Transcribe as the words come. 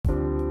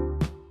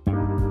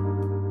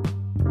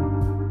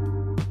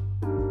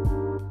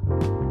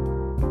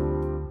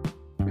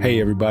Hey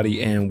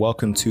everybody, and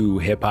welcome to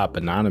Hip Hop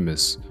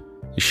Anonymous,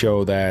 a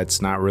show that's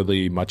not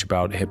really much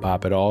about hip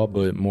hop at all,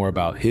 but more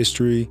about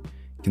history,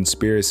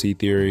 conspiracy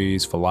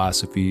theories,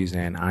 philosophies,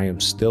 and I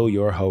am still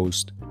your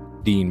host,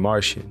 Dean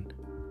Martian.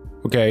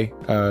 Okay,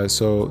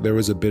 so there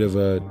was a bit of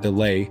a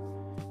delay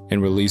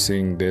in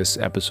releasing this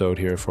episode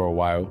here for a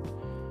while,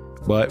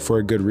 but for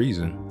a good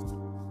reason.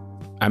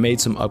 I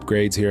made some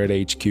upgrades here at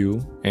HQ,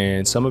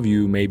 and some of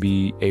you may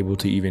be able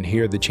to even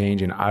hear the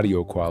change in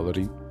audio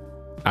quality.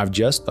 I've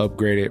just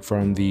upgraded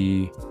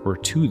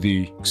to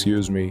the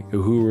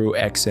Uhuru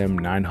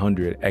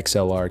XM900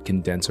 XLR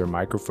condenser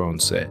microphone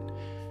set.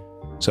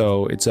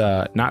 So it's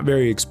not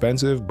very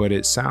expensive, but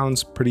it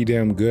sounds pretty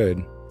damn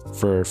good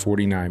for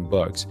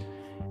 $49.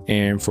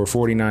 And for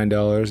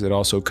 $49, it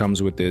also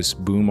comes with this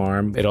boom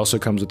arm. It also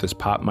comes with this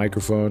pop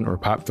microphone or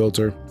pop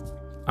filter.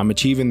 I'm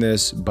achieving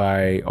this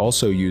by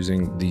also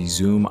using the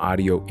Zoom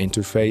audio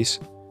interface,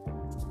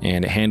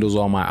 and it handles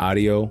all my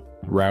audio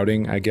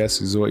routing, I guess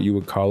is what you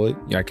would call it.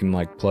 I can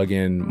plug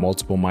in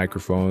multiple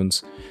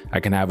microphones. I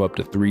can have up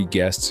to 3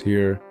 guests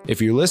here.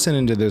 If you're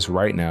listening to this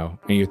right now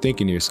and you're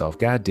thinking to yourself,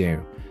 God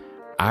damn,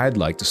 I'd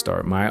like to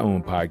start my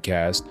own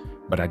podcast,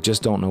 but I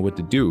just don't know what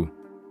to do.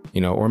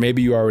 Or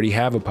maybe you already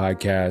have a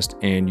podcast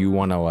and you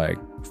want to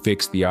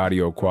fix the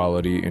audio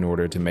quality in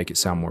order to make it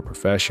sound more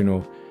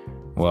professional.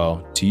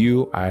 Well, to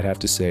you, I'd have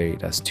to say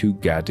that's too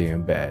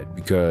goddamn bad,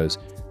 because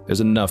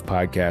there's enough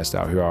podcasts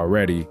out here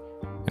already,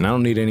 and I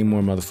don't need any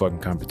more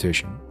motherfucking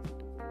competition.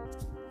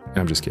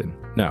 I'm just kidding.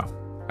 No,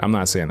 I'm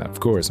not saying that. Of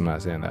course, I'm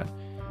not saying that.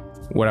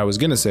 What I was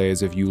going to say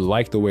is, if you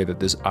like the way that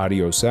this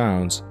audio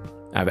sounds,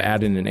 I've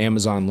added an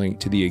Amazon link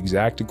to the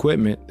exact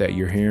equipment that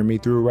you're hearing me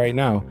through right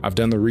now. I've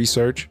done the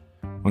research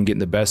on getting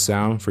the best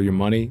sound for your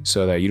money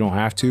so that you don't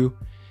have to.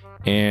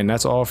 And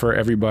that's all for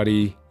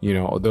everybody,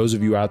 those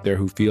of you out there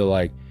who feel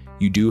like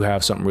you do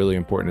have something really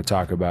important to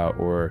talk about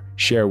or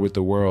share with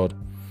the world.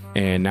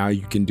 And now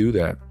you can do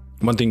that.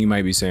 One thing you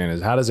might be saying is,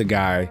 how does a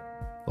guy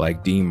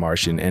like Dean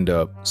Martian end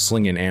up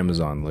slinging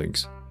Amazon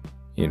links?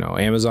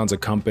 Amazon's a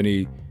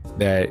company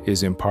that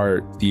is in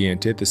part the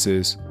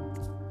antithesis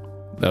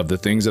of the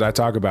things that I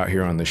talk about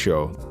here on the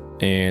show.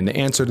 And the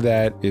answer to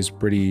that is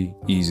pretty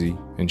easy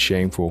and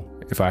shameful,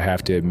 if I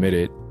have to admit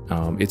it.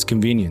 It's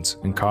convenience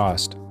and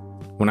cost.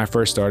 When I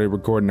first started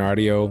recording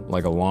audio,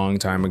 a long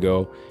time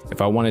ago,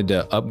 if I wanted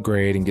to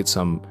upgrade and get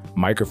some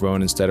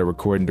microphone instead of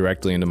recording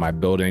directly into my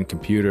built-in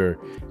computer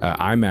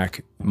iMac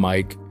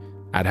mic,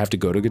 I'd have to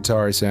go to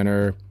Guitar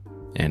Center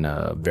and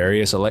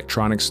various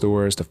electronic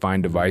stores to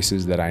find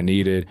devices that I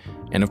needed.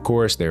 And of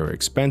course, they were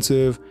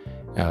expensive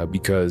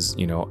because,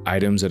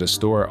 items at a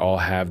store all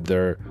have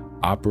their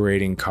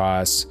operating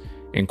costs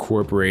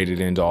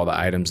incorporated into all the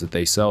items that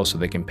they sell, so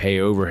they can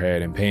pay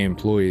overhead and pay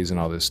employees and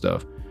all this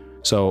stuff.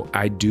 So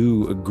I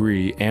do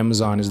agree,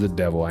 Amazon is the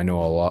devil. I know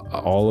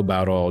all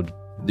about all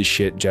the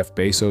shit Jeff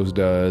Bezos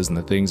does and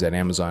the things that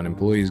Amazon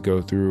employees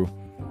go through,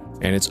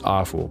 and it's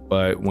awful.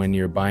 But when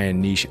you're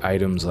buying niche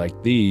items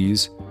like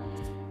these,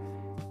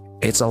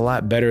 it's a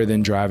lot better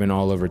than driving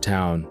all over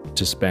town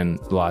to spend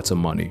lots of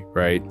money,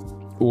 right?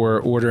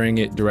 Or ordering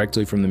it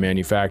directly from the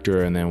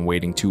manufacturer and then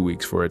waiting 2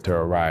 weeks for it to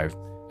arrive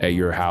at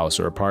your house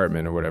or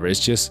apartment or whatever. It's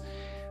just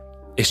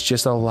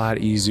a lot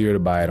easier to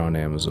buy it on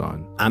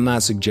Amazon. I'm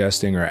not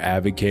suggesting or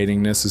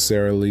advocating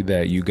necessarily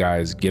that you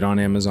guys get on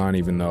Amazon,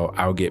 even though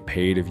I'll get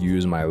paid if you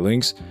use my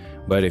links.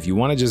 But if you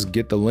want to just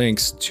get the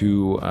links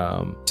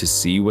to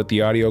see what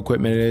the audio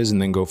equipment is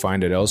and then go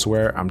find it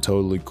elsewhere, I'm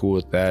totally cool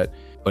with that.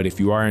 But if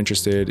you are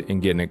interested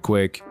in getting it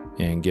quick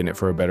and getting it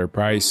for a better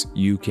price,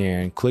 you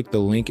can click the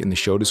link in the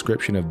show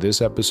description of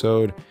this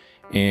episode,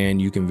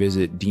 and you can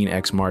visit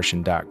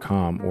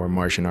deanxmartian.com or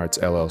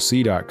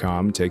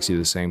martianartsllc.com. It takes you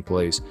to the same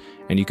place,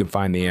 and you can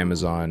find the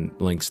Amazon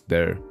links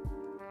there.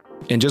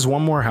 And just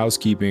one more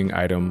housekeeping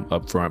item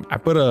up front. I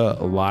put a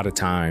lot of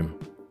time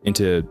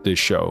into this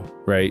show,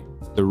 right?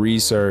 The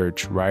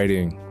research,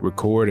 writing,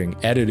 recording,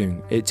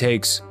 editing, it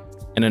takes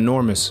an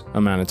enormous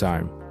amount of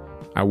time.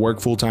 I work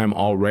full-time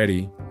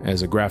already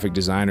as a graphic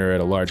designer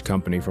at a large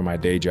company for my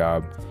day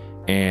job,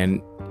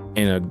 and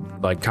in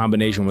a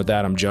combination with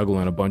that, I'm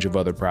juggling a bunch of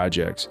other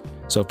projects.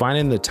 So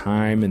finding the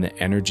time and the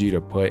energy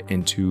to put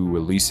into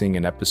releasing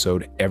an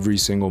episode every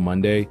single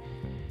Monday,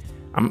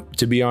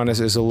 to be honest,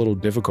 it's a little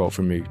difficult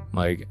for me.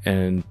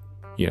 I'm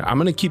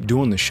gonna keep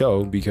doing the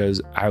show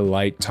because I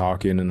like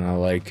talking and I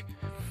like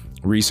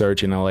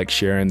researching, I like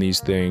sharing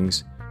these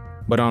things.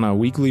 But on a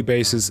weekly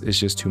basis, it's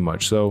just too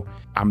much. So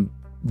I'm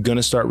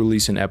gonna start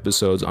releasing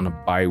episodes on a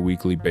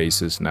bi-weekly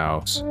basis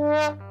now.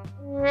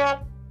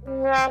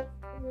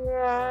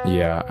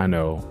 Yeah, I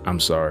know, I'm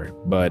sorry.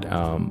 But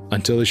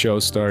until the show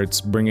starts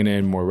bringing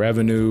in more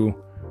revenue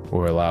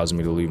or allows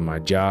me to leave my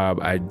job,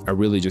 I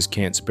really just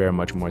can't spare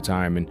much more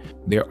time. And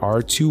there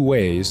are 2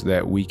 ways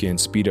that we can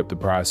speed up the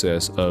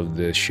process of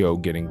the show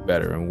getting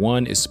better. And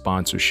one is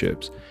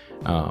sponsorships.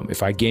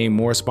 If I gain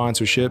more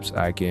sponsorships,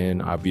 I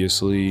can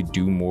obviously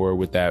do more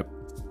with that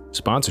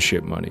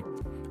sponsorship money.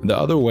 The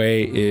other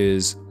way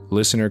is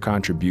listener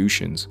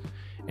contributions.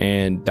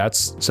 And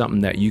that's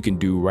something that you can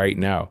do right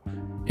now.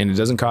 And it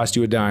doesn't cost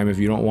you a dime if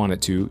you don't want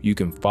it to. You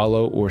can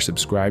follow or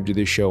subscribe to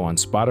this show on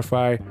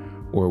Spotify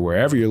or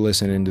wherever you're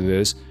listening to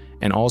this.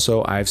 And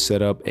also, I've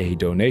set up a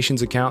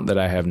donations account that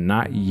I have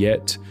not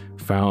yet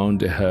found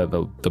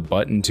the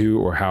button to,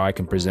 or how I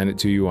can present it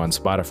to you on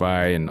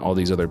Spotify and all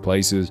these other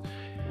places.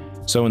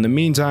 So in the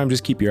meantime,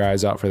 just keep your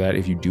eyes out for that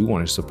if you do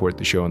want to support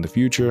the show in the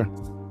future.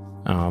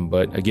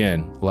 But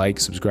again, like,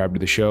 subscribe to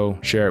the show,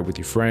 share it with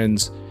your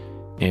friends,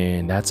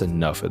 and that's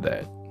enough of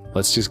that.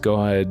 Let's just go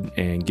ahead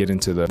and get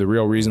into the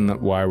real reason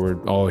why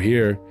we're all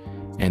here,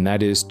 and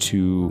that is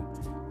to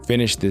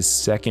finish this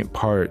second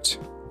part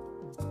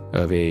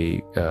of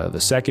the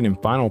second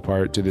and final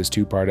part to this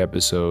two-part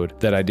episode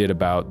that I did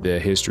about the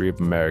history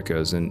of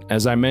Americas. And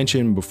as I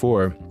mentioned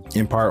before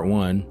in part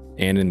one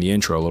and in the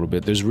intro a little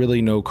bit, there's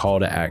really no call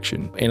to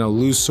action. In a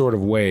loose sort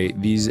of way,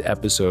 these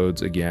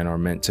episodes again are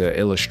meant to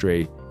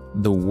illustrate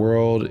the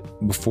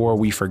world before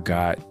we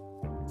forgot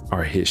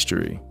our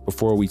history,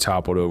 before we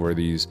toppled over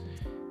these,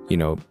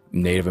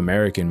 Native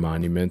American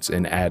monuments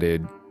and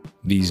added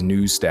these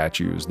new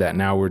statues that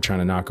now we're trying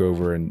to knock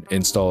over and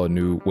install a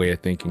new way of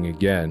thinking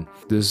again.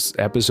 This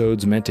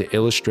episode's meant to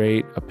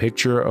illustrate a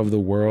picture of the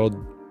world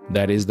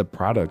that is the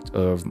product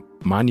of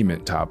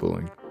monument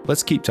toppling.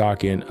 Let's keep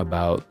talking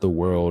about the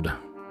world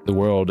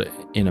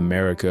in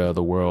America,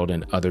 the world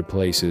in other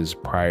places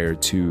prior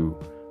to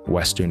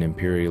Western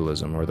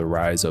imperialism or the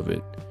rise of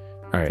it.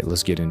 All right,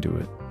 let's get into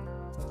it.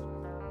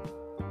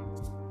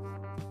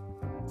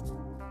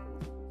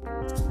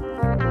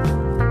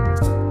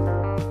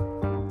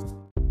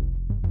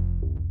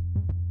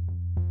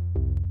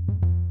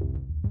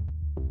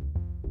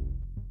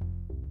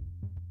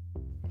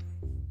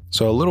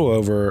 So a little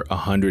over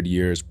 100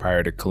 years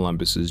prior to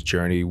Columbus's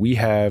journey, we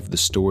have the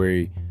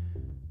story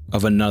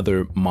of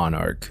another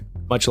monarch.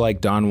 Much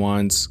like Don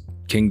Juan's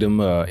kingdom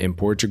in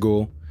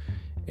Portugal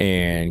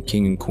and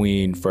King and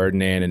Queen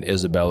Ferdinand and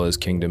Isabella's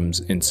kingdoms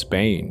in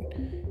Spain,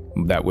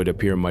 that would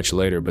appear much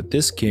later. But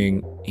this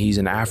king, he's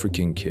an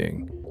African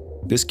king.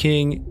 This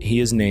king, he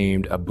is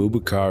named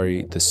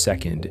Abubakari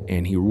II,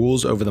 and he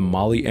rules over the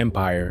Mali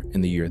Empire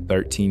in the year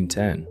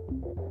 1310.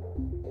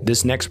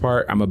 This next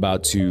part I'm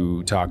about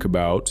to talk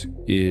about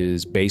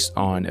is based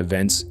on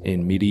events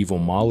in medieval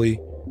Mali,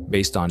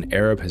 based on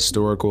Arab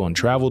historical and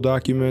travel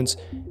documents,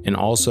 and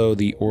also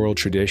the oral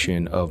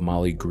tradition of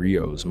Mali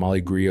griots. Mali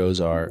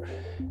griots are,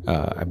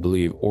 I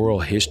believe,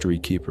 oral history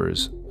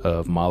keepers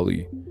of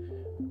Mali.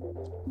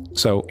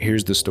 So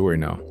here's the story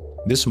now.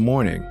 This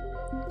morning,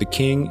 the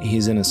king,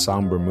 he's in a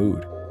somber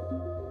mood.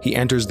 He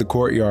enters the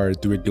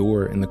courtyard through a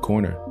door in the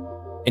corner,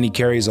 and he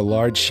carries a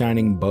large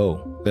shining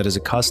bow that is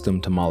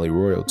accustomed to Mali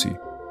royalty.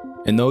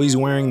 And though he's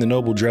wearing the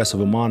noble dress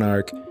of a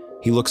monarch,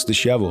 he looks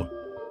disheveled.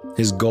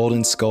 His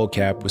golden skull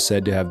cap was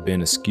said to have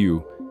been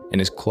askew, and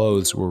his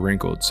clothes were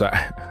wrinkled. So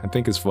I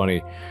think it's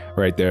funny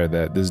right there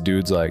that this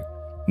dude's like,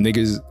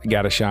 niggas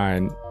gotta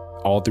shine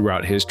all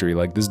throughout history.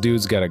 Like, this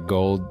dude's got a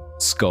gold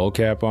skull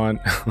cap on.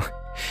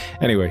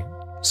 Anyway,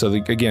 so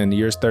again, the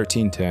year's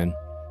 1310.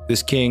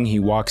 This king, he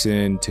walks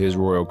into his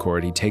royal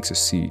court, he takes a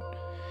seat.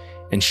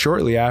 And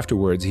shortly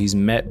afterwards, he's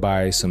met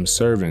by some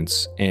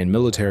servants and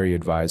military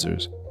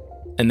advisors,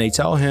 and they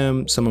tell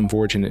him some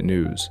unfortunate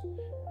news.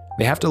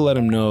 They have to let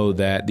him know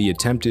that the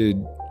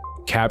attempted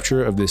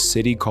capture of this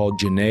city called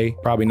Janneh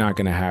probably not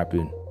going to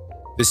happen.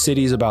 This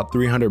city is about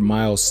 300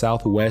 miles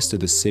southwest of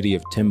the city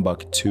of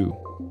Timbuktu.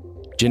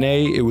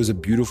 Janneh, it was a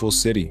beautiful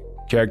city,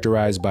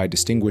 characterized by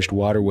distinguished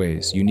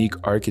waterways, unique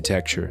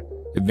architecture,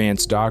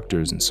 advanced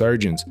doctors and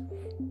surgeons.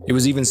 It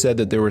was even said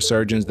that there were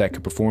surgeons that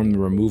could perform the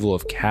removal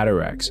of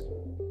cataracts.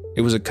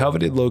 It was a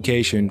coveted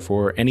location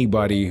for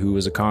anybody who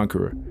was a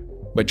conqueror,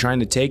 but trying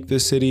to take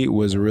this city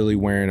was really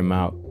wearing him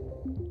out.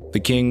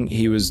 The king,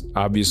 he was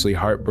obviously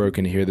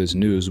heartbroken to hear this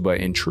news, but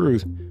in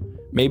truth,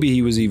 maybe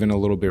he was even a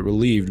little bit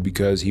relieved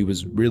because he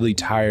was really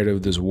tired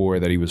of this war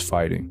that he was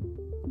fighting.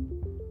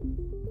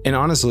 And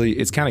honestly,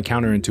 it's kind of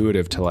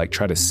counterintuitive to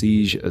try to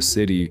siege a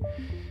city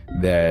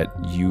that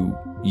you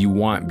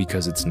want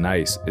because it's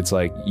nice. It's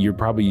like you're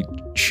probably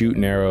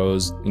shooting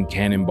arrows and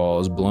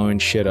cannonballs, blowing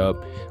shit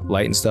up,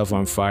 lighting stuff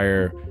on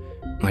fire.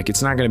 Like,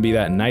 it's not going to be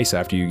that nice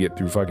after you get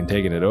through fucking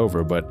taking it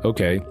over, but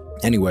okay.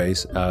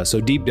 Anyways, so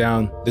deep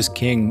down, this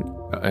king,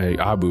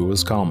 Abu,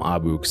 let's call him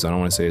Abu because I don't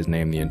want to say his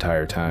name the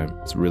entire time.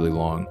 It's really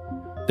long.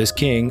 This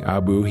king,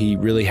 Abu, he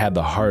really had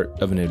the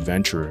heart of an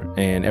adventurer,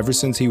 and ever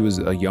since he was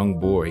a young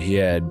boy, he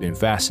had been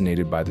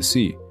fascinated by the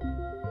sea.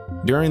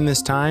 During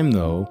this time,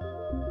 though,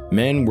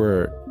 men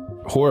were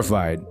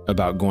horrified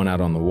about going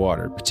out on the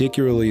water,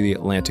 particularly the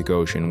Atlantic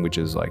Ocean, which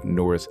is like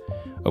north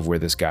of where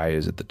this guy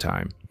is at the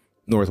time.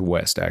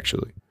 Northwest,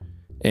 actually.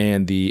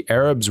 And the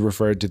Arabs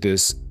referred to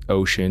this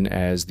ocean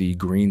as the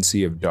Green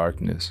Sea of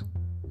Darkness.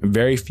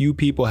 Very few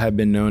people had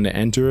been known to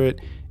enter it,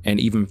 and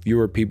even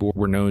fewer people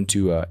were known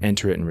to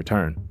enter it and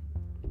return.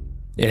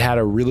 It had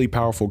a really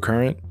powerful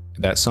current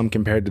that some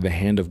compared to the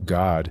hand of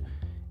God,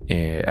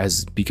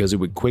 because it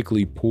would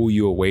quickly pull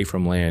you away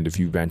from land if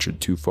you ventured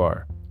too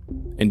far.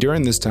 And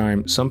during this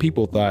time, some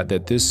people thought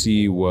that this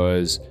sea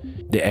was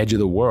the edge of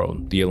the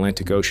world, the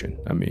Atlantic Ocean,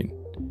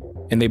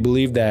 And they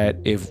believed that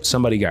if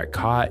somebody got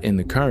caught in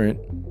the current,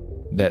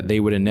 that they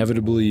would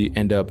inevitably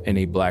end up in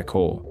a black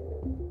hole.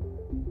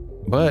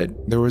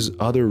 But there was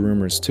other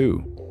rumors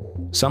too.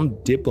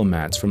 Some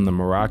diplomats from the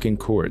Moroccan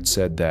court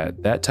said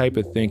that that type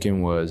of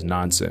thinking was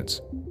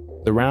nonsense.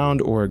 The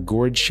round or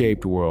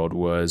gourd-shaped world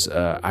was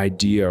an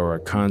idea or a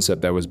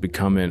concept that was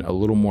becoming a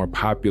little more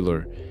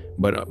popular,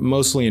 but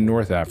mostly in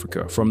North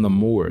Africa, from the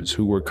Moors,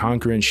 who were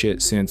conquering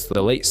shit since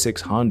the late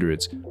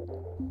 600s.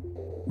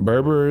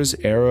 Berbers,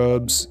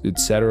 Arabs,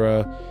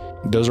 etc.,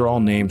 those are all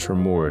names for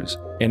Moors.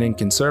 And in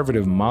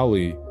conservative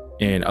Mali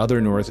and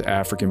other North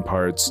African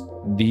parts,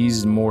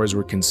 these Moors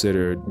were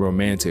considered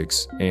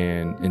romantics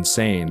and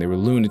insane. They were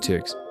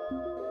lunatics.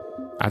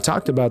 I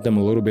talked about them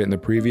a little bit in the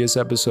previous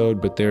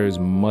episode, but there is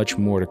much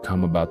more to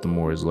come about the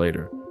Moors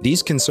later.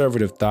 These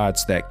conservative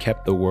thoughts that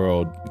kept the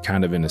world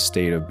kind of in a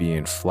state of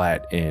being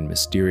flat and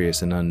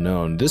mysterious and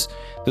unknown, this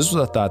was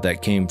a thought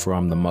that came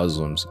from the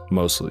Muslims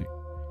mostly.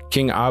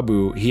 King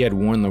Abu, he had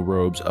worn the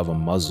robes of a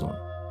Muslim.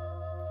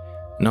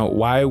 Now,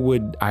 why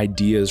would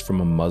ideas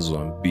from a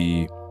Muslim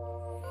be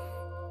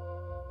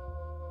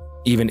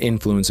even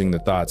influencing the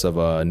thoughts of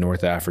a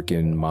North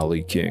African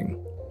Mali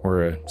king?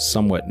 Or a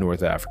somewhat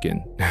North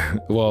African.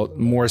 Well,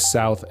 more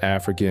South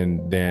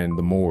African than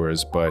the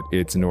Moors, but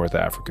it's North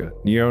Africa.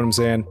 You know what I'm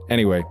saying?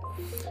 Anyway,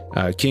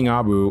 King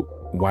Abu,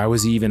 why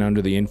was he even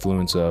under the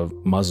influence of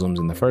Muslims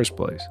in the first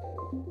place?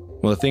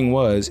 Well, the thing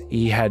was,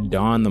 he had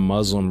donned the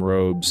Muslim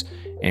robes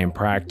and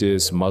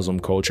practiced Muslim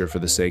culture for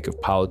the sake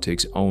of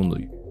politics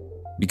only,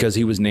 because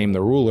he was named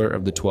the ruler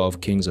of the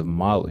 12 kings of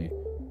Mali.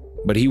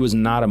 But he was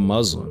not a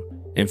Muslim.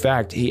 In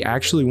fact, he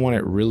actually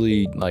wanted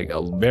really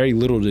very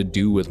little to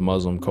do with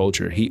Muslim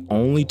culture. He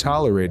only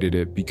tolerated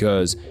it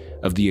because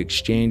of the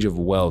exchange of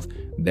wealth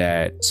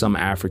that some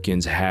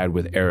Africans had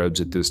with Arabs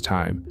at this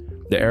time.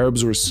 The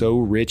Arabs were so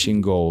rich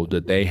in gold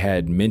that they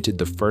had minted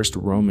the first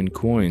Roman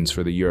coins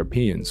for the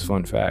Europeans.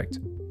 Fun fact.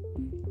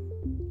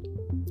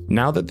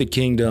 Now that the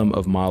kingdom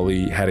of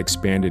Mali had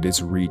expanded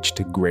its reach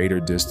to greater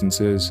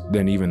distances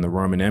than even the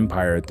Roman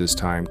Empire at this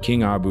time,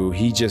 King Abu,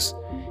 he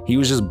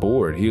was just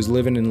bored. He was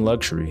living in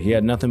luxury. He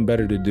had nothing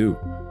better to do.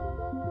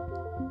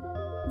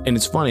 And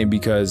it's funny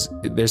because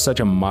there's such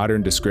a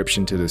modern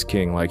description to this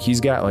king. Like, he's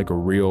got like a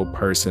real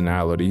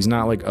personality. He's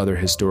not like other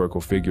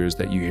historical figures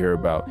that you hear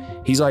about.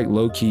 He's like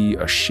low-key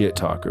a shit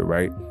talker,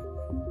 right?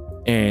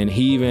 And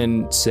he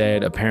even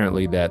said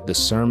apparently that the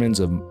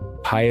sermons of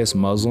pious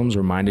Muslims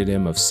reminded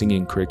him of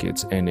singing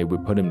crickets and it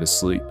would put him to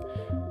sleep.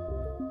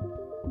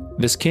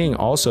 This king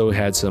also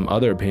had some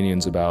other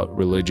opinions about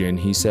religion.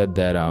 He said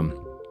that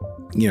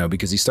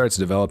because he starts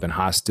developing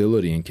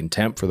hostility and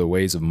contempt for the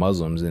ways of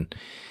Muslims. And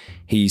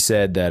he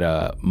said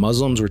that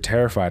Muslims were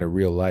terrified of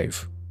real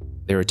life.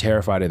 They were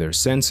terrified of their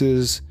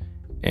senses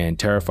and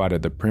terrified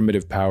of the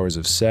primitive powers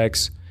of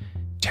sex,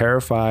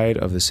 terrified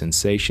of the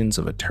sensations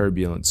of a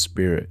turbulent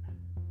spirit.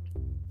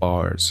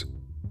 Bars.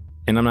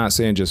 And I'm not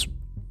saying just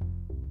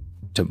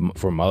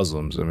for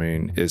Muslims. I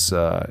mean, it's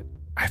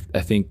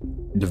I think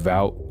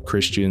devout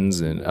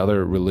Christians and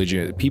other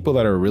religion people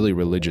that are really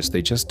religious,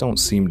 they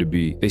seem to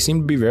be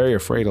very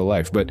afraid of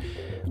life. But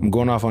I'm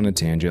going off on a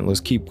tangent. Let's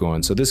keep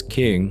going. So this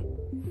king,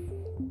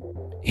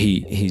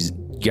 he's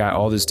got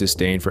all this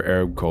disdain for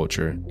Arab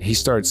culture. He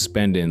starts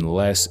spending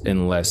less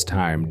and less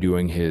time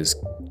doing his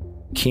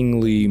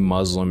kingly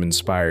Muslim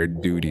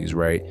inspired duties,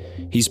 right?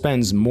 He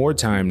spends more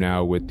time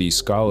now with these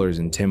scholars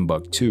in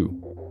Timbuktu,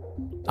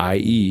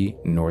 i.e.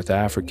 North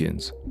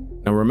Africans.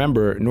 Now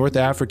remember, North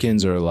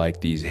Africans are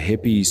like these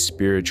hippie,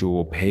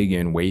 spiritual,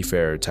 pagan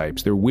wayfarer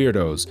types. They're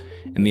weirdos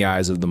in the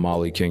eyes of the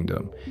Mali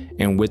kingdom.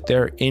 And with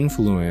their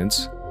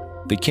influence,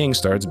 the king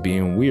starts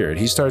being weird.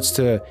 He starts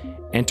to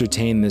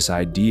entertain this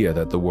idea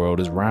that the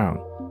world is round.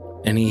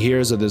 And he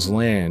hears of this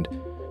land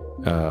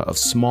of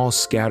small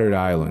scattered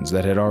islands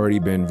that had already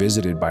been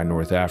visited by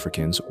North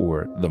Africans,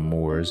 or the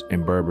Moors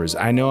and Berbers.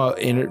 I know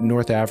in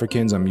North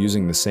Africans, I'm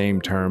using the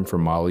same term for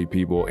Mali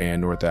people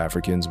and North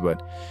Africans,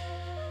 but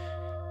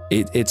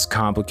it's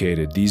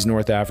complicated. These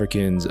North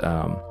Africans,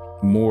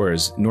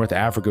 Moors, North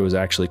Africa was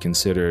actually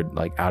considered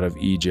like out of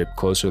Egypt,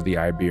 closer to the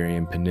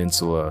Iberian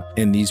Peninsula.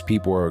 And these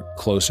people are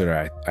closer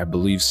to, I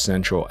believe,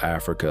 Central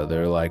Africa.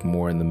 They're like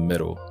more in the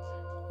middle.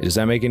 Does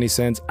that make any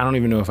sense? I don't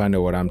even know if I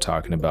know what I'm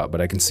talking about,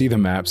 but I can see the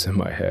maps in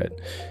my head.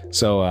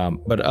 So,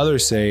 but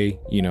others say,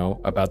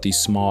 about these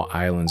small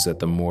islands that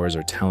the Moors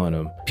are telling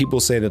them. People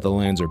say that the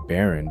lands are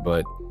barren,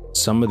 but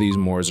some of these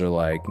Moors are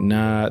like,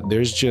 nah,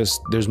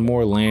 there's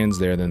more lands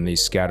there than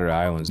these scattered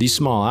islands. These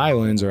small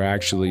islands are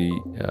actually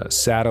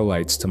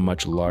satellites to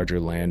much larger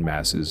land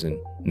masses. And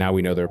now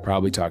we know they're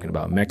probably talking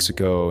about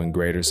Mexico and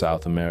greater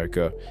South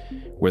America,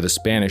 where the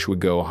Spanish would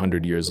go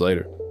 100 years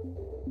later.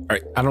 All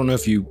right, I don't know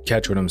if you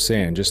catch what I'm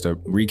saying, just to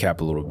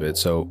recap a little bit.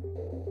 So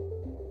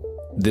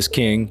this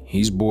king,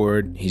 he's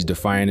bored, he's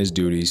defying his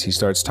duties. He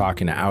starts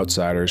talking to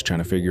outsiders, trying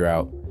to figure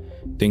out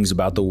things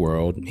about the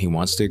world. He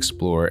wants to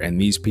explore. And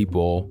these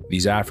people,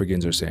 these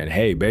Africans are saying,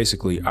 hey,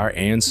 basically our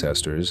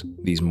ancestors,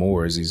 these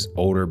Moors, these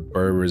older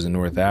Berbers and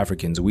North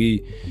Africans,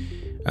 we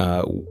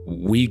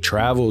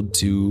traveled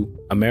to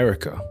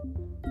America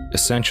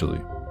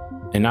essentially.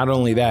 And not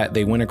only that,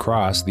 they went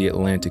across the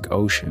Atlantic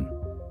Ocean.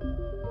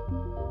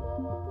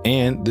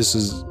 And this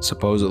is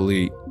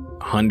supposedly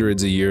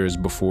hundreds of years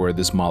before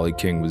this Mali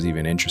king was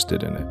even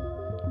interested in it.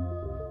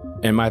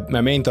 And my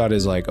main thought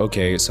is like,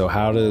 okay, so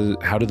how do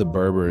the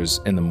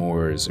Berbers and the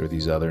Moors or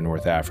these other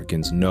North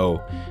Africans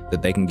know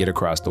that they can get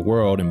across the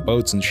world in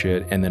boats and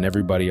shit, and then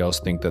everybody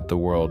else think that the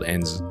world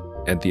ends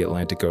at the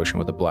Atlantic Ocean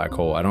with a black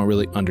hole? I don't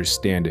really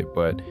understand it,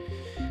 but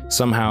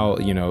somehow,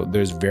 you know,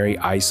 there's very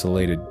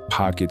isolated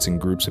pockets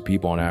and groups of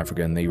people in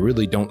Africa, and they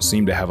really don't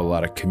seem to have a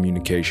lot of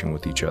communication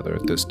with each other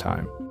at this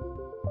time.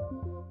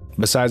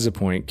 Besides the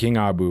point, King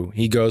Abu,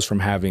 he goes from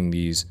having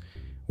these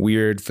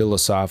weird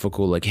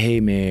philosophical, like, hey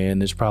man,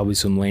 there's probably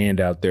some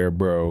land out there,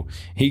 bro.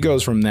 He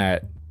goes from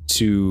that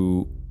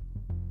to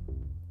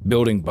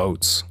building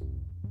boats.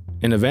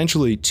 And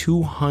eventually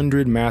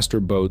 200 master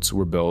boats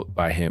were built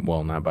by him.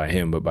 Well, not by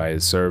him, but by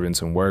his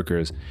servants and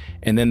workers.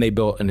 And then they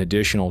built an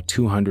additional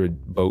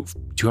 200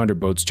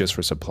 boats just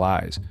for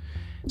supplies.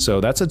 So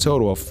that's a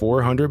total of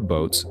 400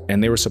 boats.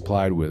 And they were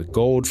supplied with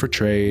gold for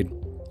trade,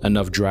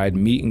 enough dried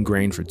meat and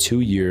grain for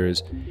 2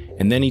 years.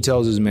 And then he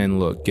tells his men,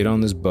 look, get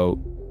on this boat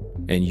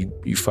and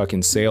you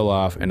fucking sail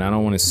off, and I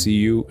don't want to see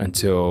you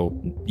until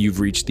you've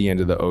reached the end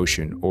of the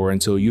ocean, or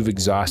until you've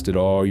exhausted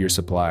all your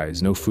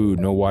supplies, no food,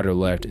 no water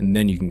left, and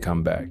then you can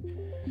come back.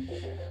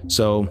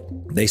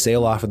 So they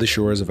sail off of the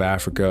shores of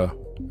Africa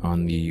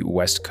on the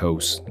west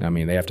coast. I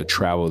mean, they have to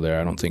travel there.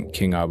 I don't think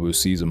King Abu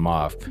sees them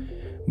off,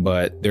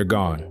 but they're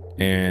gone.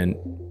 And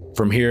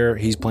from here,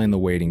 he's playing the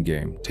waiting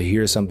game to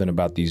hear something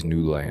about these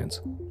new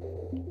lands.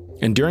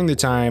 And during the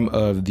time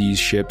of these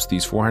ships,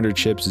 these 400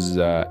 ships'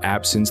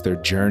 absence, their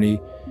journey,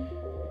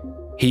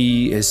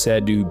 he is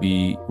said to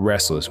be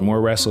restless,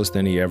 more restless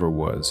than he ever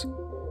was.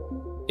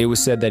 It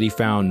was said that he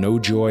found no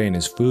joy in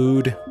his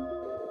food,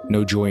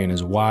 no joy in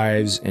his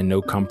wives, and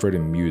no comfort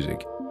in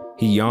music.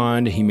 He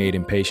yawned, he made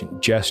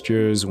impatient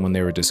gestures when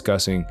they were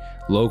discussing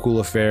local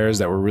affairs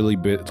that were really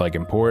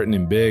important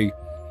and big.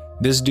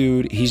 This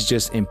dude, he's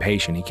just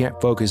impatient. He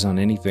can't focus on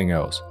anything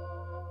else.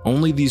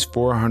 Only these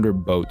 400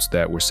 boats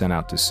that were sent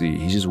out to sea.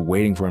 He's just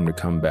waiting for him to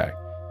come back.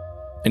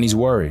 And he's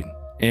worried,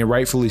 and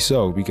rightfully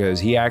so, because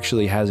he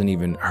actually hasn't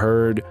even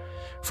heard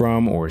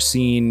from or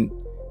seen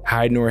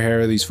hide nor hair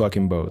of these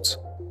fucking boats.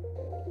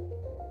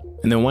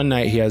 And then one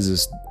night he has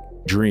this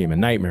dream, a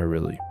nightmare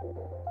really.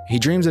 He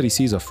dreams that he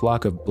sees a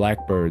flock of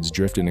blackbirds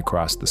drifting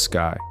across the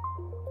sky.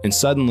 And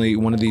suddenly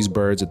one of these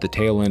birds at the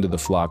tail end of the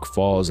flock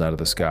falls out of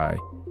the sky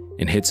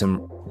and hits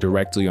him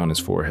directly on his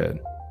forehead.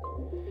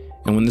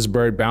 And when this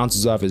bird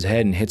bounces off his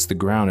head and hits the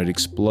ground, it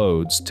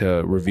explodes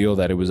to reveal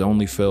that it was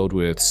only filled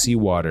with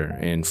seawater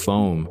and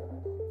foam.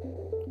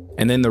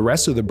 And then the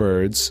rest of the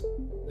birds,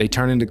 they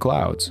turn into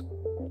clouds.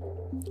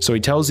 So he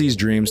tells these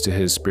dreams to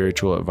his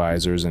spiritual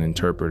advisors and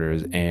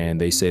interpreters,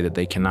 and they say that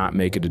they cannot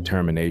make a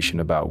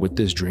determination about what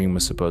this dream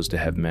was supposed to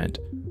have meant.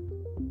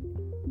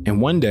 And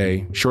one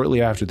day,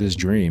 shortly after this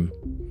dream,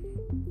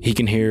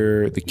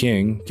 the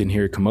king can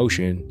hear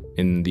commotion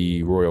in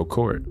the royal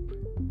court.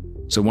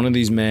 So one of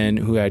these men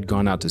who had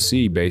gone out to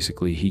sea,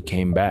 basically, he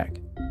came back,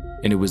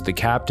 and it was the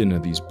captain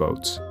of these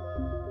boats.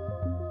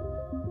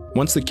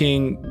 Once the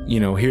king,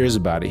 hears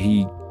about it,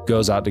 he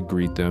goes out to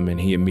greet them, and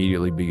he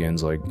immediately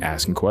begins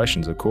asking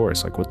questions, of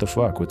course, what the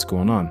fuck, what's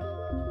going on?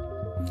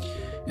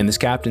 And this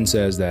captain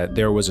says that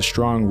there was a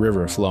strong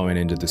river flowing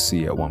into the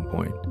sea at one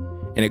point,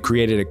 and it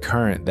created a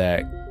current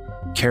that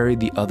carried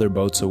the other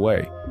boats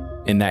away,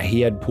 and that he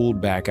had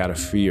pulled back out of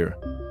fear.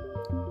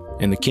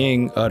 And the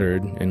king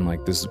uttered in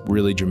this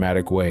really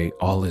dramatic way,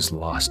 all is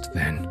lost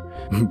then.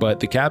 But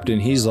the captain,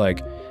 he's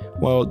like,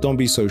 well, don't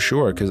be so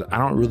sure, because I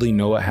don't really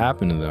know what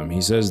happened to them.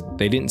 He says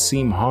they didn't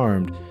seem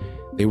harmed.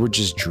 They were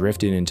just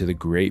drifted into the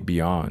great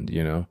beyond,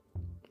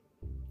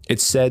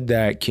 It's said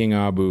that King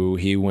Abu,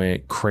 he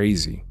went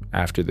crazy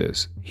after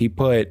this. He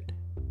put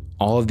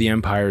all of the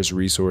empire's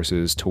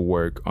resources to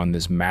work on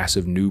this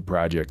massive new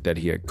project that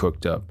he had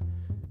cooked up,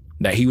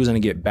 that he was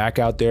going to get back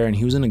out there and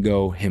he was going to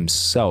go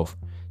himself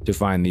to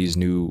find these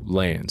new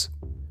lands.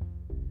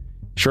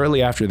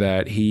 Shortly after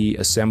that, he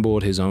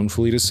assembled his own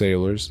fleet of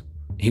sailors.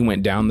 He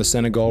went down the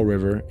Senegal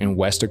River and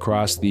west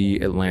across the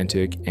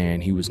Atlantic,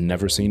 and he was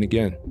never seen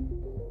again.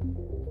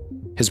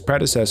 His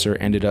predecessor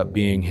ended up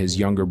being his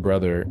younger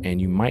brother, and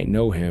you might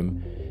know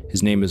him.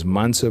 His name is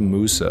Mansa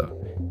Musa,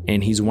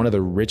 and he's one of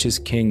the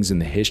richest kings in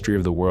the history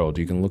of the world.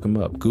 You can look him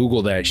up.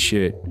 Google that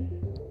shit.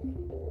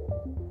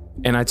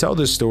 And I tell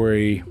this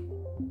story,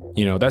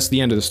 that's the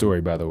end of the story,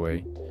 by the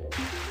way.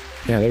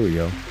 Yeah, there we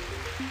go.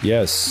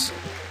 Yes,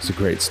 it's a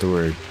great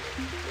story.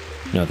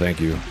 No, thank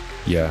you.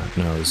 Yeah,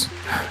 no, it's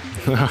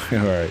all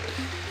right.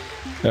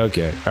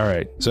 Okay, all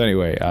right. So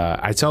anyway,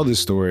 I tell this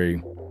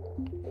story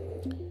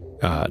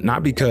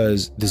not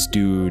because this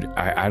dude,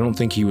 I don't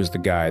think he was the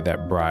guy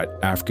that brought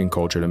African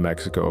culture to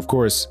Mexico. Of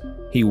course,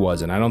 he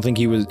wasn't. I don't think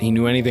he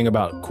knew anything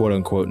about quote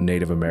unquote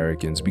Native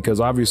Americans, because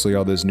obviously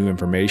all this new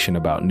information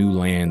about new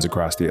lands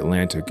across the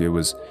Atlantic, it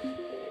was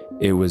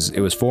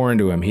foreign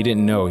to him. He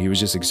didn't know. He was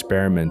just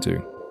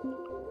experimenting.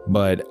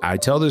 But I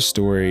tell this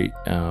story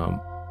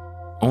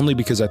only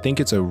because I think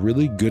it's a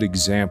really good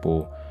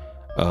example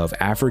of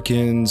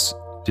Africans'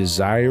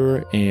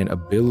 desire and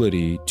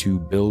ability to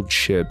build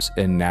ships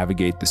and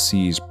navigate the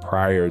seas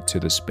prior to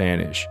the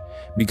Spanish.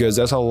 Because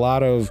that's a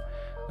lot of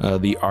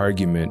the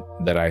argument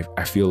that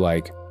I feel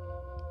like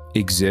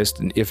exists.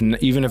 And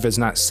even if it's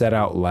not said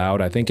out loud,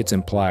 I think it's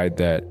implied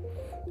that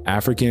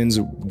Africans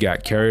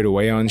got carried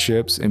away on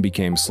ships and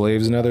became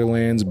slaves in other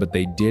lands, but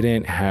they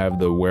didn't have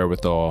the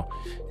wherewithal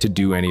to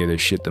do any of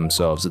this shit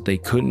themselves, that they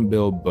couldn't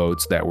build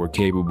boats that were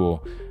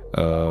capable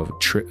of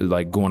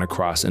like going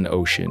across an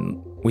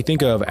ocean. We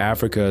think of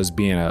Africa as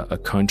being a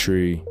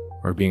country,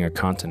 or being a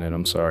continent,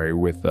 I'm sorry,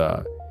 with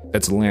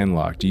that's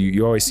landlocked.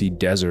 You always see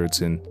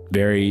deserts and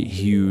very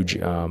huge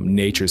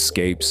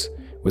naturescapes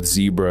with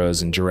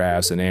zebras and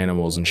giraffes and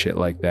animals and shit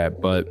like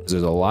that. But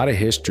there's a lot of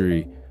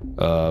history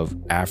of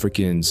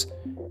Africans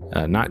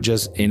not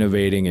just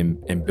innovating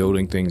and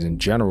building things in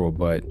general,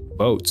 but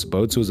boats.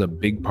 Boats was a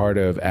big part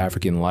of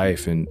African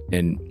life in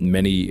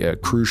many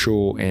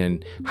crucial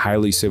and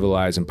highly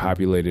civilized and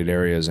populated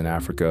areas in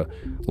Africa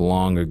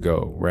long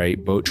ago,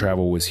 right? Boat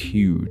travel was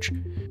huge.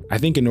 I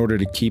think in order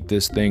to keep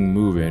this thing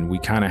moving, we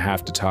kind of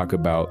have to talk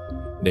about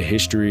the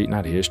history,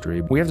 not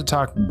history, we have to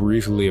talk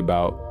briefly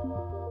about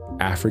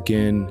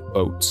African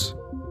boats.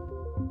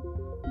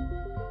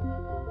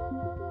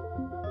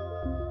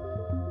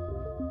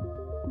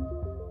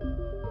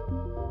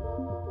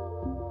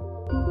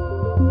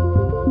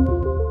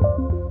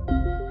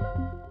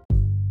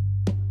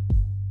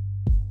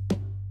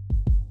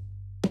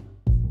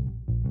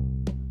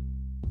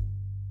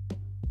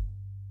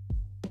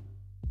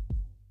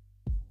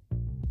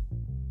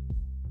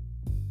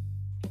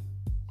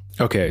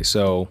 Okay,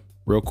 so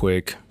real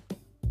quick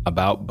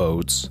about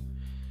boats.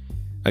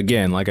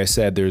 Again, like I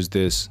said, there's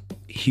this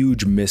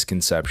huge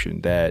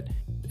misconception that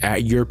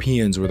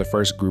Europeans were the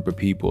first group of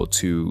people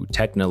to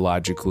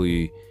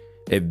technologically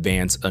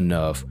advance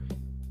enough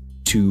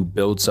to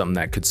build something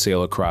that could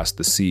sail across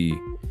the sea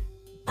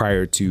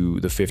prior to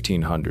the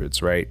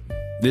 1500s, right?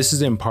 This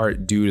is in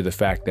part due to the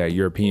fact that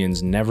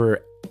Europeans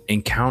never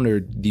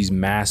encountered these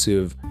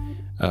massive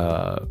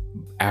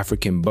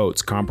African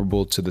boats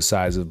comparable to the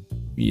size of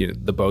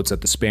the boats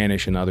that the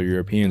Spanish and other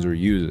Europeans were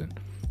using.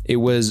 It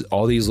was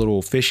all these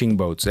little fishing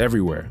boats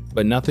everywhere,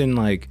 but nothing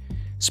like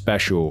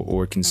special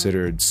or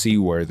considered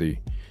seaworthy.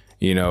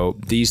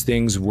 These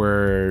things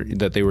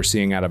that they were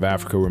seeing out of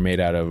Africa were made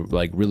out of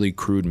like really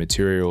crude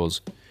materials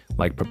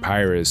like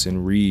papyrus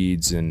and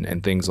reeds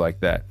and things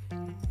like that.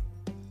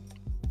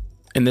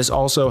 And this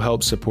also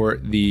helps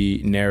support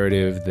the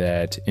narrative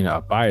that,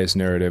 a biased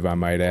narrative, I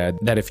might add,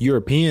 that if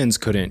Europeans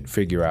couldn't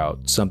figure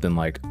out something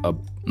like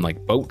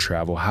boat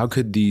travel, how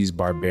could these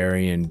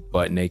barbarian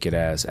butt naked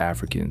ass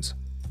Africans?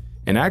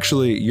 And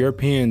actually,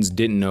 Europeans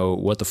didn't know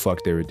what the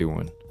fuck they were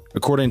doing.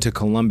 According to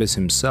Columbus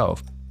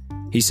himself,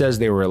 he says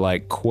they were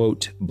like,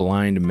 quote,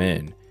 blind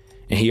men.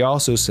 And he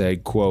also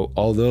said, quote,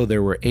 although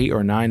there were 8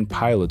 or 9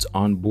 pilots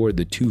on board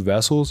the 2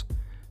 vessels,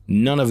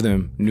 none of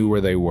them knew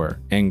where they were,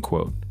 end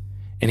quote.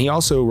 And he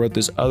also wrote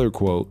this other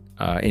quote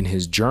in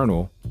his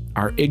journal,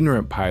 our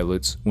ignorant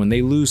pilots, when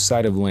they lose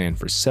sight of land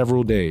for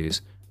several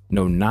days,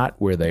 know not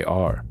where they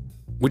are.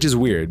 Which is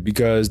weird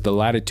because the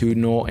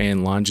latitudinal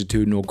and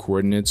longitudinal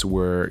coordinates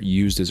were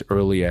used as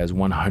early as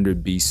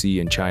 100 BC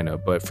in China,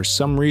 but for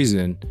some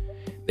reason,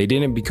 they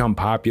didn't become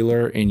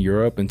popular in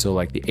Europe until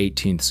like the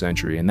 18th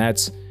century. And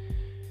that's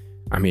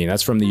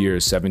from the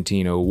years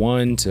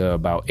 1701 to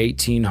about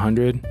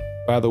 1800,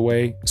 by the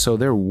way. So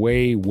they're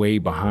way, way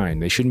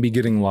behind. They shouldn't be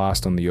getting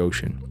lost on the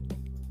ocean.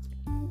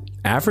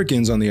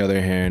 Africans, on the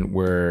other hand,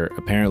 were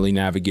apparently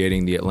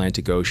navigating the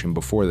Atlantic Ocean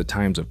before the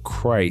times of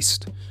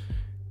Christ.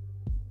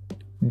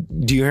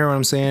 Do you hear what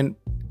I'm saying?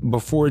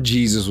 Before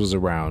Jesus was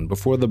around,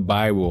 before the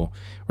Bible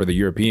or the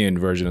European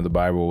version of the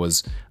Bible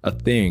was a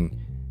thing,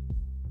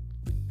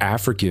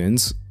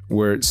 Africans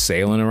were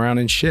sailing around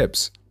in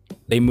ships.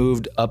 They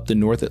moved up the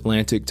North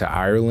Atlantic to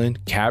Ireland,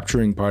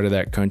 capturing part of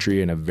that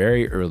country in a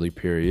very early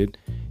period.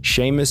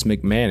 Seamus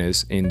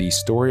McManus, in the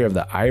Story of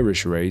the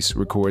Irish Race,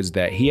 records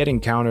that he had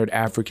encountered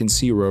African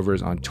sea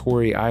rovers on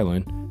Tory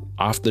Island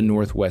off the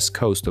northwest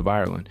coast of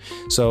Ireland.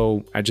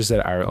 So I just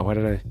said Ireland. What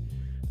did I?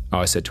 Oh,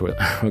 I said Tory.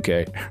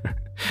 Okay.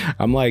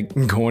 I'm like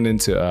going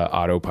into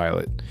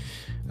autopilot,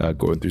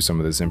 going through some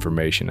of this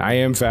information. I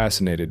am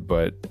fascinated,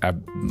 but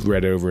I've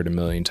read over it a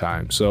million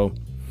times. So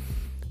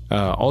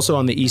also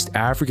on the East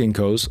African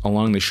coast,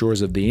 along the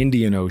shores of the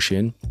Indian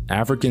Ocean,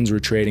 Africans were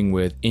trading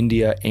with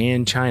India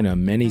and China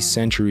many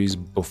centuries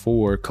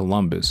before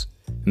Columbus.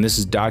 And this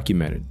is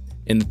documented.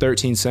 In the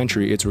 13th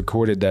century, it's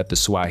recorded that the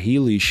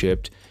Swahili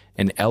shipped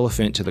an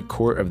elephant to the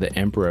court of the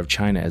Emperor of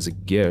China as a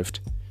gift.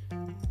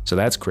 So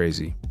that's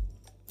crazy.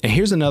 And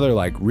here's another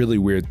like really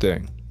weird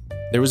thing.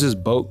 There was this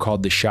boat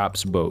called the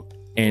Cheops boat,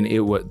 and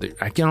it was,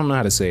 I don't know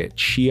how to say it,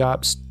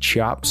 Cheops,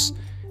 Cheops,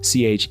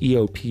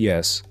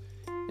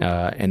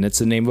 and it's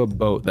the name of a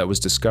boat that was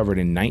discovered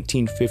in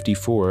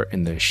 1954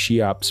 in the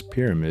Cheops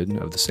Pyramid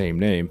of the same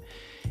name.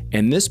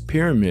 And this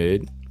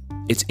pyramid,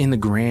 it's in the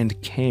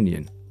Grand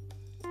Canyon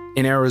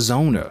in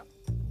Arizona.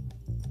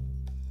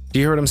 Do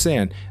you hear what I'm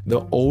saying?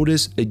 The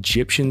oldest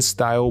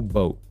Egyptian-style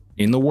boat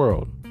in the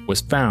world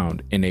was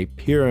found in a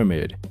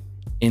pyramid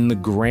in the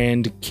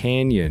Grand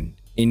Canyon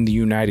in the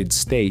United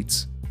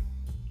States.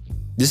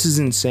 This is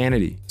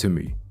insanity to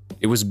me.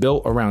 It was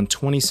built around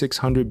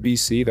 2600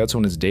 BC. That's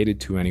when it's dated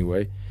to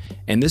anyway.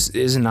 And this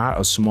is not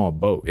a small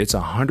boat. It's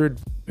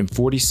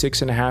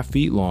 146 and a half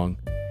feet long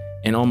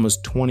and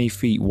almost 20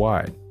 feet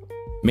wide.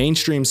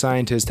 Mainstream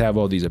scientists have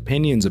all these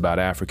opinions about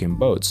African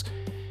boats,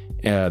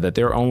 that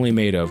they're only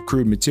made of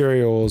crude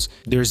materials.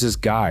 There's this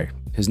guy,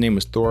 his name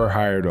was Thor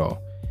Heyerdahl,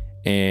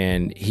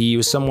 and he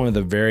was someone with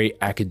a very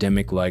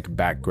academic-like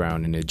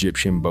background in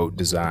Egyptian boat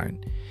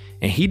design.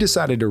 And he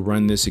decided to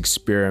run this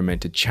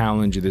experiment to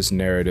challenge this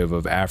narrative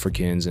of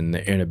Africans and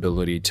the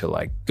inability to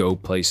like go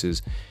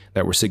places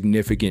that were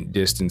significant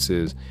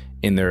distances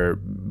in their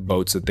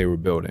boats that they were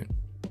building.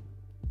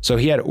 So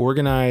he had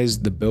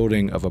organized the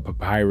building of a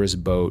papyrus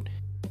boat.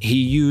 He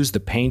used the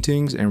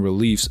paintings and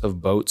reliefs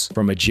of boats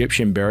from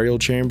Egyptian burial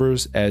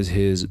chambers as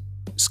his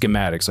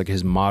schematics, like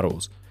his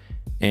models.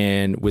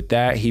 And with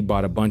that, he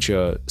bought a bunch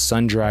of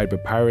sun-dried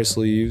papyrus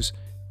leaves,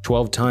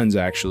 12 tons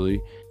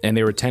actually, and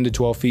they were 10 to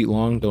 12 feet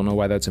long. Don't know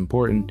why that's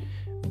important,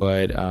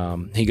 but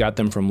he got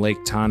them from Lake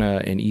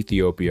Tana in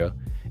Ethiopia,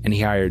 and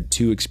he hired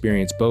 2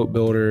 experienced boat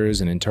builders,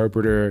 an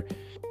interpreter.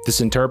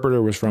 This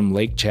interpreter was from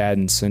Lake Chad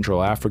in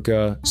Central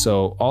Africa.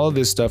 So all of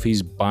this stuff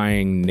he's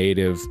buying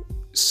native,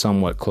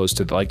 somewhat close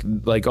to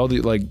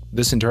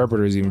this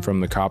interpreter is even from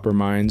the copper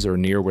mines or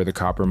near where the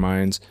copper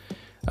mines,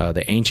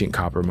 the ancient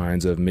copper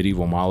mines of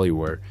medieval Mali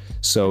were.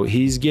 So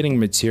he's getting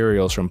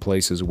materials from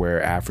places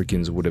where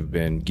Africans would have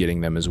been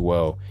getting them as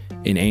well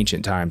in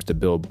ancient times to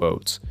build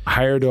boats.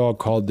 Heyerdahl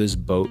called this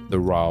boat the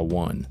Ra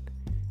 1,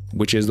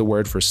 which is the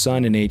word for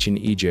sun in ancient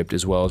Egypt,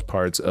 as well as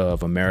parts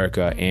of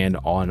America and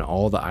on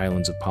all the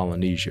islands of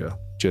Polynesia.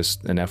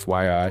 Just an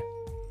FYI.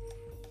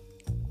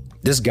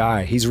 This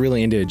guy, he's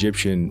really into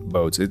Egyptian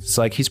boats. It's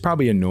like he's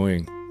probably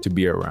annoying to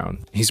be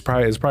around. It's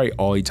probably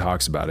all he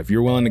talks about. If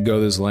you're willing to go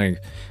this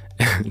length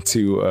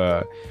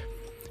to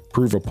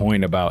prove a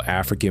point about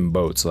African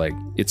boats, like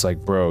it's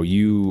like, bro,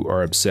 you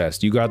are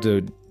obsessed. You got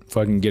to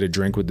fucking get a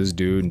drink with this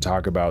dude and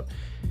talk about,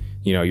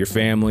 you know, your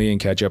family and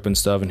catch up and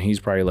stuff. And he's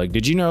probably like,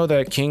 did you know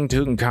that King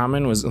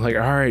Tutankhamun was like,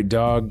 all right,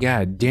 dog,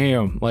 god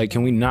damn, like,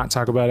 can we not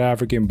talk about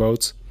African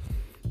boats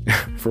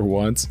for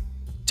once?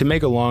 To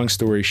make a long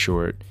story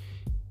short,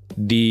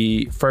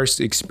 the first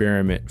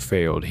experiment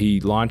failed. He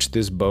launched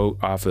this boat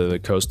off of the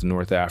coast of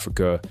North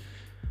Africa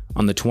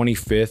on the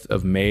 25th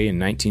of May in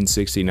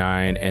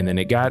 1969, and then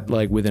it got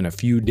like within a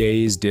few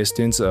days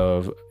distance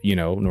of, you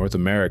know, North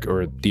America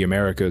or the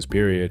Americas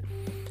period,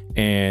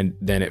 and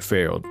then it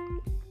failed.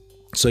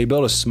 So he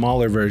built a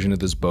smaller version of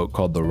this boat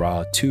called the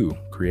Ra 2,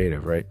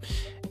 creative, right?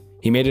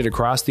 He made it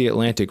across the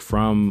Atlantic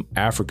from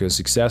Africa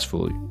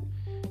successfully.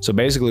 So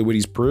basically what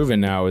he's proven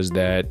now is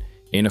that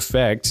in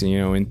effect, you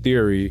know, in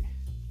theory,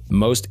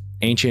 most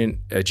ancient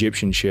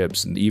Egyptian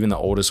ships, even the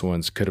oldest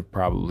ones, could have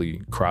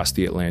probably crossed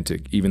the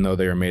Atlantic, even though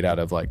they are made out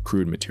of like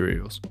crude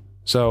materials.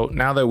 So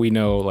now that we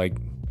know, like,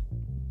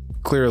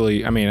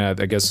 clearly, I mean, I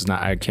guess it's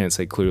not, I can't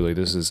say clearly,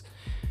 this is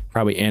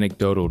probably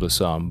anecdotal to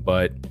some,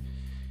 but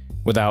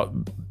without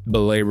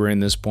belaboring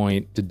this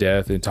point to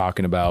death and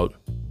talking about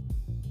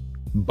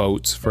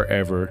boats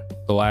forever,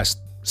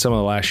 some of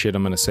the last shit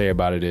I'm going to say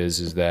about it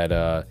is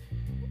that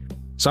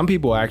some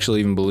people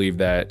actually even believe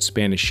that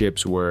Spanish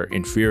ships were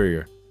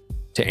inferior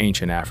to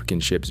ancient African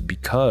ships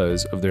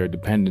because of their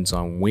dependence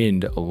on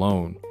wind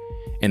alone,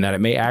 and that it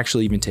may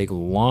actually even take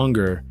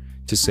longer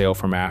to sail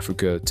from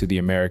Africa to the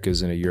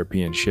Americas in a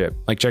European ship.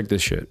 Like, check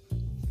this shit.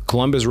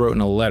 Columbus wrote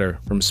in a letter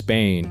from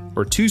Spain,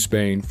 or to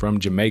Spain from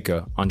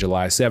Jamaica on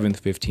July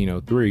 7th,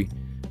 1503.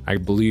 I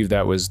believe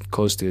that was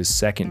close to his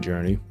second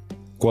journey.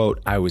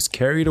 Quote, "I was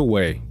carried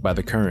away by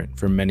the current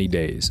for many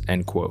days,"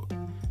 end quote.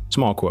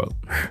 Small quote.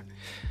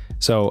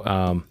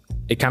 So,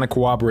 it kind of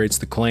corroborates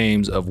the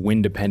claims of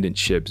wind-dependent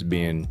ships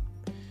being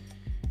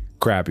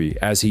crappy.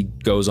 As he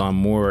goes on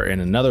more in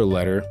another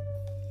letter,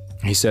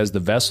 he says the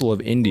vessel of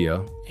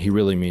India, he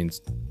really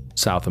means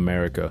South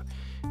America,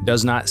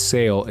 does not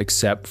sail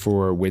except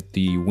for with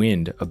the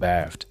wind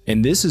abaft.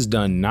 And this is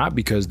done not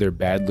because they're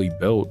badly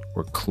built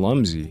or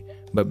clumsy,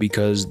 but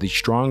because the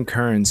strong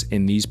currents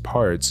in these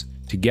parts,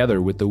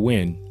 together with the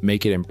wind,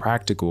 make it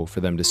impractical for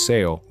them to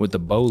sail with the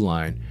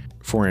bowline,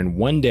 for in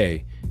one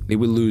day they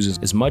would lose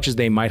as much as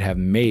they might have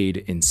made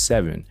in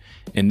 7.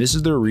 And this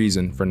is their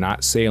reason for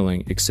not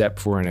sailing except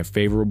for in a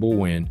favorable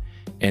wind,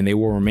 and they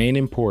will remain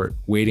in port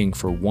waiting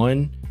for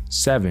 1,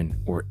 7,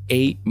 or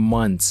 8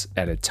 months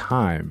at a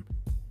time.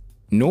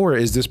 Nor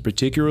is this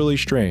particularly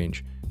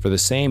strange, for the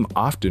same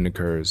often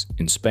occurs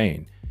in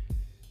Spain.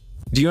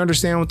 Do you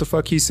understand what the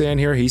fuck he's saying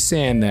here? He's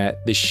saying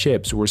that the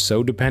ships were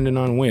so dependent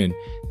on wind,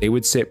 they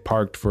would sit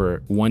parked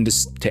for 1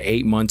 to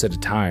 8 months at a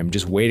time,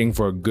 just waiting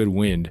for a good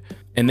wind.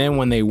 And then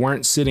when they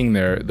weren't sitting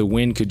there, the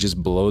wind could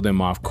just blow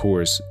them off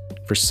course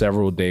for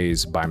several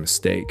days by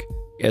mistake.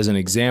 As an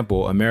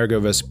example, Amerigo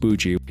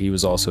Vespucci, he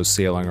was also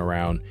sailing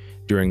around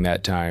during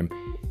that time.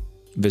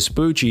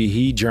 Vespucci,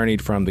 he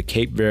journeyed from the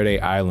Cape Verde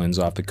Islands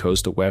off the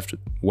coast of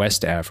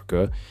West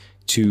Africa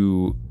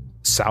to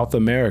South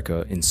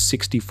America in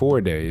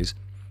 64 days.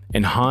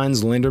 And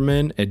Hans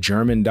Linderman, a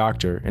German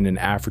doctor in an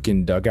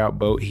African dugout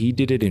boat, he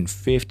did it in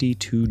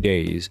 52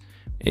 days.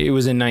 It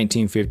was in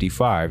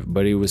 1955,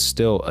 but it was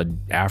still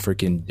an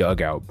African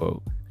dugout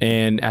boat.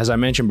 And as I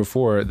mentioned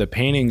before, the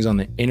paintings on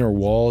the inner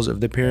walls of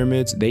the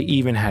pyramids, they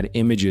even had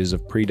images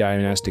of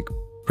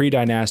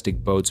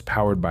pre-dynastic boats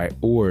powered by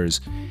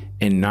oars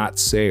and not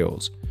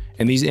sails.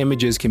 And these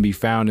images can be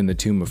found in the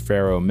tomb of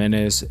Pharaoh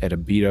Menes at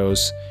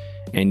Abydos,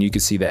 and you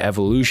can see the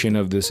evolution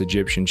of this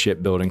Egyptian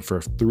shipbuilding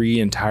for 3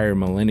 entire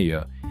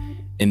millennia.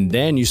 And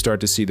then you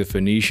start to see the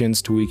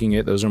Phoenicians tweaking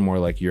it. Those are more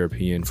like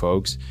European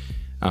folks.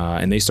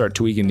 And they start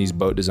tweaking these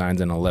boat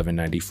designs in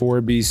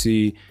 1194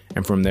 BC.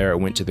 And from there, it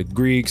went to the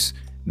Greeks.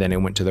 Then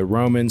it went to the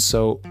Romans.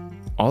 So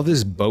all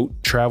this boat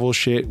travel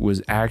shit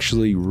was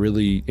actually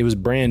it was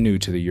brand new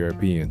to the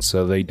Europeans.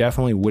 So they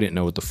definitely wouldn't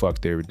know what the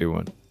fuck they were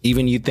doing.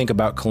 Even you think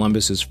about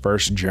Columbus's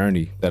first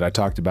journey that I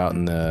talked about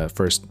in the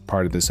first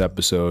part of this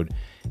episode.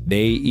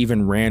 They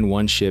even ran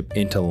one ship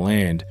into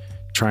land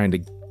trying to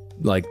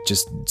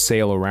just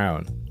sail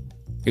around.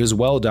 It was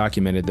well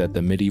documented that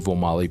the medieval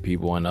Mali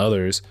people and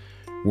others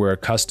were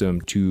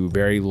accustomed to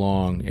very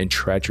long and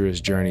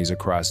treacherous journeys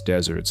across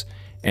deserts.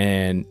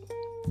 And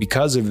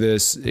because of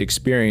this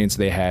experience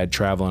they had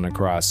traveling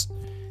across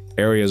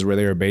areas where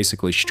they were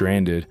basically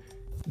stranded,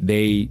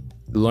 they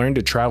learned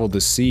to travel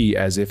the sea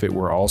as if it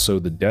were also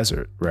the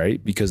desert,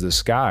 right? Because the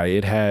sky,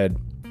 it had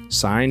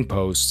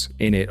signposts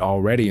in it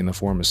already in the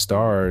form of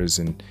stars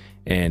and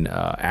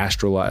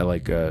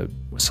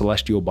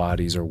celestial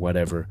bodies or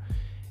whatever.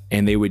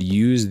 And they would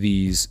use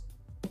these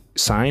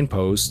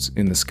signposts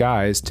in the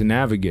skies to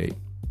navigate.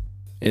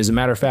 As a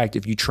matter of fact,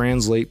 if you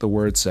translate the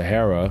word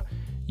Sahara,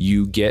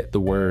 you get the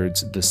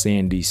words the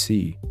sandy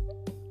sea.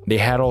 They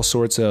had all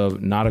sorts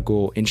of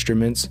nautical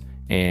instruments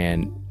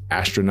and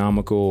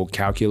astronomical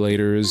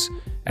calculators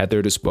at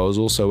their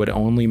disposal, so it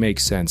only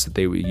makes sense that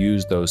they would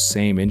use those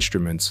same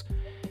instruments,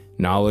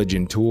 knowledge,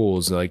 and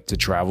tools to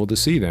travel the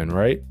sea then,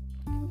 right?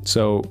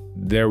 So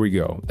there we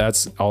go.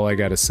 That's all I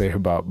got to say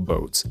about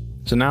boats.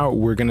 So now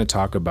we're going to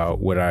talk about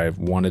what I've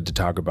wanted to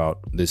talk about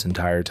this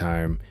entire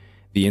time,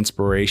 the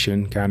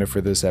inspiration kind of for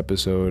this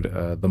episode,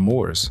 the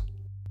Moors.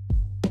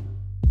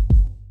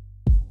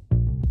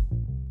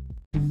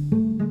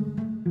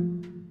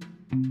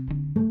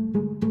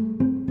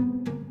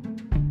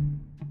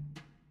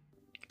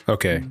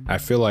 Okay, I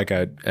feel like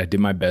I did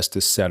my best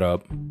to set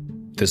up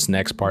this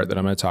next part that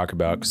I'm going to talk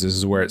about, because this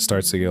is where it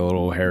starts to get a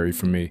little hairy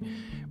for me.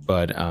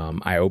 But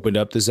I opened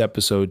up this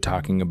episode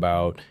talking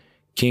about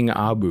King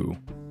Abu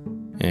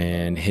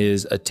and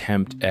his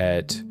attempt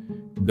at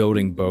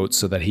building boats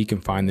so that he can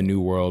find the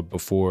New World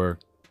before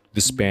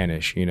the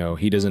Spanish. You know,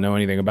 he doesn't know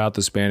anything about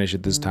the Spanish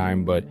at this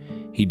time, but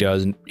he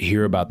does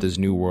hear about this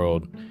New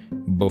World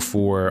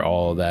before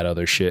all that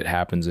other shit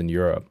happens in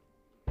Europe.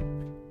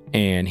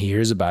 And he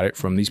hears about it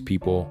from these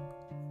people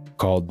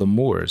called the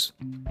Moors.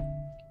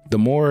 The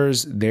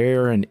Moors,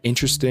 they're an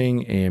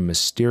interesting and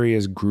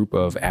mysterious group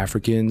of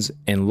Africans,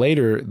 and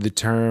later the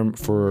term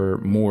for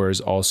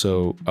Moors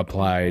also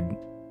applied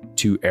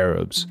to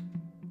Arabs.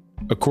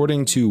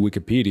 According to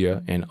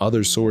Wikipedia and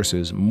other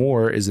sources,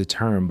 Moor is a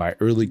term by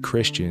early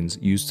Christians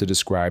used to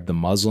describe the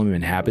Muslim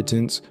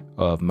inhabitants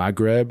of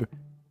Maghreb,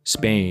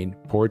 Spain,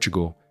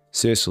 Portugal,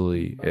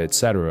 Sicily,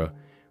 etc.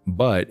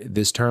 But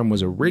this term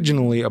was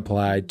originally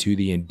applied to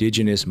the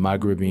indigenous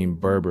Maghrebin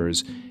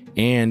Berbers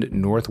and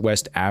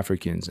Northwest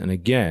Africans. And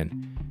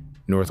again,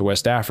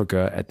 Northwest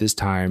Africa at this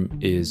time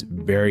is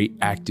very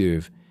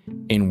active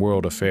in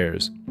world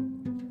affairs.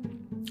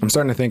 I'm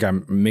starting to think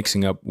I'm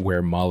mixing up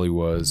where Mali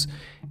was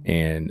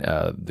and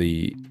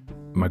the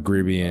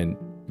Maghrebian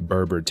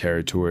Berber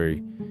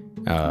territory.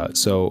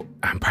 So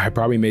I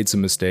probably made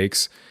some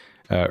mistakes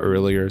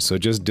earlier. So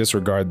just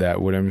disregard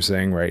that. What I'm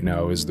saying right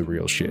now is the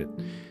real shit.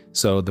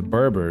 So the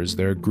Berbers,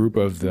 they're a group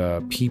of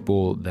the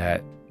people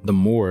that the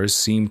Moors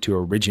seem to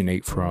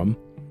originate from.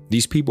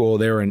 These people,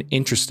 they were an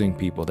interesting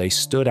people. They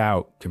stood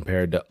out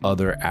compared to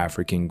other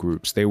African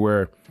groups. They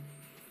were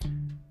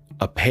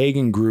a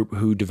pagan group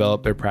who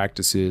developed their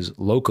practices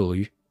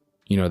locally.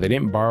 You know, they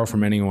didn't borrow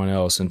from anyone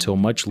else until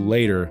much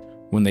later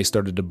when they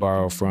started to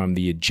borrow from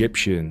the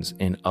Egyptians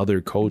and other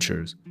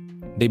cultures.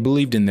 They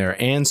believed in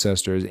their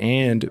ancestors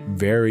and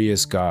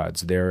various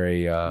gods.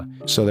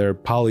 So they're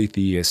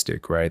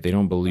polytheistic, right? They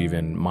don't believe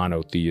in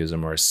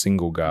monotheism or a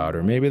single god,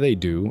 or maybe they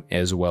do,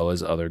 as well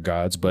as other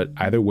gods. But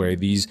either way,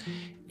 these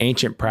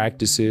ancient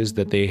practices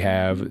that they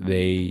have,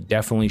 they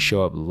definitely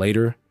show up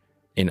later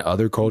in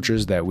other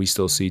cultures that we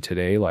still see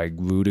today, like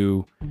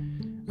voodoo,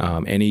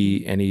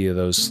 any of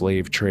those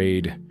slave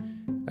trade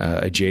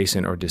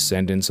adjacent or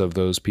descendants of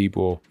those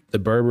people. The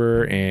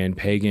Berber and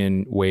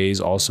pagan ways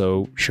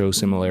also show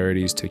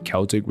similarities to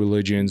Celtic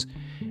religions,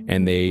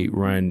 and they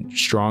run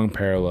strong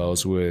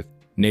parallels with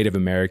Native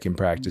American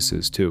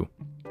practices too.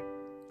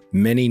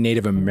 Many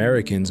Native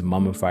Americans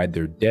mummified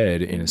their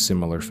dead in a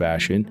similar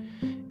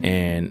fashion,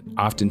 and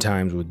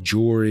oftentimes with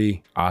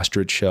jewelry,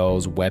 ostrich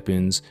shells,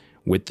 weapons,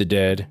 with the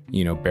dead,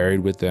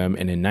 buried with them.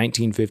 And in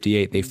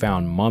 1958, they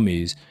found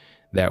mummies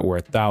that were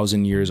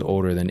 1,000 years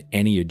older than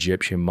any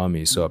Egyptian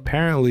mummy. So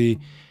apparently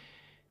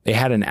they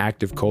had an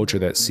active culture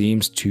that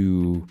seems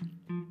to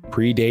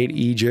predate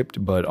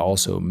Egypt, but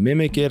also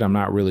mimic it. I'm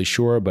not really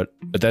sure, but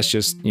that's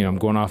just, I'm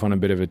going off on a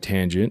bit of a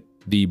tangent.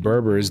 The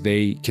Berbers,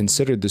 they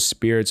considered the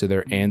spirits of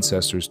their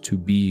ancestors to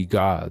be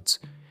gods,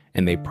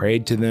 and they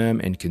prayed to them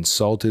and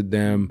consulted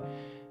them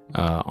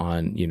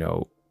on,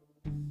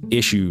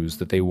 issues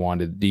that they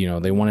wanted.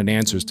 They wanted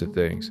answers to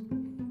things.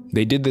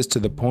 They did this to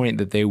the point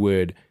that they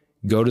would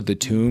go to the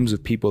tombs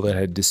of people that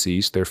had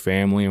deceased, their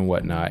family and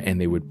whatnot,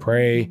 and they would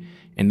pray,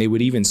 and they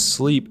would even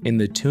sleep in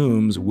the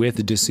tombs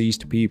with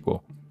deceased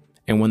people.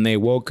 And when they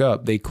woke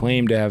up, they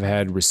claimed to have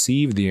had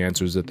received the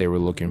answers that they were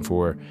looking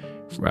for,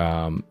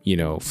 from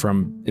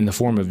in the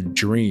form of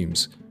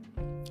dreams.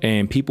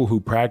 And people who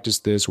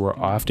practiced this were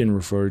often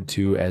referred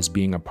to as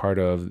being a part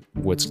of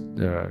what's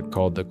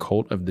called the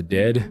cult of the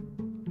dead.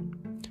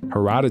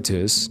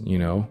 Herodotus,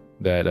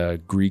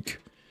 that Greek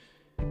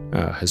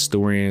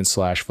historian /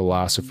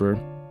 philosopher,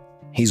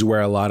 he's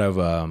where a lot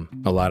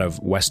of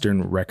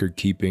Western record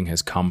keeping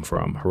has come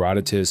from.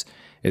 Herodotus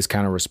is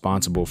kind of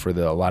responsible for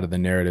a lot of the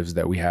narratives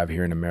that we have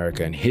here in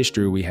America and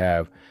history we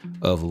have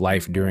of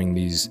life during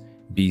these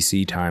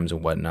BC times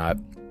and whatnot.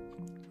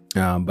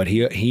 But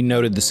he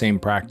noted the same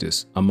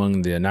practice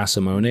among the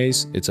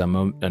Nasamones. It's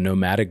a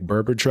nomadic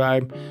Berber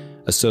tribe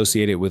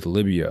associated with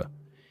Libya,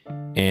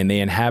 and they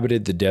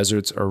inhabited the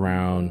deserts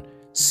around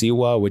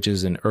Siwa, which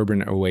is an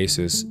urban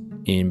oasis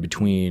in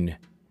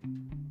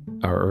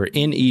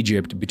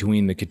Egypt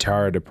between the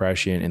Qattara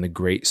Depression and the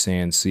Great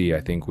Sand Sea,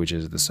 I think, which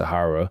is the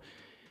Sahara.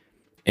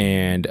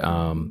 And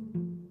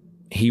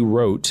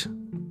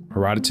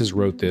Herodotus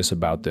wrote this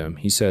about them.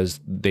 He says,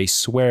 "They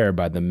swear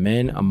by the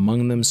men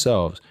among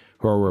themselves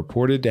who are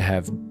reported to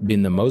have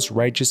been the most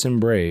righteous and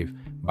brave.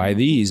 By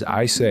these,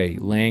 I say,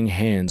 laying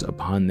hands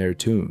upon their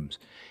tombs.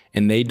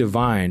 And they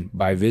divine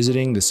by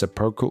visiting the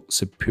sepulchral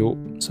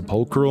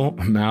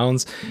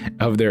mounds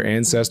of their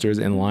ancestors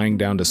and lying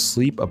down to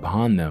sleep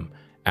upon them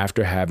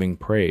after having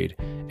prayed.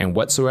 And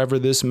whatsoever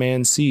this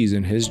man sees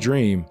in his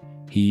dream,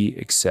 he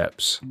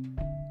accepts."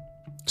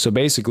 So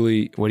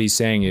basically what he's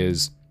saying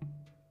is,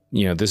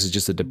 this is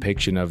just a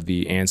depiction of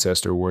the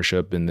ancestor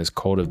worship and this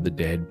cult of the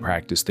dead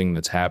practice thing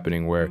that's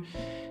happening where,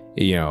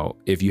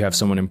 if you have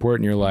someone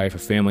important in your life, a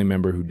family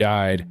member who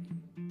died,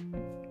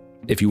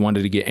 if you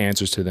wanted to get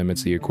answers to them,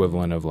 it's the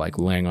equivalent of like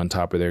laying on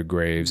top of their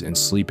graves and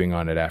sleeping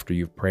on it after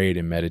you've prayed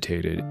and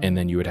meditated. And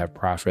then you would have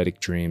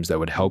prophetic dreams that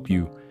would help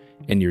you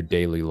in your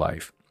daily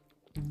life.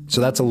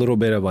 So that's a little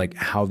bit of like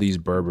how these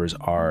Berbers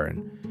are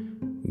and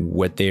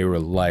what they were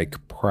like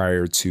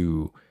prior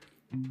to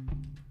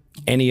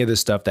any of the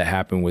stuff that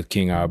happened with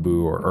King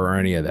Abu or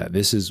any of that.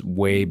 This is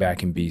way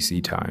back in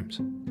BC times.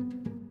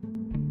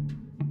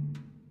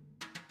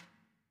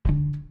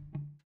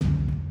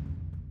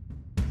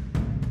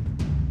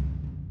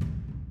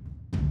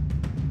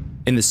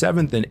 In the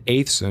 7th and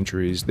 8th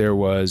centuries, there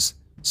was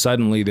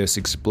suddenly this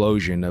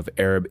explosion of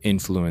Arab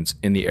influence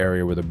in the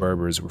area where the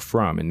Berbers were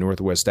from, in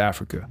Northwest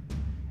Africa.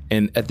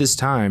 And at this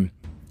time,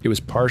 it was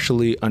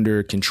partially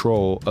under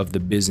control of the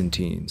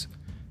Byzantines.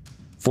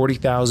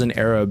 40,000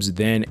 Arabs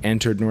then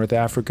entered North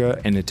Africa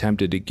and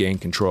attempted to gain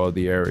control of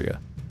the area.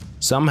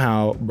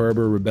 Somehow,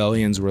 Berber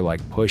rebellions were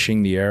like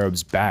pushing the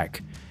Arabs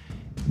back.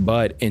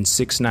 But in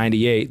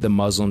 698, the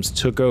Muslims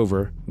took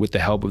over with the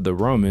help of the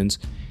Romans,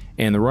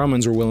 and the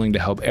Romans were willing to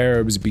help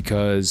Arabs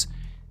because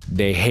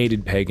they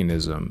hated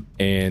paganism,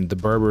 and the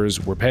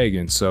Berbers were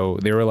pagans, so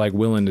they were like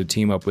willing to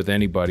team up with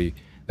anybody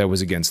that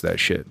was against that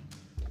shit.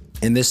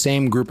 And this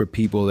same group of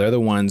people, they're the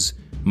ones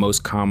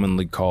most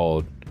commonly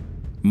called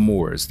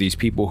Moors, these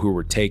people who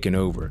were taken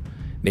over.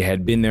 They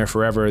had been there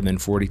forever, then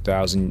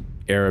 40,000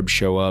 Arabs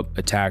show up,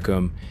 attack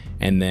them,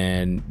 and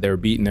then they're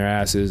beating their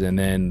asses, and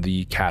then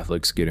the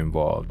Catholics get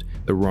involved,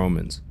 the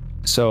Romans.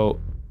 So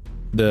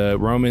the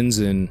Romans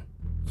and,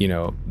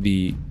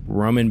 the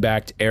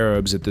Roman-backed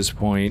Arabs at this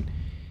point,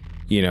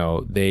 they're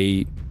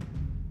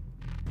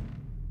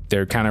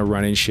kind of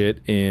running shit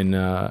in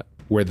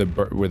where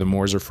the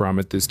Moors are from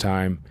at this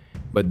time.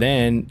 But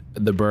then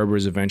the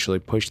Berbers eventually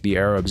pushed the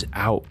Arabs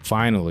out,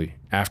 finally,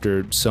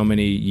 after so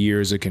many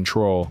years of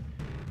control.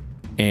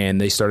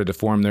 And they started to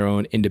form their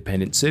own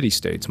independent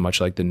city-states,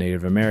 much like the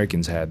Native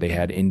Americans had. They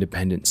had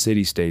independent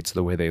city-states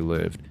the way they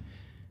lived.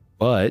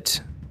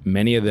 But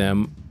many of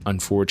them,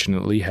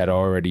 unfortunately, had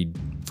already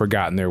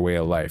forgotten their way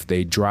of life.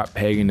 They dropped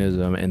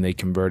paganism and they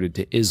converted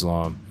to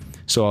Islam.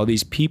 So all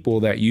these people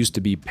that used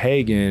to be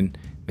pagan,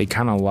 they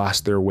kind of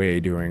lost their way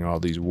during all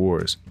these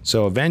wars.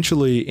 So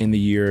eventually in the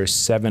year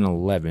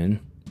 711,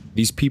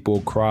 these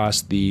people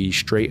crossed the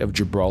Strait of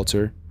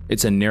Gibraltar.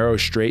 It's a narrow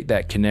strait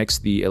that connects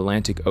the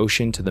Atlantic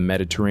Ocean to the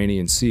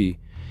Mediterranean Sea,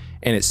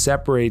 and it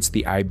separates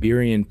the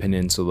Iberian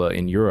Peninsula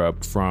in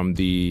Europe from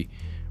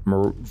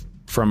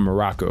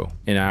Morocco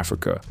in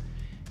Africa.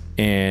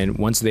 And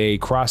once they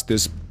crossed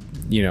this,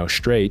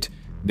 strait,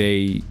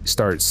 they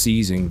start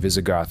seizing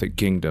Visigothic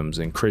kingdoms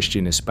and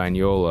Christian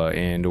Hispaniola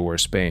and or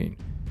Spain.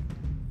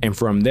 And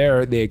from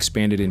there, they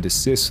expanded into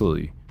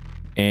Sicily,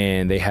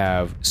 and they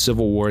have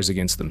civil wars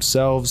against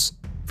themselves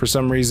for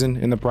some reason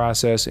in the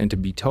process. And to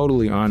be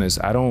totally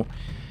honest, I don't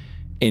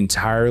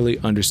entirely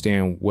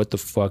understand what the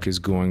fuck is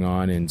going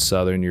on in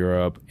Southern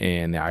Europe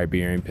and the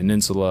Iberian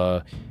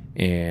Peninsula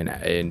and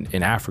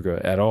in Africa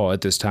at all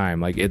at this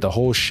time. Like the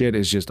whole shit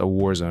is just a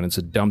war zone. It's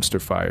a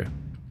dumpster fire.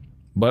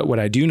 But what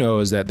I do know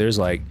is that there's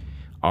like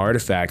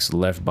artifacts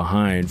left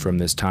behind from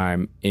this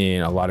time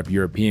in a lot of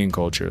European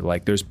culture.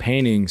 Like there's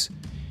paintings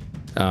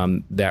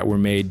that were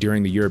made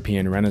during the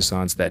European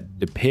Renaissance that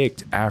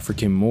depict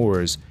African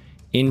Moors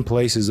in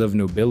places of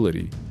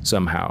nobility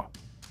somehow.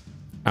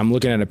 I'm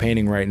looking at a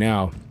painting right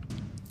now.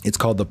 It's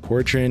called the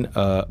Portrait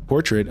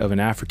of an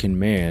African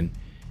Man,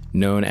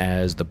 known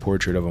as the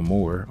Portrait of a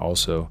Moor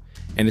also.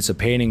 And it's a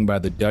painting by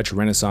the Dutch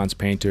Renaissance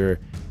painter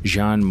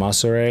Jean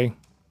Masseret.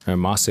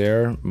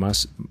 Masseret.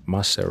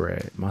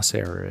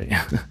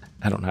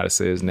 I don't know how to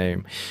say his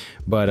name,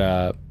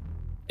 but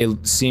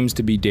it seems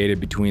to be dated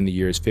between the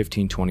years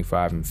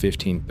 1525 and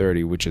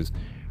 1530, which is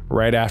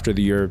right after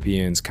the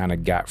Europeans kind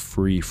of got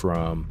free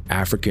from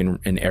African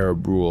and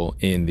Arab rule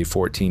in the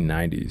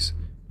 1490s.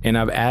 And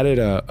I've added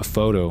a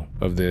photo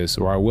of this,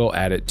 or I will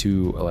add it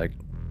to like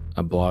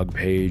a blog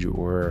page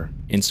or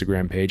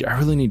Instagram page. I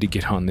really need to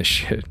get on this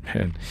shit,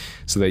 man,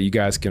 so that you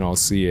guys can all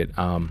see it.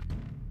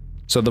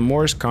 So the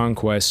Moorish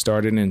conquest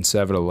started in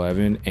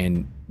 711,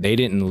 and they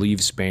didn't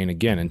leave Spain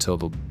again until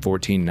the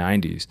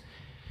 1490s.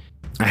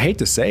 I hate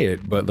to say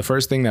it, but the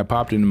first thing that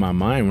popped into my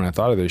mind when I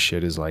thought of this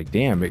shit is like,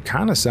 damn, it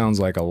kind of sounds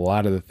like a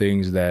lot of the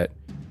things that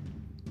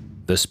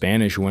the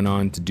Spanish went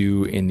on to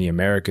do in the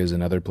Americas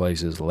and other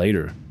places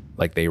later.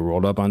 Like they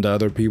rolled up onto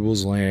other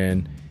people's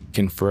land,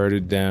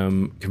 converted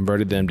them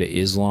to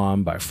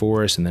Islam by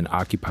force, and then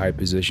occupied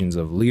positions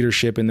of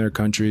leadership in their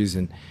countries.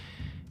 And,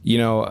 you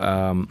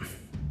know,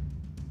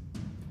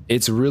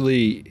 it's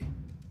really,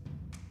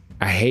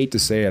 I hate to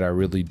say it, I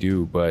really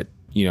do, but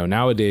you know,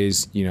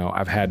 nowadays, you know,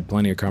 I've had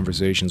plenty of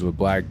conversations with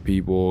black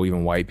people,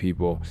 even white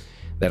people,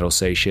 that'll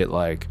say shit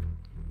like,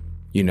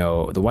 you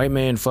know, the white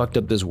man fucked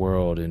up this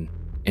world and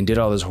did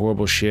all this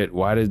horrible shit.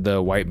 Why did the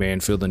white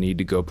man feel the need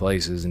to go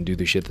places and do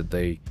the shit that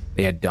they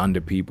had done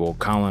to people,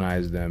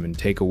 colonize them and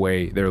take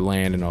away their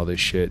land and all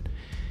this shit?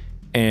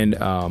 And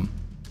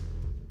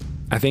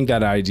I think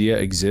that idea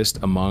exists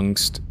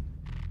amongst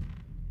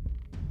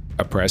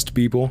oppressed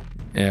people.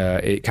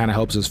 It kind of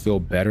helps us feel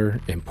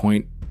better and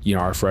point, you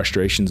know, our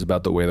frustrations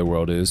about the way the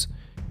world is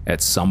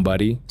at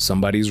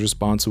somebody's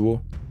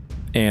responsible.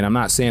 And I'm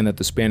not saying that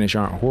the Spanish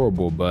aren't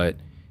horrible, but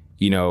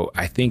you know,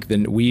 I think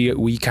that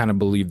we kind of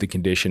believe the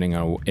conditioning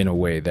in a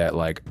way that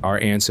like our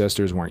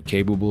ancestors weren't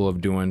capable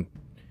of doing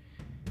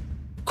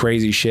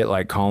crazy shit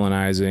like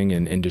colonizing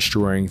and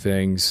destroying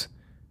things.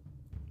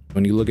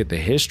 When you look at the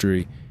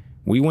history,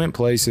 we went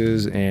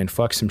places and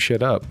fucked some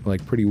shit up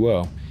like pretty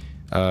well.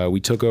 We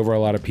took over a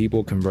lot of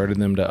people, converted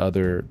them to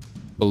other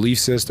belief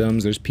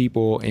systems. There's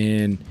people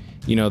in,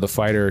 you know, the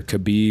fighter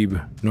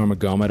Khabib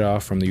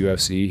Nurmagomedov from the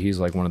UFC. He's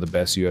like one of the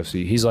best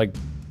UFC. He's like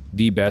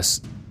the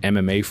best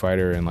MMA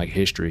fighter in like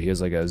history. He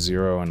has like a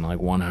 0 and like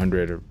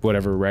 100 or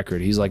whatever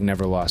record. He's like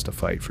never lost a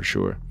fight for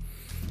sure.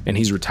 And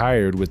he's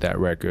retired with that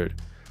record.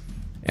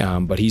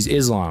 But he's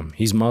Islam.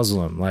 He's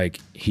Muslim. Like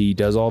he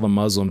does all the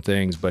Muslim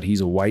things, but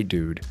he's a white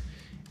dude.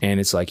 And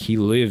it's like he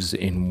lives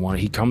in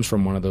he comes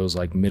from one of those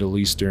like Middle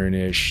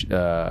Eastern-ish,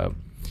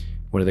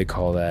 what do they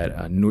call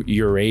that?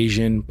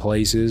 Eurasian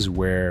places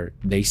where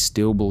they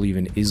still believe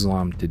in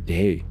Islam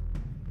today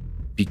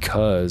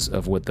because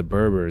of what the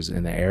Berbers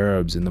and the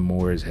Arabs and the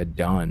Moors had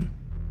done.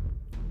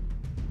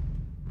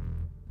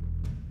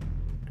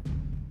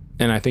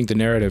 And I think the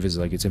narrative is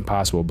like, it's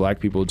impossible. Black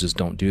people just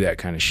don't do that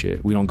kind of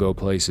shit. We don't go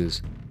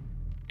places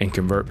and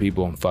convert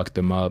people and fuck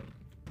them up.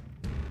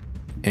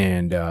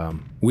 And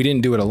we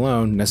didn't do it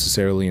alone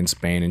necessarily in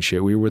Spain and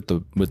shit. We were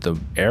with the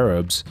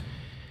Arabs.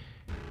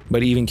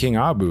 But even King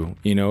Abu,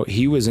 you know,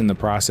 he was in the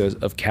process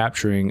of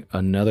capturing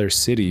another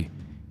city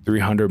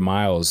 300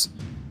 miles,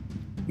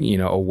 you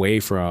know, away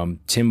from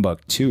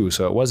Timbuktu.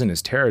 So it wasn't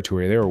his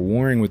territory. They were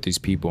warring with these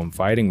people and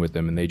fighting with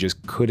them, and they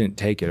just couldn't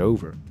take it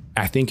over.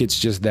 I think it's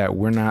just that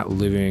we're not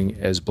living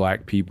as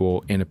black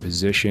people in a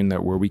position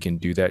that where we can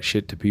do that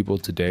shit to people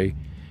today.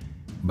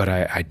 But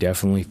I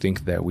definitely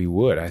think that we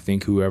would. I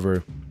think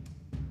whoever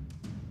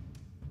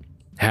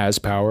has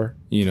power,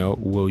 you know,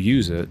 will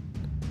use it.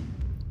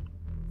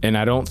 And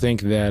I don't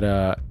think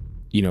that,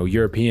 you know,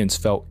 Europeans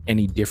felt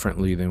any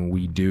differently than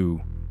we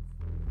do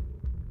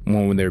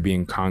when they're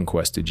being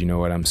conquested, you know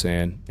what I'm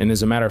saying? And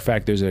as a matter of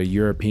fact, there's a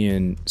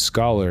European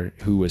scholar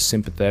who was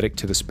sympathetic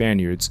to the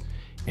Spaniards,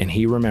 and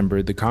he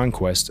remembered the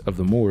conquest of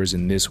the Moors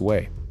in this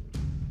way.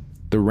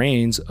 The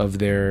reins of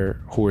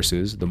their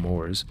horses, the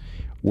Moors,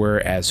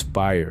 were as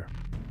fire.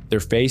 Their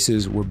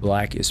faces were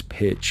black as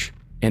pitch,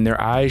 and their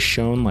eyes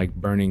shone like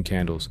burning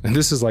candles. And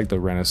this is like the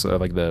Renaissance,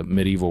 like the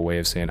medieval way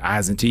of saying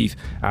eyes and teeth,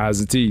 eyes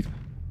and teeth.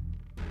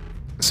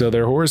 So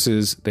their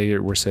horses, they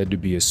were said to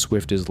be as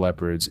swift as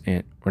leopards,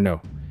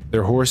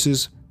 their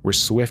horses were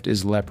swift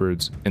as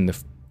leopards, and the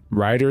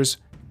riders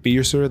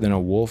fiercer than a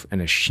wolf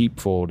in a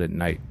sheepfold at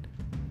night.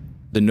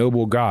 The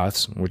noble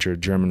Goths, which are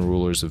German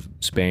rulers of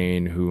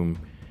Spain, whom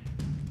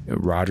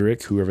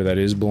Roderick, whoever that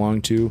is,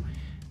 belonged to,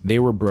 they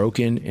were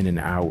broken in an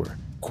hour,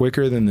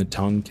 quicker than the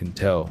tongue can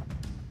tell.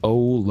 Oh,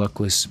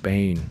 luckless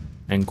Spain,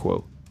 end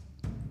quote.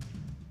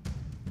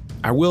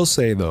 I will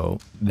say, though,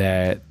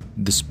 that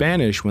the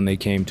Spanish, when they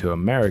came to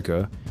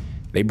America,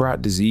 they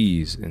brought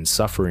disease and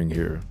suffering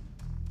here.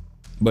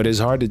 But it's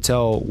hard to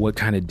tell what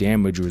kind of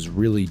damage was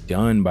really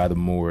done by the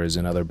Moors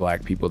and other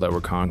black people that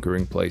were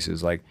conquering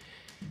places. Like,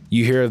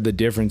 you hear of the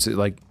differences.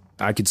 Like,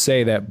 I could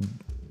say that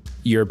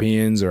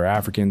Europeans or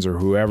Africans or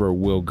whoever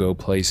will go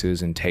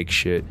places and take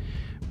shit.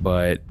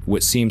 But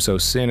what seems so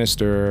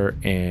sinister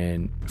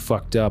and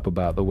fucked up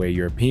about the way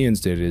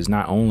Europeans did it is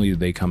not only did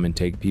they come and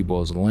take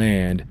people's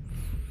land,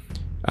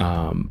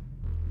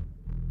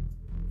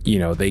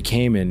 they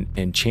came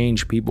and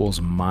changed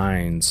people's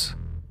minds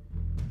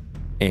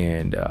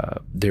and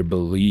their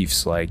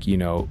beliefs. Like, you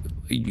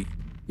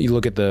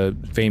look at the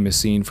famous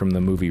scene from the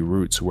movie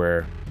Roots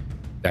where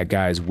that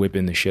guy's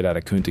whipping the shit out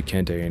of Kunta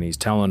Kinte and he's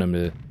telling him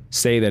to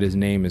say that his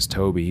name is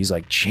Toby. He's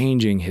like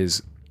changing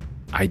his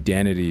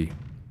identity.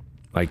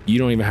 Like, you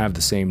don't even have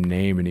the same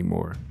name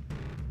anymore.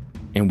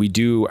 And we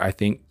do, I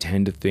think,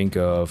 tend to think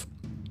of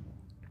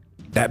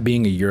that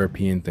being a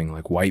European thing.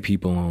 Like, white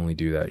people only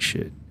do that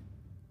shit.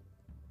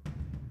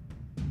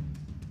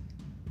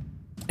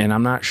 And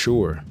I'm not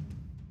sure.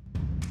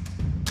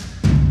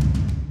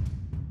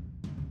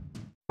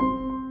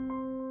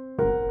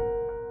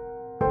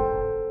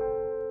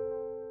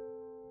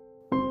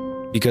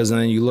 Because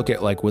then you look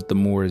at like what the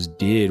Moors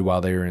did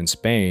while they were in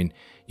Spain,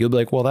 you'll be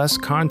like, well, that's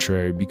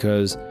contrary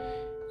because,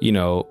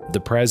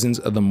 the presence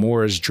of the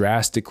Moors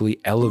drastically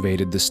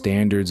elevated the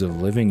standards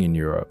of living in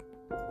Europe.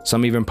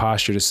 Some even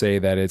posture to say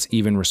that it's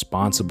even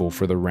responsible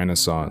for the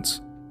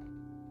Renaissance.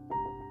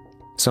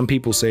 Some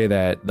people say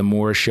that the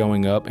Moors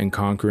showing up and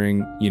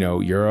conquering,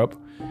 Europe,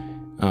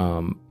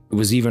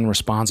 was even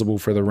responsible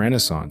for the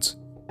Renaissance.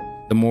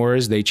 The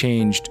Moors, they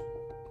changed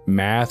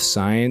math,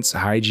 science,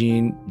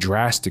 hygiene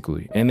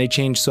drastically, and they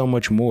changed so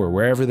much more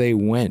wherever they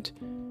went.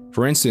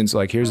 For instance,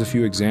 like, here's a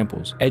few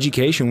examples.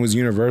 Education was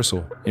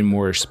universal in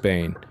Moorish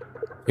Spain.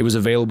 It was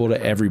available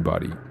to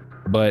everybody.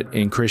 But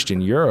in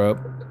Christian Europe,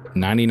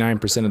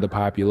 99% of the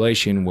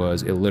population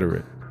was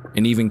illiterate,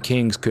 and even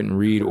kings couldn't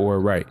read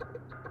or write.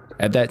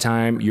 At that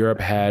time,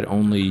 Europe had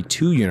only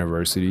 2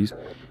 universities,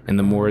 and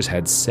the Moors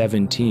had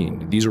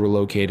 17. These were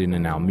located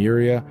in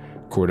Almeria,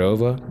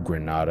 Cordova,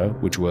 Granada,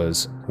 which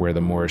was where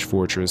the Moorish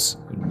fortress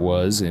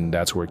was, and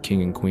that's where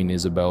King and Queen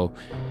Isabel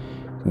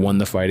won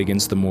the fight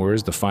against the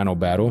Moors, the final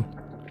battle.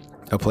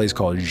 A place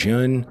called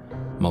Jaén,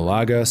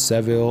 Malaga,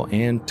 Seville,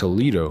 and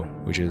Toledo,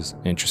 which is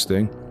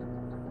interesting.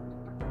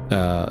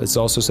 It's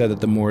also said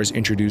that the Moors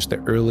introduced the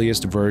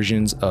earliest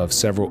versions of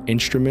several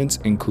instruments,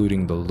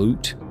 including the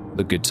lute,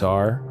 the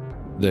guitar,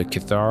 the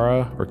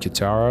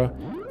kithara,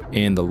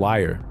 and the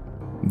lyre.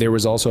 There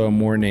was also a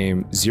Moor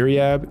named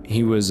Ziryab.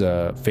 He was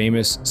a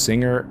famous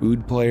singer,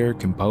 oud player,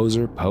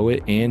 composer,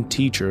 poet, and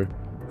teacher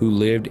who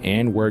lived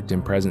and worked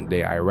in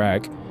present-day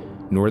Iraq,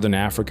 Northern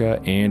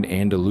Africa, and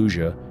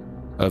Andalusia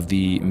of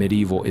the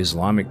medieval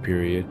Islamic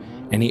period,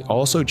 and he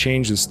also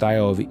changed the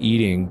style of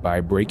eating by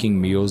breaking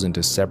meals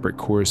into separate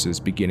courses,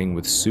 beginning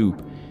with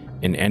soup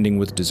and ending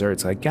with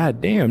desserts. Like,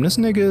 god damn, this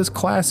nigga is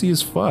classy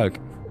as fuck.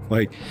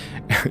 Like,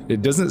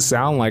 it doesn't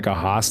sound like a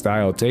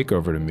hostile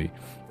takeover to me.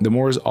 The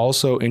Moors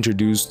also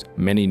introduced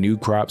many new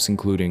crops,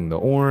 including the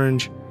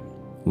orange,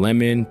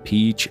 lemon,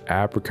 peach,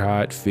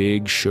 apricot,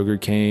 fig,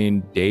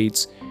 sugarcane,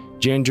 dates,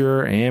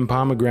 ginger, and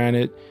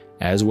pomegranate,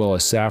 as well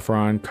as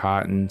saffron,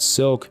 cotton,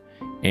 silk,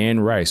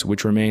 and rice,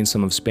 which remain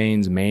some of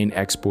Spain's main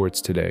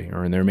exports today,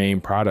 or in their main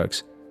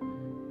products.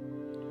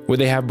 What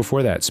did they have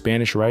before that?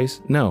 Spanish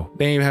rice? No,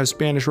 they didn't even have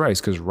Spanish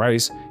rice, because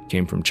rice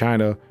came from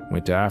China,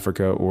 went to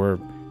Africa, or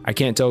I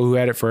can't tell who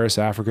had it first,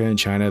 Africa and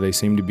China. They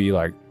seem to be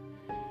like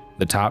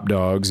the top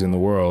dogs in the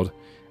world.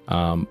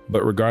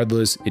 But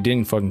regardless, it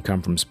didn't fucking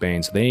come from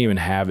Spain, so they didn't even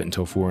have it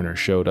until foreigners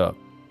showed up.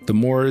 The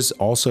Moors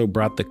also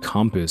brought the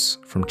compass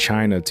from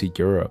China to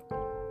Europe.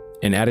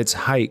 And at its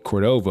height,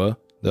 Cordova,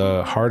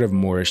 the heart of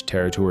Moorish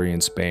territory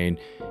in Spain,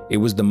 it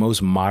was the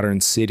most modern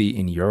city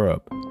in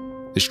Europe.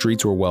 The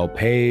streets were well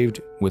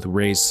paved, with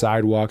raised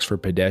sidewalks for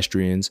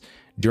pedestrians.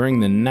 During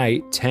the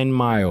night, 10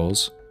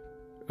 miles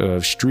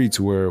of streets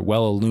were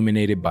well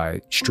illuminated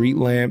by street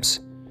lamps.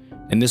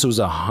 And this was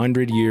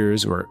hundreds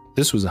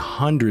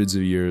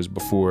of years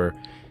before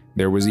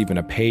there was even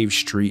a paved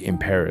street in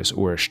Paris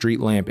or a street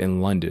lamp in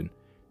London.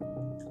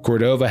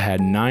 Cordova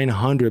had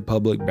 900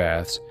 public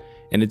baths,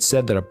 and it's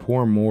said that a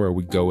poor Moor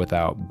would go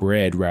without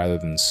bread rather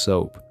than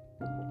soap.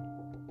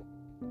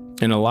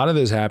 And a lot of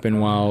this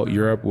happened while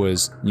Europe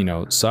was,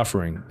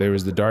 suffering. There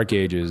was the Dark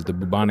Ages, the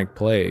bubonic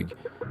plague.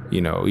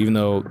 Even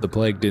though the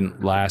plague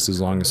didn't last as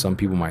long as some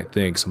people might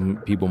think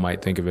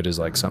of it as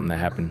like something that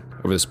happened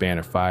over the span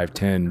of 5,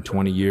 10,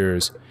 20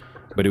 years.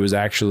 but it was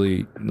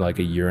actually like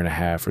a year and a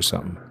half or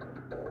something.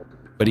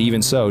 But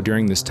even so,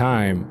 during this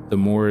time, the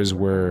Moors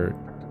were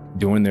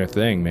doing their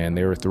thing, man.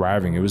 They were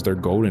thriving. It was their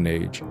golden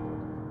age.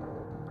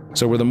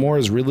 So were the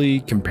Moors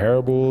really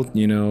comparable,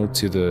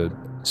 to the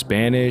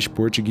Spanish,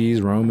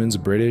 Portuguese, Romans,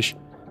 British?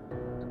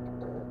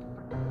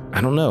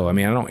 I don't know. I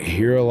mean, I don't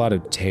hear a lot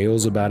of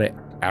tales about it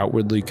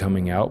outwardly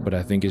coming out, but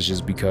I think it's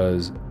just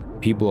because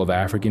people of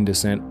African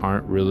descent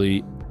aren't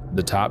really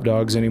the top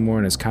dogs anymore,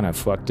 and it's kind of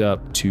fucked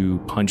up to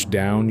punch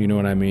down, you know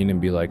what I mean, and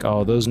be like,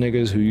 oh, those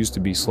niggas who used to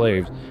be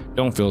slaves,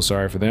 don't feel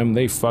sorry for them.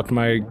 They fucked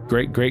my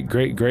great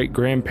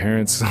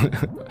grandparents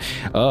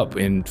up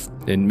and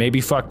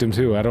maybe fucked them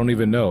too. I don't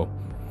even know.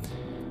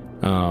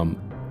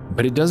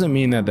 But it doesn't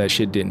mean that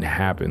shit didn't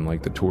happen,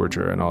 like the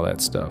torture and all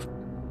that stuff.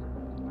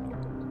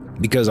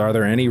 Because are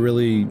there any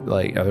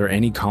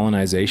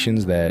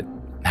colonizations that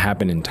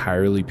happen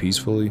entirely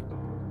peacefully?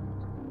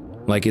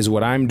 Like, is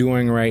what I'm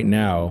doing right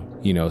now,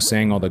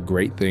 saying all the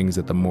great things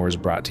that the Moors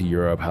brought to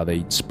Europe, how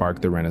they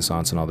sparked the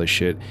Renaissance and all this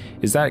shit,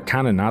 is that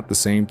kind of not the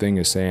same thing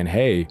as saying,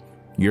 hey,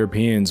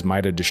 Europeans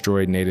might have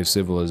destroyed native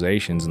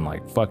civilizations and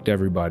like fucked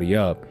everybody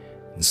up,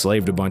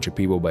 enslaved a bunch of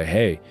people, but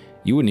hey,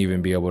 you wouldn't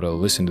even be able to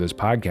listen to this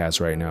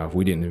podcast right now if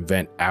we didn't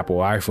invent Apple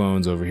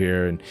iPhones over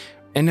here.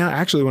 And now,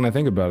 actually, when I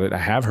think about it, I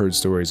have heard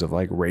stories of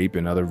like rape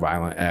and other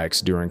violent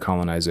acts during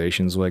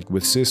colonizations, like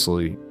with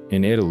Sicily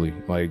in Italy.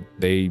 Like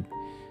they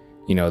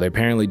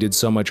apparently did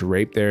so much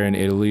rape there in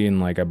Italy in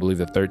like, I believe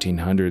the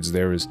 1300s.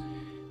 There was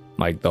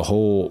like the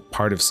whole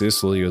part of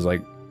Sicily was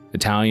like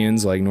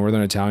Italians, like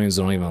Northern Italians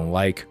don't even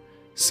like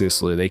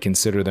Sicily. They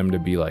consider them to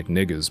be like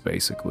niggas,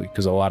 basically,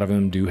 because a lot of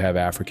them do have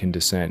African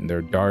descent and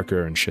they're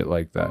darker and shit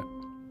like that.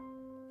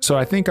 So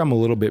I think I'm a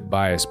little bit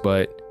biased,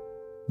 but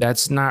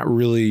that's not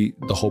really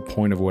the whole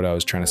point of what I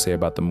was trying to say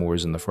about the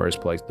Moors in the first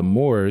place. The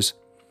Moors,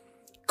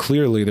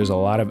 clearly there's a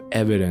lot of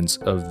evidence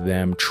of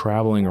them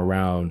traveling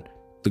around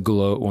the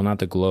globe, well, not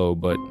the globe,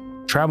 but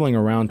traveling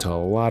around to a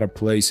lot of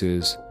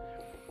places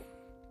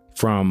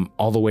from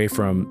all the way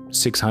from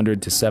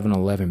 600 to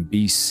 711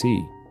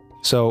 BC.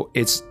 So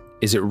is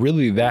it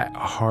really that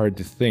hard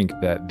to think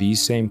that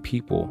these same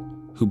people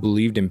who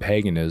believed in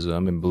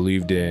paganism and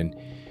believed in,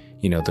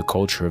 the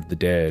culture of the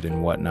dead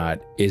and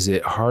whatnot, is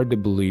it hard to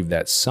believe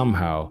that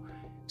somehow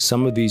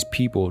some of these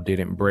people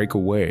didn't break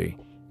away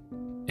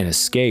and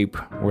escape,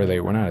 where they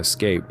were not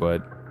escape,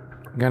 but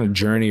kind of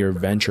journey or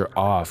venture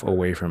off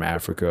away from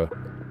Africa,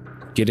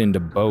 get into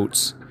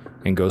boats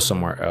and go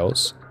somewhere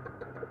else?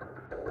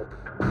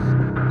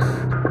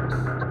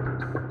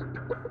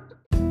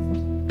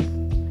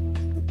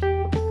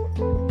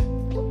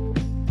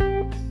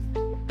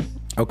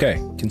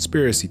 Okay,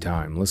 conspiracy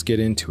time. Let's get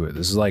into it.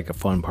 This is like a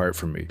fun part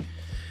for me.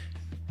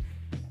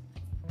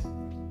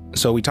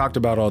 So we talked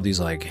about all these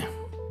like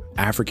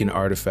African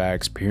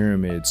artifacts,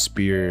 pyramids,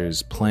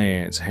 spears,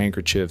 plants,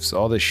 handkerchiefs,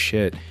 all this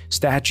shit,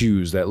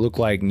 statues that look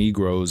like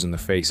Negroes in the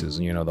faces,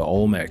 the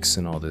Olmecs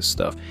and all this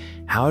stuff.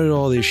 How did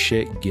all this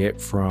shit get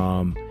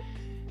from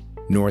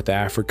North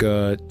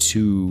Africa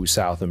to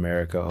South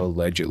America,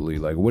 allegedly?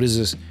 Like, what is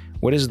this?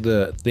 What is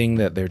the thing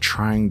that they're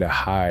trying to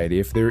hide?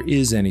 If there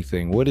is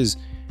anything,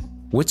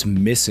 what's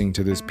missing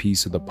to this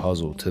piece of the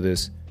puzzle, to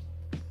this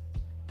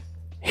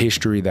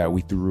history that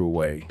we threw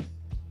away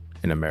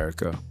in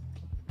America?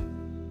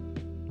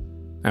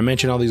 I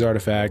mentioned all these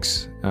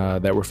artifacts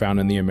that were found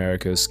in the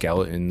Americas,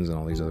 skeletons and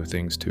all these other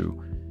things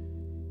too.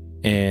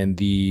 And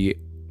the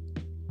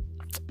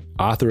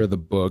author of the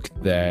book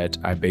that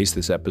I based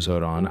this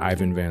episode on,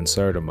 Ivan van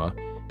Sertima,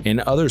 and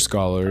other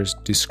scholars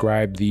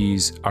describe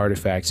these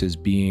artifacts as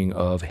being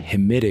of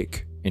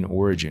Hamitic in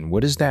origin.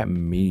 What does that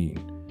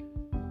mean?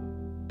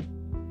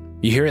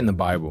 You hear it in the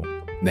Bible,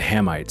 the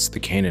Hamites, the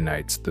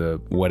Canaanites, the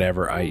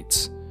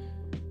whateverites.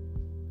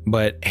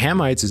 But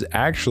Hamites is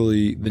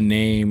actually the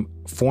name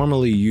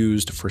formerly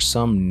used for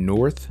some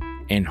North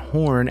and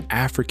Horn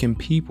African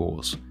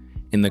peoples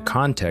in the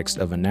context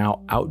of a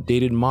now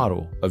outdated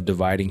model of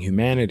dividing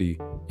humanity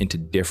into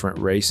different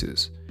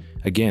races.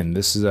 Again,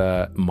 this is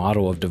a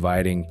model of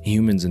dividing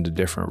humans into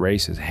different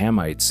races,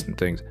 Hamites and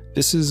things.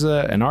 This is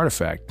an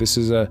artifact. This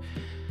is a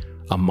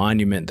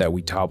monument that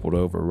we toppled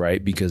over,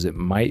 right? Because it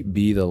might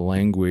be the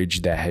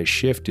language that has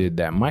shifted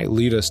that might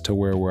lead us to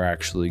where we're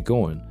actually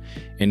going.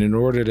 And in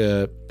order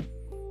to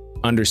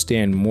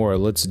understand more,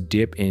 let's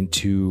dip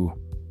into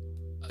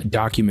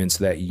documents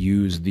that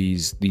use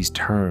these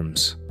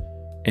terms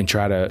and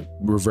try to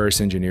reverse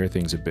engineer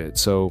things a bit.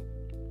 So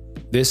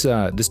this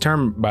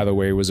term, by the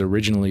way, was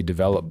originally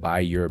developed by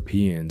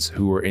Europeans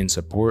who were in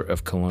support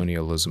of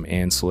colonialism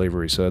and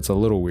slavery. So it's a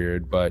little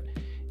weird, but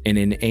in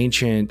an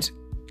ancient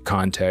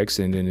context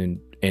and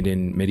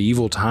in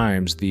medieval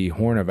times, the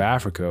Horn of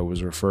Africa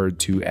was referred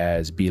to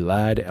as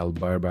Bilad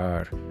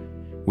el-Barbar,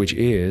 which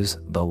is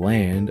the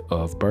land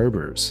of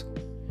Berbers.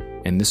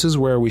 And this is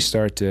where we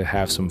start to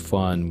have some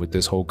fun with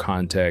this whole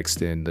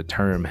context and the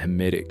term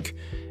Hamitic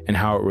and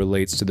how it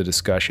relates to the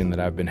discussion that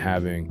I've been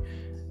having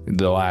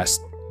the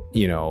last,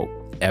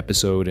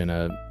 episode and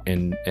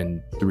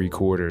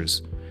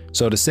 3/4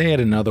 So to say it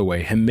another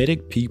way,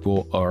 Hamitic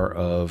people are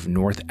of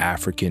North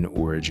African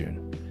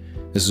origin.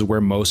 This is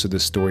where most of the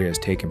story has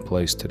taken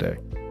place today.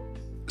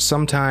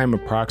 Sometime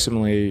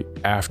approximately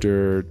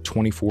after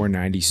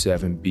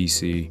 2497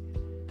 BC,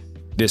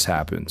 this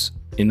happens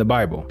in the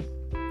Bible.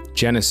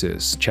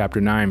 Genesis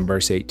chapter 9,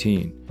 verse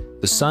 18.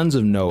 The sons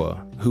of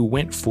Noah who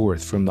went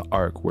forth from the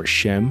ark were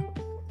Shem,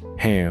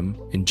 Ham,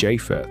 and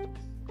Japheth.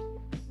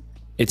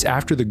 It's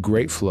after the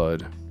great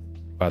flood,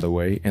 by the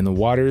way, and the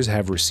waters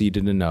have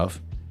receded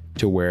enough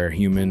to where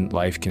human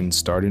life can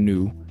start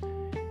anew.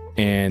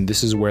 And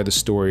this is where the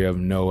story of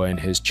Noah and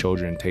his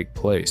children take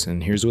place.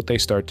 And here's what they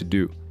start to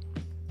do.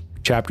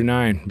 Chapter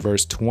 9,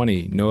 verse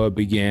 20, Noah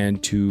began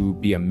to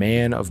be a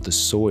man of the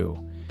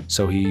soil.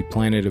 So he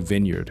planted a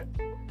vineyard.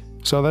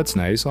 So that's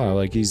nice.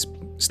 Like he's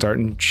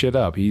starting shit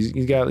up.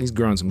 He's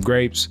growing some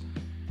grapes.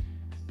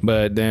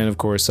 But then, of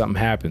course, something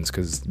happens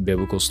because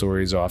biblical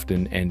stories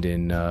often end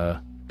in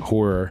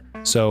horror.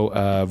 So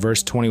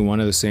verse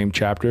 21 of the same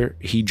chapter,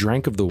 he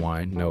drank of the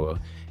wine, Noah,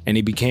 and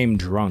he became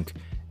drunk,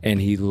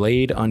 and he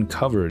laid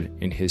uncovered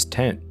in his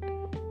tent.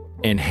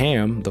 And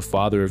Ham, the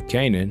father of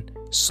Canaan,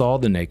 saw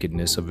the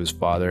nakedness of his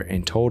father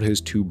and told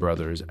his two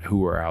brothers who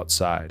were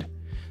outside.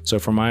 So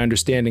from my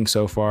understanding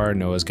so far,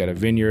 Noah's got a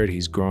vineyard,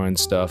 he's growing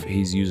stuff,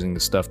 he's using the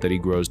stuff that he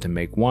grows to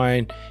make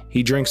wine.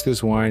 He drinks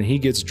this wine, he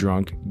gets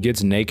drunk,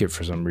 gets naked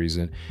for some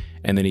reason,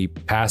 and then he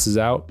passes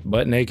out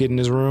butt naked in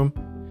his room,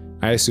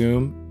 I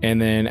assume.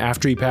 And then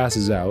after he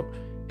passes out,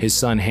 his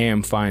son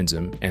Ham finds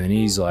him, and then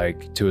he's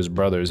like to his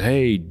brothers,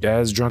 hey,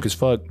 dad's drunk as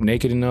fuck,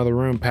 naked in another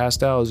room,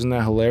 passed out, isn't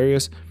that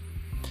hilarious?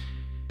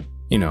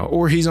 You know,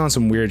 or he's on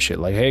some weird shit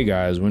like, hey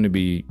guys, wouldn't it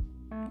be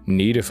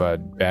neat if I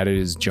batted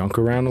his junk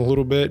around a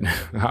little bit?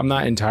 I'm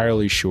not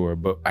entirely sure,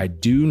 but I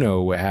do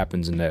know what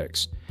happens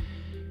next.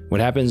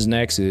 What happens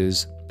next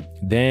is,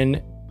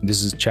 then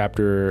this is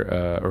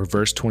chapter or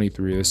verse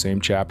 23 of the same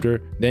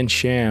chapter. Then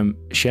Shem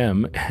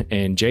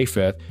and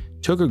Japheth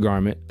took a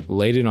garment,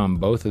 laid it on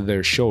both of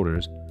their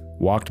shoulders,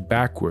 walked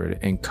backward,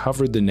 and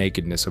covered the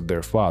nakedness of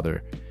their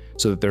father,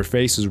 so that their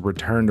faces were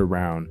turned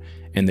around,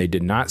 and they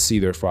did not see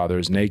their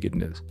father's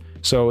nakedness.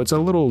 So it's a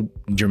little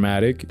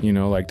dramatic, you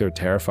know, like they're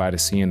terrified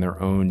of seeing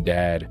their own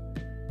dad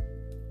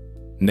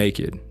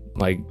naked.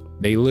 Like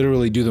they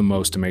literally do the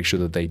most to make sure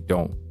that they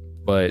don't.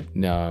 But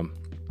and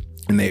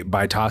they,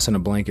 by tossing a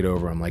blanket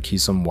over him like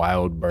he's some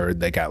wild bird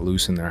that got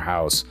loose in their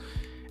house,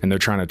 and they're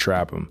trying to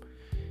trap him.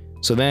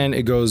 So then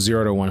it goes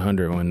 0 to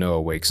 100 when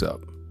Noah wakes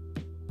up.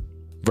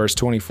 Verse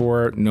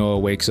 24, Noah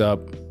wakes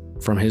up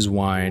from his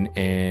wine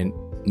and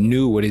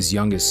knew what his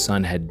youngest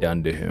son had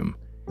done to him.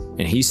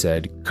 And he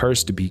said,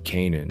 cursed be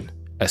Canaan,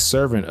 a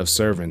servant of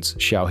servants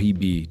shall he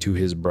be to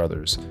his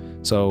brothers.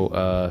 So,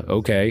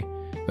 okay,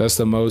 that's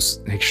the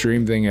most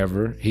extreme thing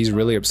ever. He's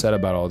really upset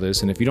about all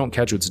this. And if you don't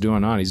catch what's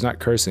going on, he's not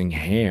cursing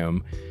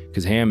Ham,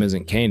 because Ham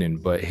isn't Canaan,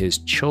 but his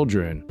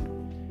children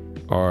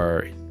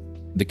are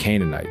the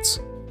Canaanites,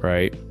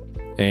 right?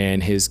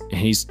 And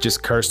he's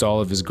just cursed all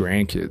of his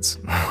grandkids.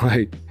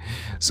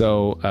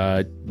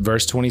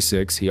 Verse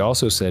 26, he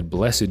also said,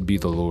 blessed be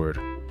the Lord,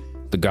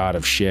 the God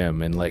of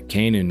Shem, and let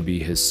Canaan be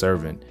his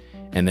servant.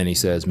 And then he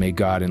says, may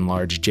God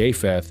enlarge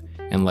Japheth,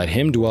 and let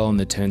him dwell in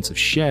the tents of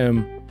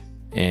Shem,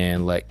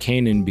 and let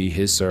Canaan be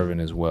his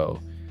servant as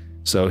well.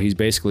 So he's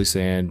basically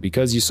saying,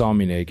 because you saw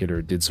me naked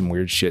or did some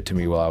weird shit to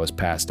me while I was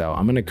passed out,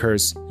 I'm going to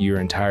curse your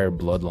entire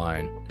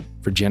bloodline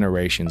for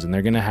generations, and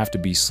they're going to have to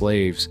be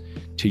slaves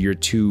to your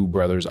two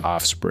brothers'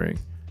 offspring.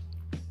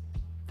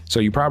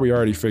 So you probably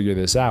already figured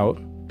this out,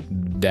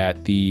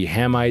 that the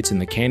Hamites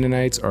and the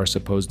Canaanites are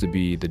supposed to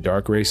be the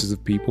dark races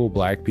of people,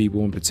 black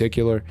people in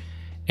particular,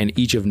 and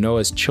each of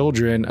Noah's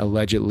children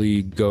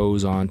allegedly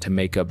goes on to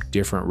make up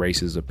different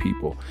races of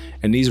people.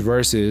 And these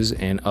verses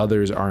and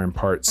others are in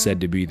part said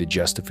to be the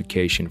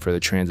justification for the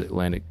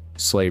transatlantic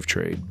slave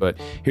trade. But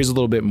here's a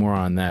little bit more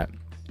on that.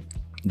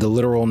 The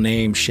literal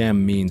name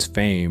Shem means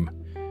fame,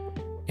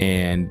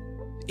 and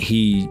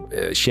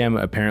Shem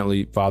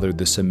apparently fathered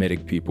the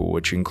Semitic people,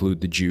 which include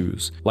the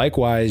Jews.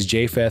 Likewise,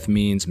 Japheth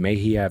means may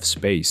he have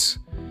space.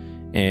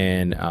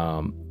 And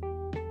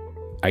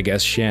I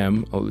guess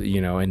Shem,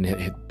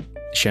 and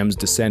Shem's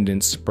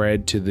descendants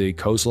spread to the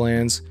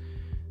coastlands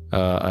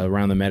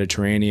around the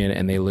Mediterranean,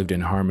 and they lived in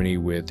harmony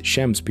with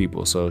Shem's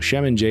people. So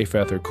Shem and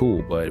Japheth are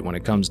cool, but when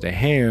it comes to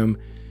Ham,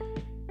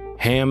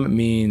 Ham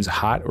means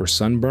hot or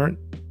sunburnt,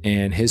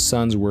 and his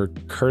sons were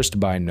cursed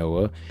by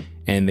Noah,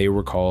 and they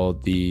were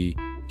called the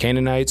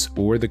Canaanites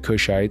or the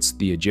Cushites,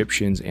 the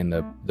Egyptians, and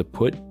the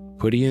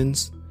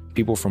Putians,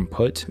 people from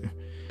Put.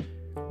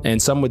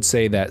 And some would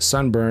say that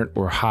sunburnt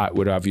or hot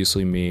would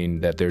obviously mean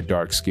that they're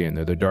dark skinned,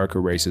 they're the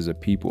darker races of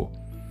people.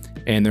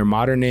 And their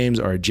modern names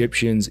are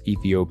Egyptians,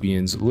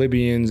 Ethiopians,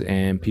 Libyans,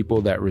 and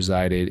people that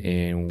resided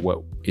in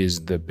what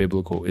is the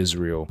biblical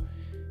Israel.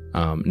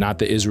 Not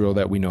the Israel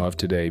that we know of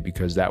today,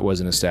 because that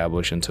wasn't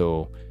established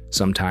until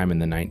sometime in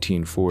the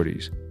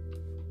 1940s.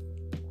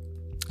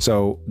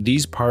 So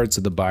these parts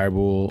of the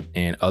Bible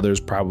and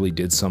others probably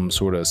did some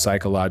sort of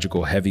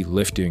psychological heavy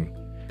lifting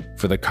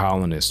for the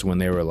colonists when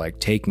they were like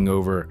taking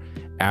over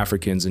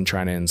Africans and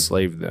trying to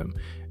enslave them.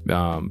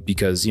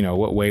 Because, you know,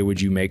 what way would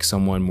you make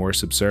someone more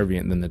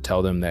subservient than to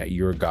tell them that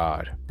you're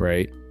God,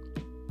 right?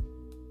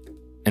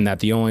 And that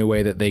the only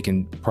way that they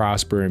can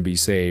prosper and be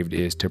saved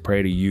is to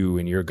pray to you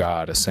and your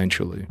God,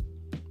 essentially.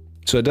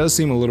 So it does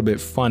seem a little bit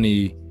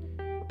funny,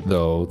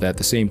 though, that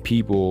the same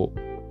people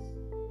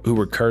who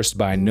were cursed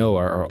by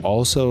Noah are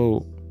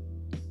also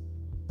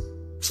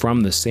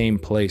from the same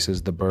place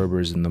as the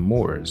Berbers and the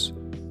Moors,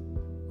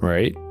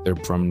 right? They're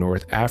from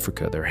North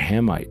Africa. They're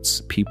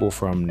Hamites, people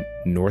from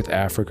North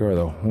Africa or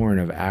the Horn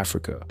of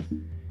Africa.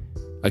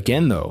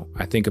 Again, though,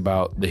 I think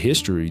about the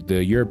history.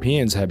 The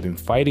Europeans have been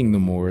fighting the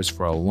Moors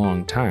for a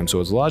long time, so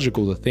it's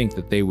logical to think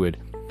that they would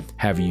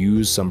have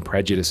used some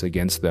prejudice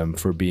against them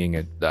for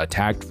being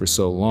attacked for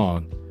so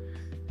long,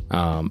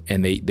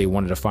 and they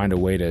wanted to find a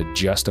way to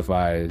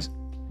justify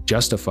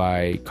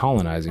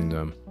colonizing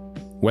them,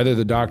 whether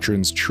the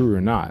doctrine's true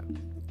or not.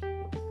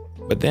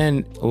 But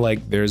then,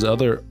 like, there's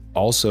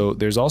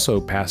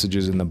also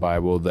passages in the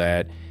Bible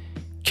that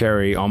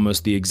carry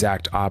almost the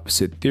exact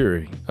opposite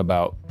theory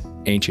about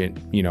ancient,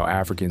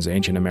 Africans,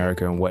 ancient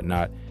America and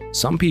whatnot.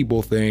 Some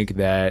people think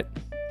that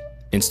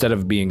instead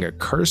of being a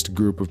cursed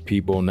group of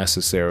people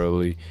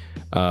necessarily,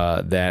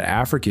 that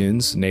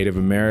Africans, Native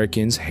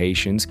Americans,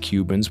 Haitians,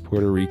 Cubans,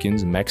 Puerto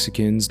Ricans,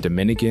 Mexicans,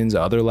 Dominicans,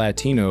 other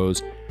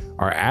Latinos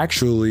are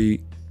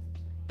actually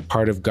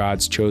part of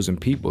God's chosen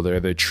people.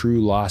 They're the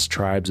true lost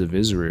tribes of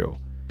Israel.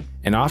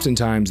 And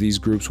oftentimes these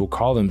groups will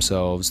call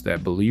themselves,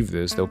 that believe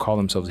this, they'll call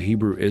themselves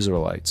Hebrew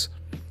Israelites.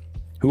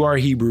 Who are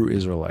Hebrew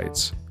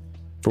Israelites?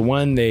 For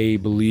one, they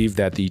believe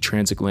that the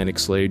transatlantic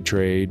slave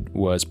trade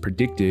was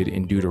predicted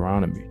in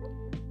Deuteronomy.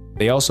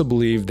 They also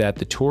believe that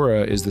the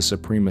Torah is the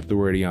supreme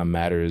authority on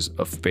matters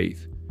of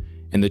faith.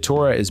 And the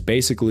Torah is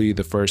basically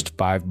the first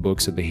 5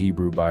 books of the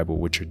Hebrew Bible,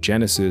 which are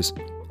Genesis,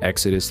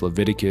 Exodus,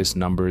 Leviticus,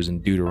 Numbers,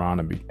 and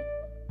Deuteronomy.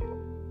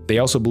 They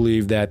also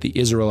believe that the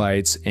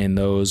Israelites and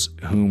those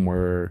whom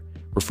were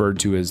referred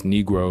to as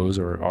Negroes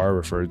or are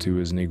referred to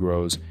as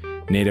Negroes,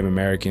 Native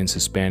Americans,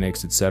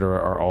 Hispanics, etc.,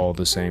 are all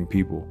the same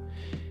people.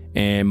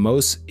 And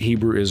most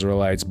Hebrew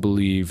Israelites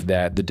believe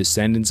that the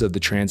descendants of the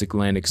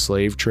transatlantic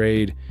slave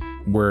trade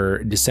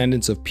were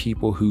descendants of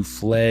people who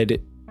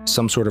fled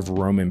some sort of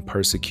Roman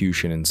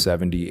persecution in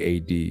 70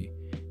 AD.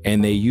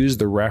 And they use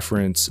the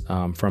reference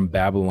from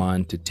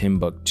Babylon to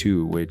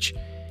Timbuktu, which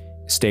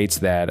states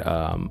that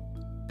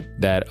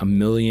that 1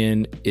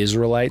 million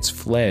Israelites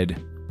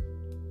fled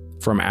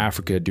from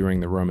Africa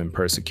during the Roman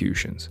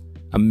persecutions.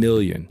 1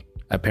 million,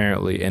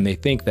 apparently. And they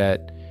think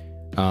that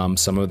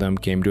some of them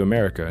came to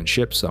America in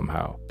ships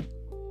somehow.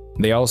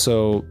 They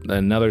also,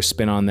 another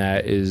spin on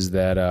that is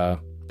that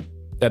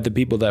that the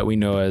people that we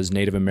know as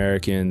Native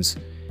Americans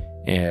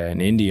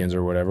and Indians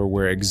or whatever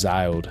were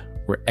exiled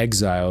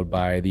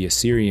by the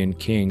Assyrian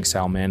king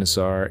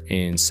Salmanasar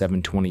in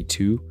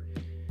 722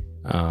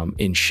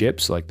 in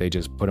ships. Like, they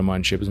just put them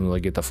on ships and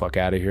like, get the fuck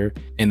out of here.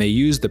 And they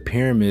used the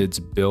pyramids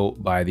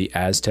built by the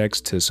Aztecs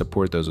to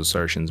support those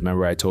assertions.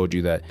 Remember, I told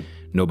you that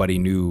nobody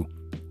knew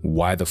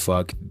why the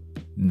fuck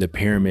the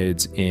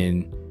pyramids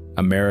in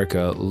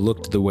America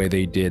looked the way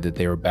they did, that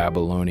they were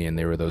Babylonian.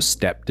 They were those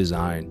step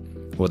design.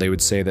 Well, they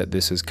would say that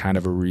this is kind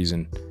of a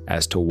reason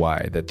as to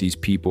why, that these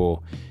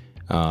people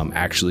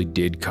actually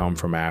did come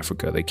from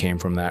Africa. They came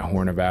from that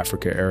Horn of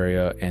Africa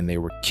area and they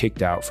were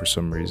kicked out for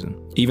some reason.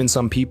 Even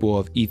some people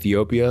of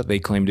Ethiopia, they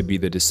claim to be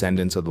the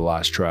descendants of the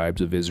lost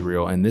tribes of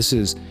Israel. And this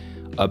is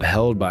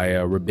upheld by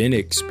a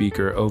rabbinic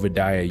speaker,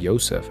 Obadiah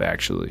Yosef,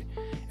 actually.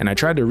 And I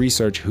tried to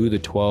research who the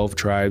 12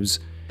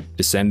 tribes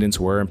descendants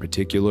were in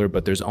particular,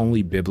 but there's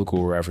only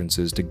biblical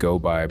references to go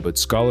by. But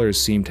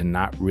scholars seem to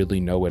not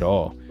really know at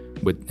all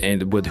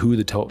with who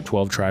the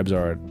 12 tribes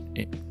are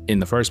in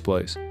the first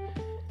place.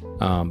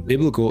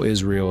 Biblical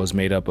Israel is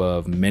made up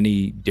of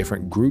many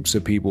different groups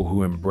of people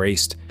who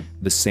embraced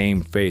the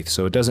same faith.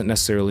 So it doesn't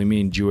necessarily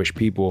mean Jewish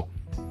people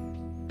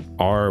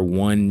are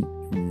one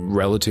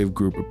relative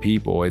group of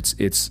people.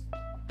 It's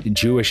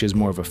Jewish is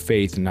more of a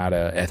faith, not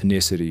a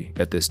ethnicity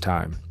at this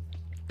time.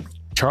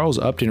 Charles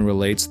Upton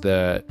relates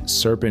the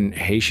serpent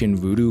Haitian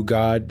voodoo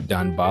god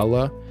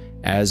Danbala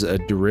as a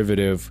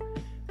derivative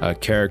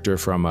character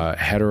from a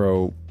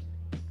heterodox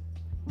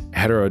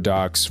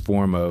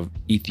form of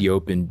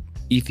Ethiopian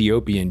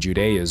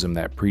Judaism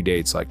that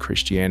predates like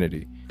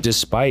Christianity,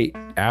 despite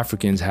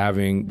Africans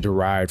having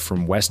derived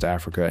from West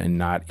Africa and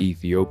not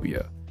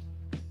Ethiopia.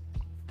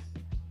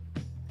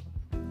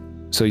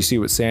 So you see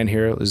what's saying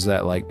here is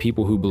that like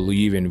people who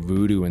believe in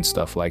voodoo and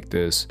stuff like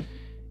this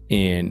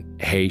in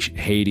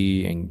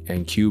Haiti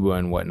and Cuba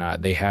and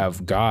whatnot, they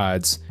have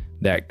gods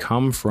that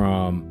come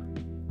from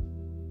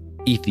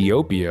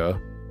Ethiopia,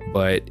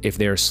 but if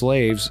they're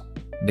slaves,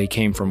 they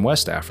came from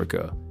West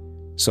Africa.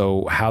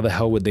 So how the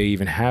hell would they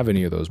even have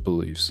any of those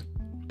beliefs?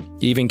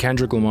 Even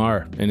Kendrick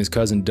Lamar and his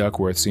cousin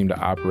Duckworth seem to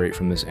operate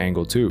from this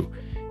angle too.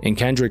 In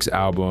Kendrick's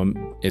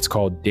album, it's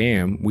called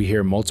Damn, we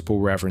hear multiple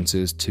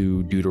references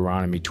to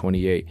Deuteronomy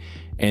 28.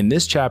 And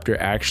this chapter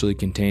actually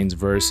contains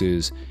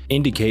verses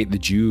indicate the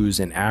Jews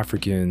and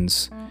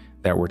Africans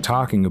that we're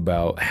talking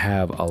about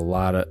have a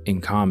lot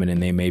in common,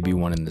 and they may be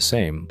one and the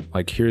same.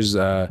 Like here's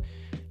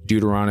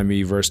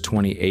Deuteronomy verse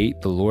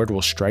 28, the Lord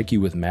will strike you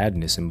with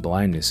madness and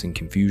blindness and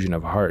confusion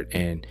of heart,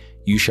 and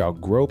you shall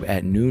grope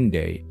at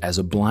noonday as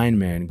a blind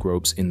man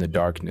gropes in the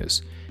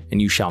darkness,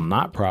 and you shall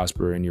not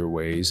prosper in your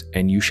ways,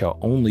 and you shall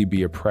only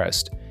be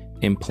oppressed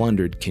and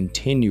plundered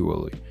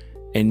continually,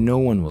 and no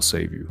one will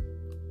save you.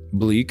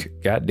 Bleak,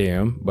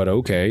 goddamn, but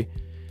okay.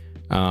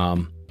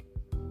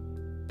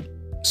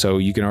 So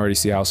you can already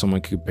see how someone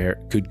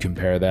could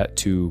compare that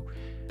to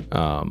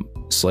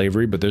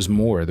slavery, but there's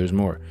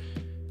more.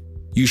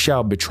 You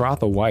shall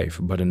betroth a wife,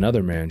 but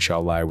another man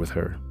shall lie with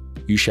her.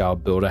 You shall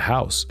build a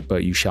house,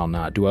 but you shall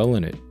not dwell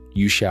in it.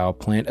 You shall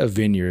plant a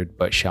vineyard,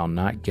 but shall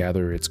not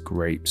gather its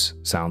grapes.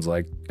 Sounds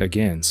like,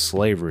 again,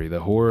 slavery, the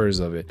horrors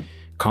of it,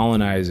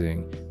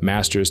 colonizing,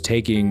 masters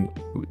taking,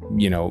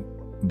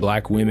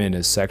 black women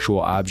as sexual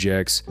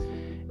objects,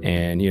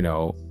 and,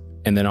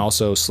 and then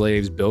also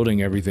slaves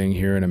building everything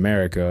here in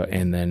America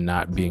and then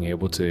not being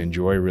able to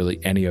enjoy really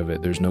any of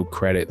it. There's no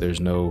credit. There's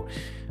no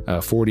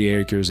 40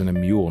 acres and a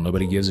mule.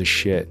 Nobody gives a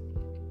shit.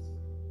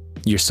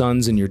 Your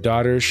sons and your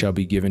daughters shall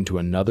be given to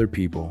another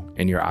people,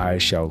 and your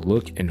eyes shall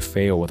look and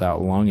fail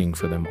without longing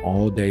for them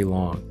all day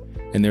long.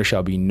 And there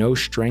shall be no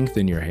strength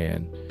in your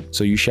hand,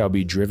 so you shall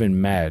be driven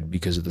mad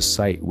because of the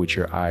sight which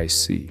your eyes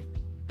see.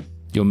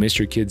 You'll miss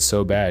your kids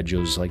so bad,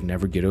 you'll just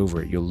never get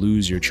over it. You'll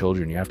lose your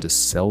children. You have to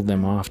sell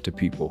them off to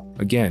people.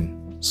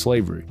 Again,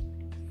 slavery.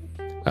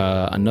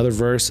 Another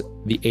verse,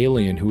 the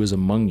alien who is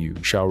among you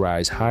shall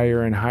rise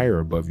higher and higher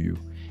above you,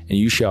 and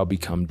you shall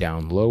become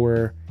down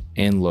lower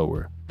and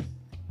lower.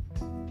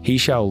 He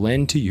shall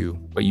lend to you,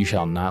 but you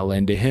shall not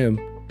lend to him,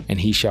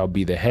 and he shall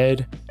be the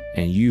head,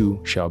 and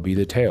you shall be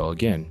the tail.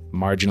 Again,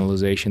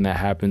 marginalization that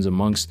happens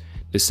amongst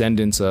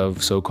descendants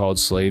of so-called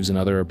slaves and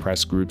other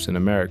oppressed groups in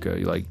America.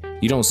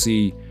 You don't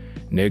see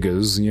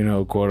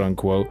niggas, quote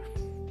unquote,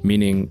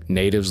 meaning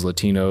natives,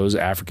 Latinos,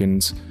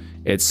 Africans,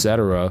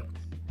 etc.,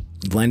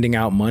 lending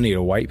out money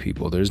to white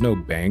people. There's no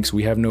banks.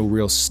 We have no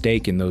real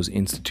stake in those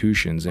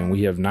institutions, and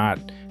we have not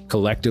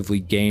collectively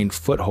gained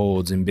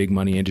footholds in big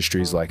money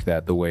industries like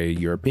that the way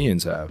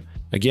Europeans have.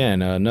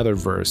 Again, another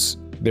verse,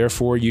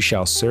 therefore you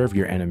shall serve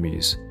your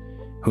enemies,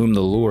 whom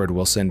the Lord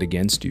will send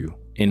against you,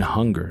 in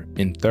hunger,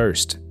 in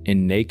thirst,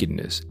 in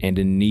nakedness, and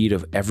in need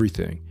of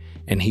everything.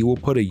 And he will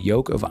put a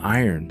yoke of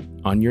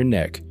iron on your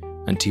neck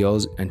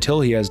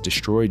until he has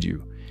destroyed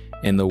you.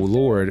 And the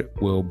Lord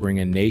will bring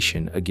a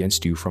nation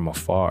against you from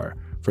afar,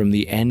 from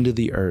the end of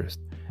the earth,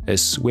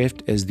 as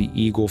swift as the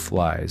eagle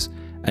flies.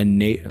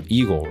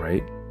 Eagle,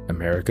 right?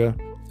 America?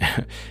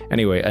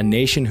 Anyway, a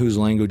nation whose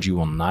language you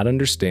will not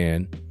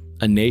understand,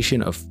 a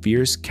nation of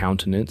fierce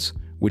countenance,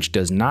 which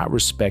does not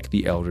respect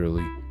the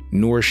elderly,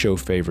 nor show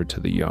favor to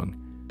the young.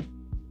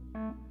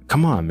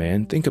 Come on,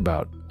 man, think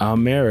about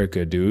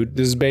America, dude.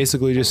 This is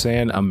basically just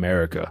saying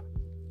America.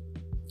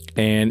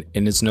 And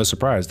it's no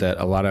surprise that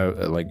a lot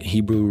of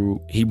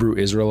Hebrew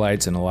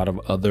Israelites and a lot of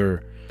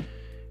other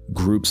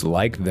groups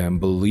like them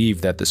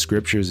believe that the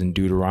scriptures in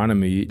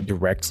Deuteronomy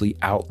directly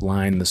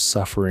outline the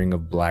suffering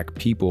of black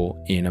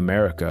people in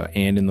America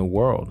and in the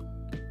world.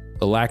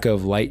 The lack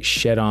of light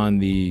shed on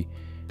the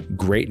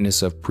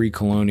greatness of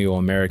pre-colonial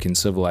American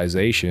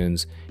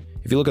civilizations.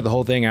 If you look at the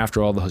whole thing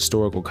after all the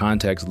historical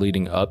context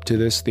leading up to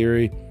this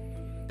theory,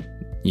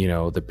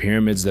 the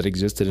pyramids that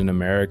existed in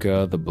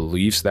America, the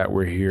beliefs that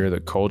were here, the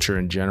culture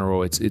in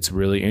general, it's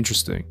really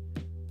interesting.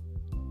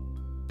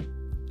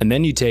 And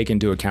then you take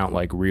into account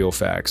real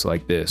facts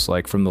like this,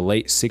 from the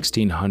late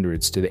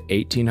 1600s to the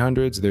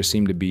 1800s, there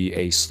seemed to be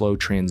a slow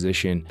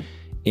transition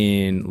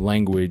in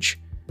language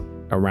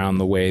around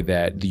the way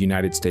that the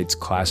United States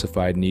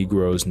classified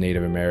Negroes,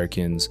 Native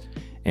Americans,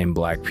 and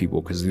black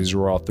people, because these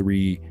were all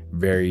three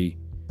very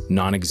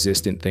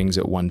non-existent things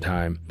at one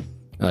time.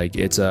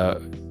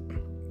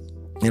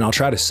 And I'll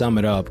try to sum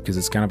it up because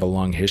it's kind of a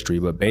long history,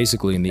 but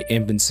basically in the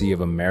infancy of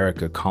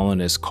America,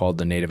 colonists called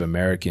the Native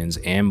Americans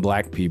and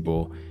black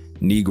people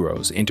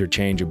Negroes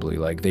interchangeably.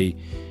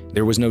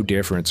 There was no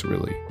difference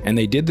really. And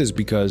they did this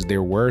because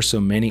there were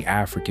so many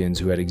Africans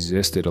who had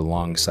existed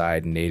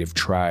alongside native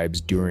tribes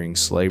during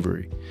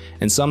slavery.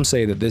 And some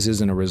say that this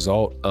isn't a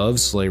result of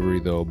slavery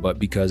though, but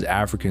because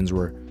Africans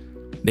were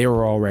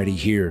already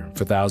here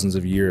for thousands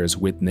of years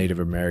with Native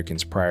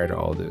Americans prior to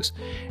all this.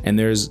 And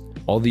there's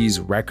all these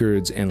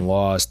records and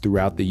laws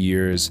throughout the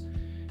years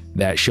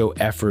that show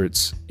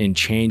efforts in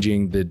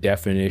changing the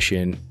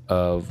definition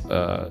of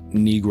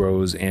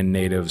Negroes and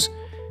natives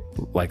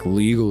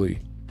legally.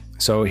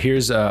 So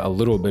here's a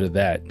little bit of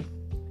that.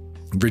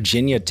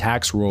 Virginia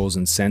tax rolls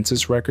and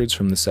census records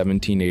from the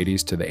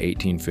 1780s to the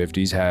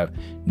 1850s have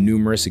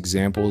numerous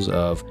examples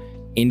of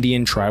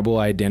Indian tribal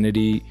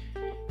identity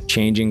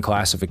changing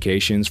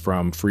classifications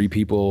from free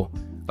people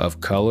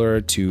of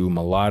color to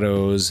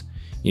mulattoes.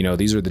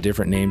 These are the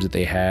different names that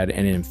they had.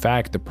 And in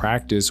fact, the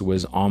practice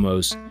was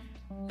almost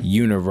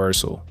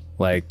universal.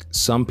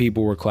 Some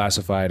people were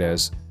classified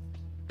as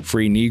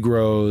free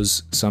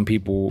Negroes, some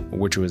people,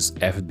 which was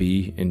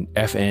FB and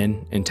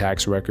FN in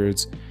tax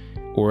records,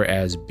 or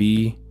as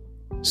B,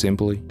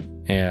 simply,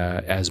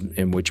 as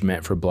in which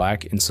meant for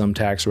black in some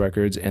tax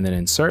records. And then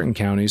in certain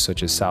counties,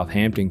 such as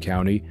Southampton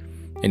County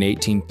in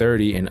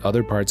 1830 and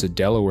other parts of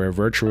Delaware,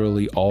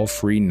 virtually all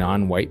free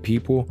non-white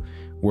people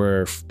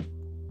were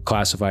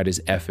classified as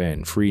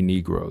FN, free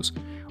Negroes.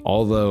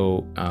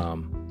 Although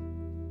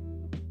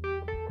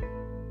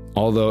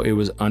it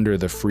was under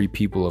the free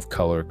people of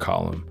color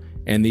column.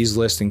 And these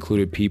lists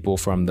included people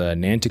from the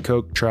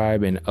Nanticoke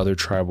tribe and other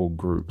tribal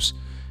groups.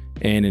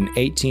 And in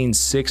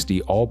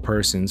 1860, all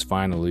persons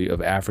finally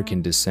of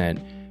African descent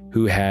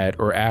who had,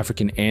 or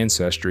African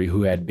ancestry,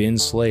 who had been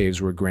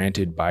slaves were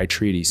granted by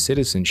treaty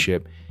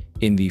citizenship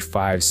in the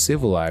 5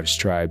 civilized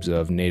tribes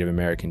of Native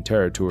American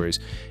territories.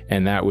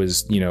 And that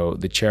was,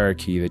 the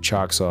Cherokee, the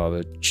Choctaw,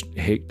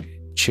 the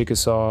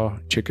Chickasaw.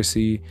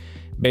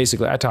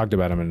 Basically, I talked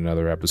about them in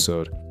another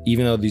episode.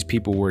 Even though these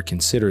people were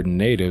considered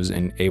natives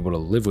and able to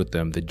live with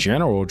them, the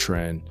general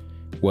trend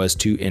was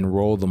to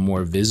enroll the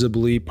more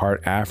visibly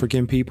part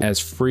African people as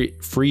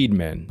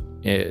freedmen,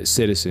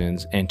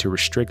 citizens, and to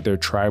restrict their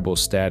tribal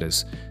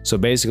status. So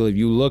basically, if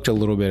you looked a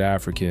little bit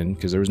African,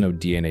 because there was no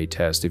DNA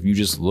test, if you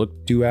just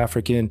looked too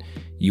African,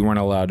 you weren't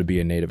allowed to be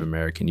a Native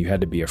American. You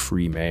had to be a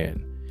free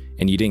man.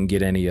 And you didn't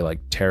get any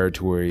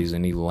territories,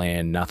 any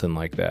land, nothing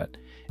like that.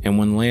 And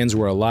when lands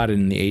were allotted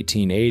in the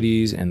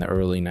 1880s and the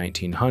early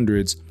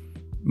 1900s,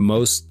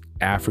 most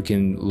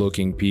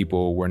African-looking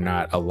people were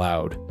not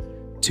allowed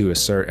to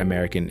assert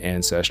American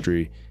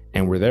ancestry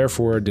and were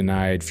therefore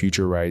denied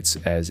future rights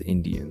as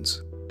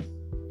Indians.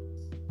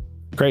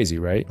 Crazy,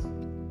 right?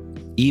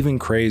 Even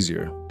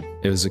crazier,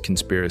 it was a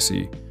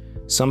conspiracy.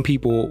 Some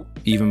people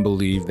even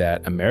believe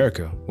that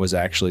America was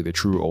actually the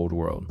true old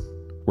world,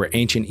 where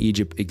ancient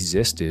Egypt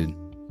existed,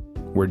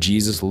 where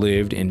Jesus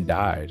lived and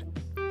died.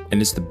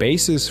 And it's the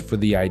basis for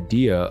the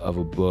idea of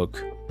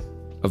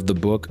the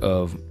Book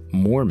of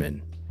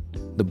Mormon.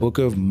 The Book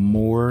of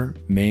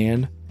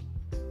Mormon.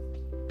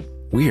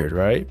 Weird,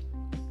 right?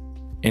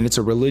 And it's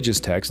a religious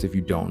text, if you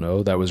don't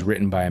know, that was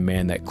written by a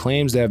man that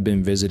claims to have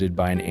been visited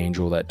by an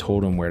angel that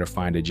told him where to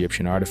find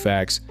Egyptian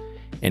artifacts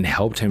and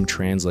helped him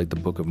translate the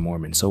Book of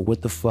Mormon. So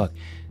what the fuck?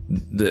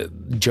 The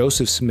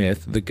Joseph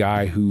Smith, the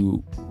guy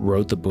who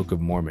wrote the Book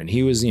of Mormon,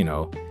 he was,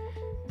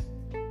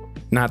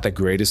 not the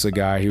greatest of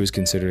guy. He was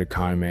considered a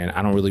con man.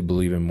 I don't really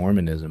believe in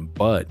Mormonism,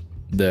 but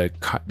the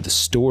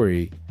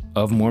story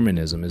of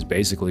Mormonism is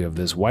basically of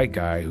this white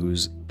guy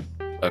who's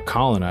a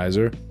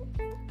colonizer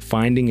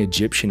finding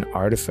Egyptian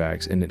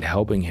artifacts and it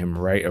helping him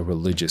write a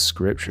religious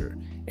scripture.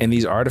 And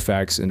these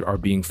artifacts are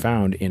being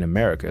found in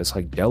America. It's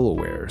like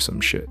Delaware or some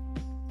shit.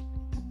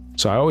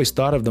 So I always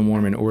thought of the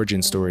Mormon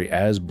origin story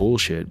as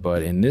bullshit,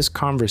 but in this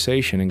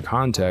conversation and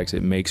context,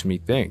 it makes me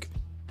think.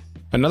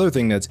 Another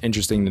thing that's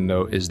interesting to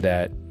note is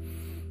that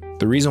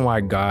the reason why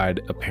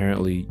God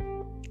apparently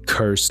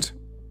cursed,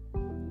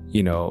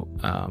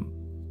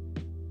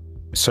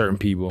 certain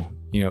people,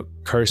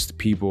 cursed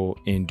people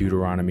in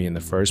Deuteronomy in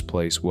the first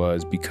place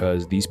was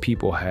because these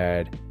people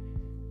had,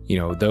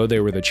 though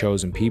they were the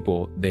chosen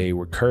people, they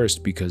were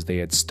cursed because they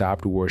had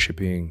stopped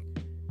worshiping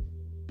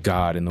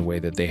God in the way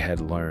that they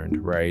had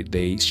learned, right?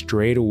 They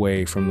strayed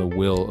away from the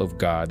will of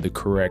God, the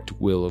correct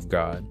will of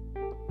God.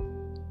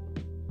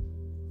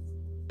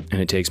 And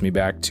it takes me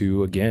back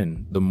to,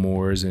 again, the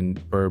Moors and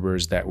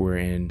Berbers that were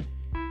in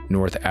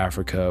North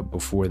Africa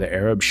before the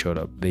Arabs showed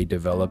up. They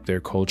developed their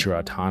culture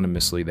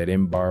autonomously. They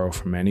didn't borrow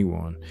from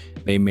anyone.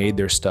 They made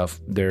their stuff,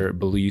 their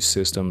belief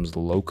systems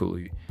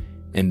locally.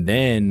 And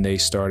then they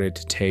started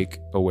to take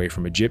away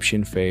from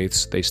Egyptian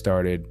faiths. They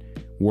started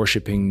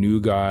worshiping new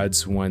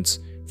gods once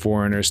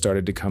foreigners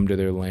started to come to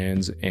their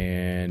lands.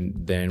 And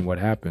then what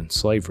happened?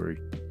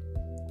 Slavery.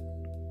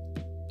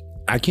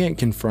 I can't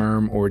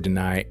confirm or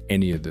deny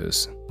any of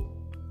this.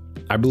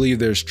 I believe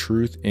there's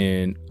truth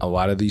in a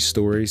lot of these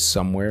stories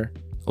somewhere,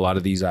 a lot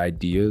of these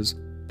ideas,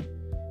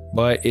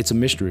 but it's a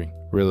mystery,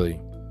 really.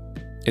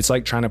 It's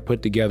like trying to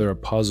put together a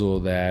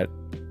puzzle that,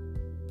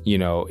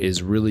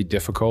 is really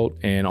difficult,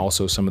 and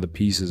also some of the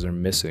pieces are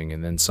missing,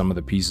 and then some of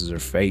the pieces are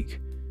fake.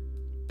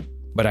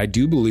 But I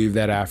do believe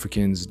that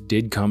Africans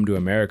did come to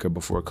America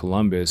before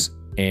Columbus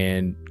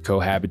and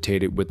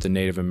cohabitated with the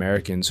Native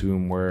Americans,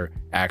 whom were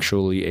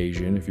actually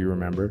Asian, if you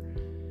remember.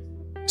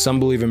 Some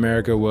believe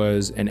America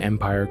was an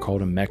empire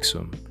called a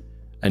Mexum,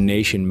 a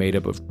nation made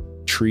up of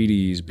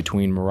treaties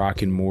between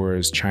Moroccan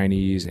Moors,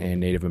 Chinese, and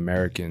Native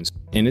Americans.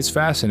 And it's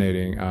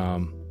fascinating.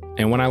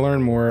 And when I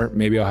learn more,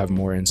 maybe I'll have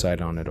more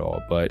insight on it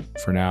all. But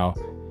for now,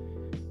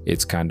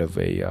 it's kind of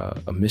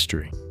a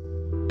mystery.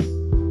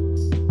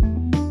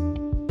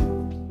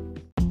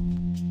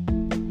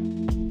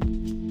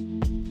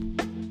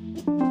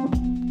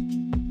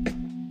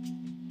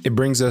 It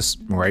brings us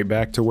right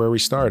back to where we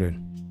started.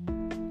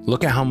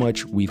 Look at how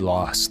much we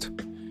lost.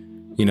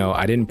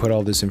 I didn't put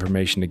all this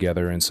information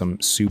together in some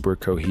super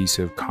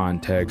cohesive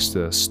context,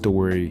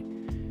 story,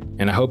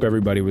 and I hope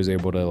everybody was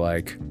able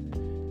to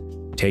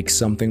take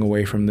something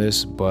away from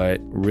this,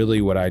 but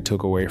really what I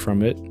took away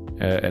from it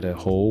at a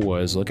whole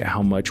was look at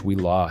how much we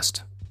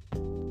lost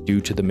due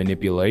to the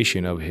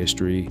manipulation of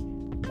history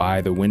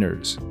by the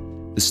winners,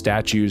 the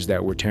statues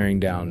that we're tearing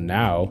down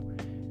now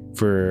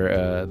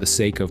for the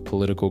sake of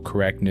political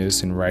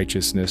correctness and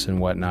righteousness and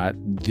whatnot,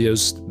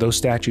 those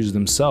statues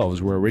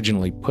themselves were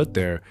originally put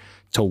there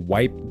to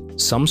wipe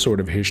some sort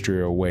of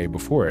history away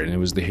before it. And it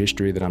was the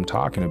history that I'm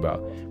talking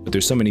about. But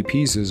there's so many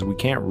pieces, we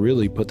can't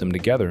really put them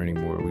together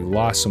anymore. We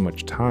lost so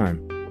much time.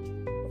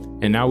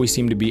 And now we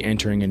seem to be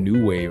entering a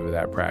new wave of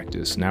that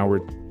practice. Now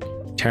we're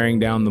tearing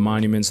down the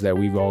monuments that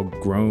we've all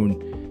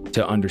grown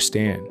to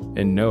understand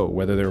and know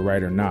whether they're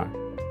right or not.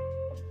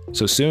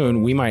 So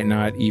soon we might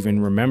not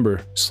even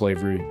remember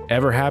slavery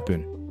ever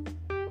happened.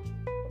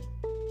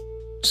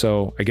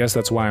 So I guess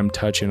that's why I'm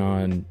touching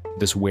on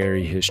this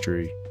wary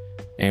history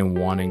and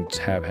wanting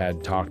to have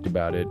had talked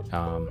about it.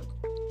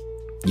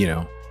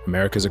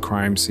 America's a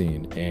crime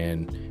scene,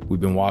 and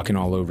we've been walking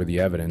all over the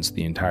evidence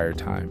the entire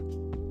time.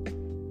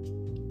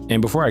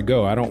 And before I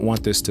go, I don't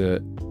want this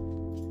to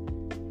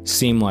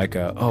seem like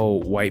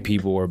white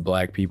people or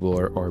black people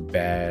are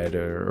bad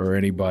or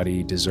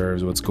anybody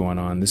deserves what's going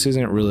on. This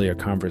isn't really a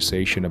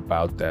conversation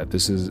about that.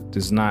 This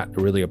is not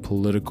really a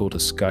political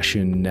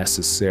discussion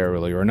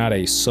necessarily, or not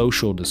a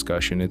social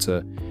discussion. It's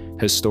a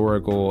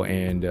historical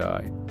and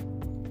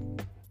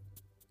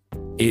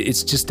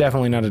it's just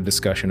definitely not a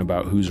discussion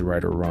about who's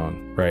right or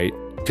wrong, right?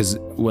 Because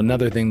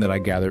another thing that I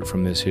gathered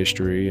from this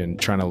history and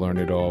trying to learn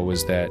it all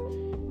was that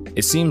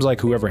it seems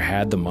like whoever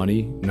had the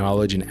money,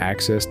 knowledge, and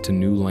access to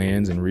new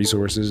lands and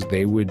resources,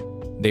 they would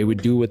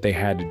do what they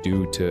had to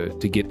do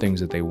to get things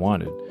that they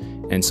wanted.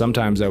 And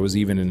sometimes that was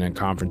even in a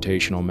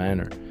confrontational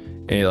manner.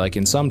 And like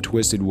in some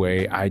twisted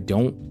way, I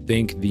don't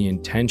think the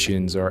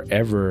intentions are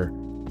ever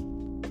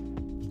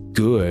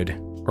good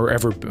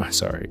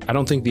I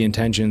don't think the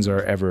intentions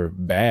are ever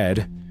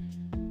bad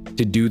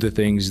to do the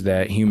things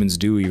that humans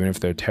do, even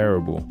if they're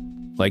terrible.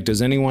 Like,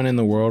 does anyone in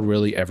the world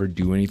really ever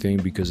do anything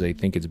because they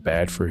think it's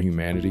bad for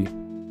humanity?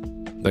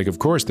 Like, of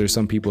course, there's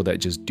some people that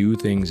just do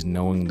things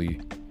knowingly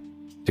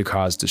to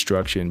cause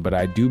destruction, but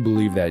I do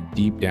believe that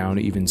deep down,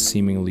 even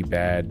seemingly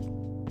bad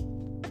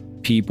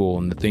people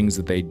and the things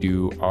that they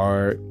do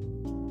are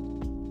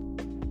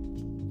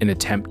an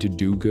attempt to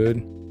do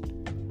good,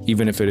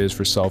 even if it is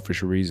for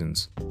selfish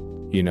reasons,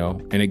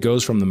 And it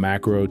goes from the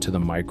macro to the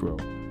micro.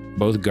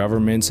 Both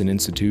governments and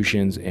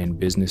institutions and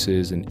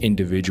businesses and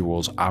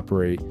individuals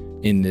operate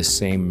in this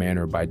same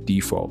manner by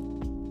default.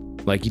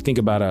 Like you think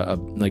about a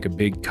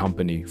big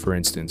company, for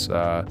instance,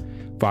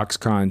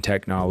 Foxconn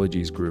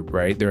Technologies Group,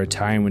 right? They're a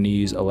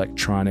Taiwanese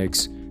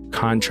electronics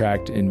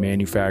contract and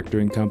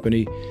manufacturing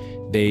company.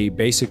 They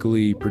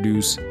basically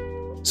produce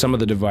some of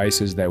the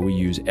devices that we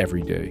use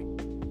every day.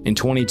 In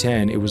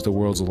 2010, it was the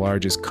world's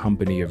largest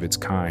company of its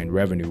kind,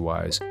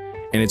 revenue-wise,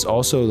 and it's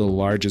also the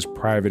largest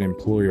private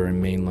employer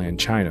in mainland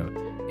China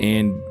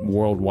and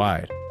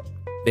worldwide.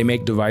 They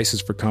make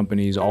devices for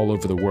companies all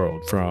over the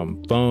world,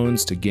 from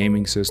phones to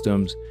gaming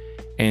systems,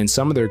 and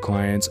some of their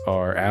clients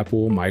are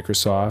Apple,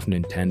 Microsoft,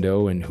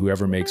 Nintendo, and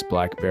whoever makes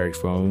BlackBerry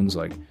phones.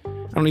 Like,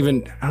 who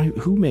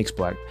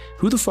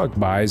the fuck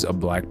buys a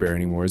BlackBerry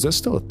anymore? Is that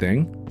still a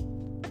thing?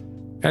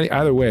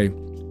 Either way,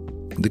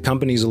 the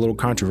company's a little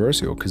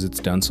controversial because it's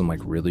done some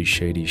like really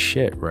shady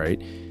shit, right?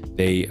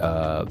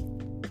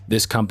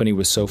 This company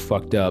was so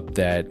fucked up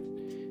that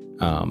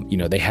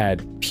they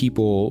had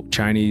people,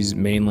 Chinese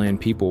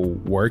mainland people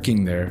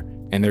working there,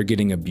 and they're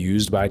getting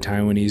abused by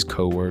Taiwanese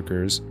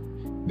coworkers.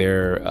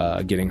 They're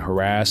getting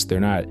harassed.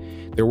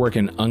 They're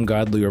working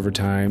ungodly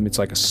overtime. It's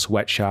like a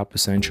sweatshop,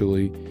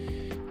 essentially.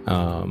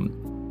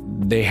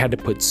 They had to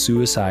put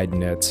suicide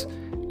nets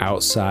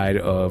outside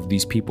of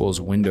these people's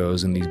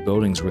windows in these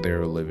buildings where they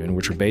were living,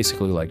 which are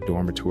basically like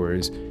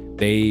dormitories.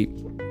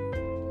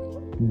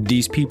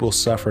 These people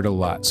suffered a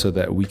lot so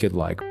that we could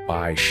like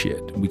buy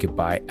shit. We could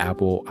buy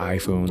Apple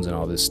iPhones and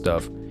all this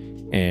stuff.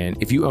 And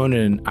if you own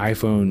an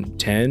iPhone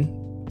 10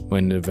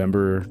 when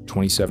November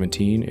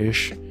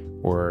 2017-ish,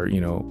 or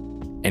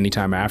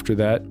anytime after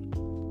that,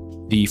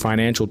 the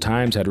Financial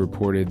Times had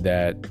reported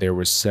that there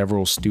were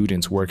several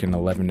students working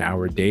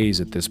 11-hour days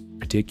at this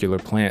particular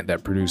plant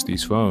that produced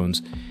these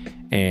phones.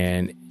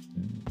 And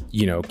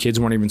kids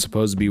weren't even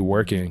supposed to be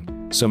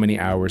working so many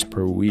hours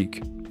per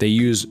week. They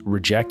use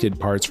rejected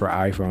parts for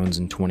iPhones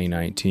in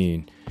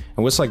 2019.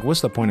 And what's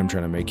the point I'm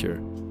trying to make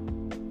here?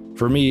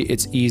 For me,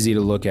 it's easy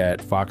to look at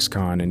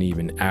Foxconn and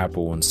even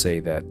Apple and say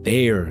that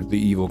they're the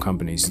evil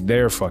companies.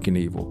 They're fucking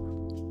evil.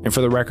 And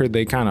for the record,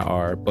 they kind of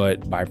are.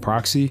 But by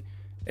proxy,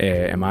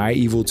 am I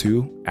evil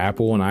too?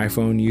 Apple and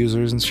iPhone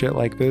users and shit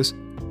like this?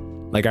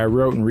 Like, I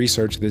wrote and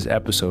researched this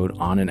episode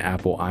on an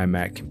Apple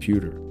iMac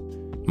computer.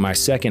 My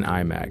second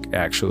iMac,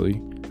 actually.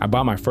 I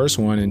bought my first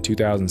one in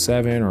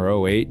 2007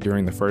 or 08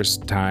 during the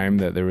first time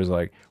that there was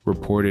like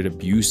reported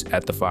abuse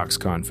at the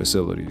Foxconn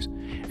facilities.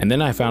 And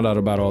then I found out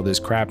about all this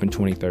crap in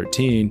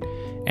 2013,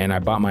 and I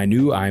bought my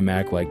new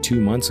iMac like 2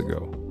 months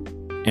ago.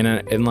 And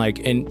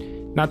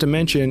not to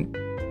mention,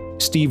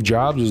 Steve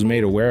Jobs was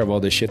made aware of all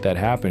this shit that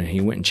happened.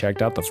 He went and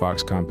checked out the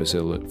Foxconn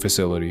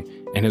facility,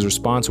 and his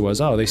response was,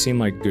 "Oh, they seem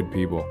like good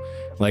people."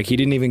 Like, he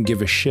didn't even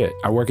give a shit.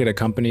 I work at a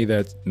company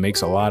that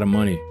makes a lot of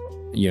money,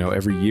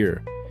 every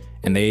year.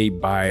 and they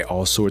buy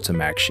all sorts of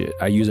Mac shit.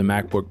 I use a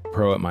MacBook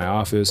Pro at my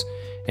office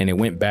and it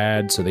went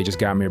bad, so they just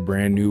got me a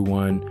brand new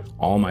one.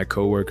 All my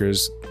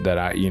coworkers that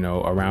I,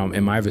 around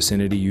in my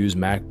vicinity use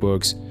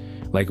MacBooks.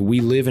 Like,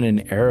 we live in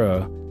an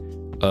era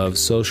of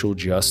social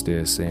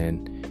justice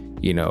and,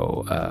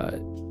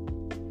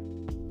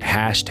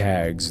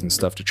 hashtags and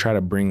stuff to try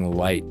to bring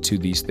light to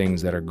these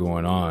things that are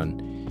going on.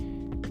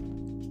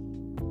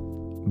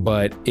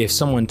 But if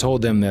someone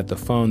told them that the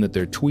phone that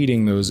they're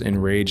tweeting those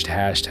enraged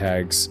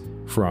hashtags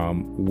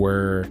from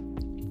were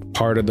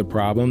part of the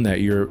problem, that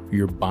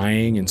you're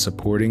buying and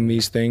supporting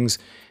these things,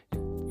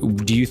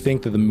 do you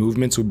think that the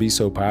movements would be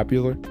so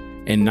popular?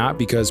 And not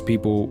because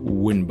people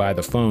wouldn't buy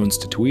the phones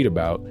to tweet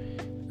about,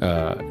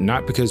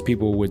 not because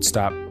people would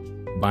stop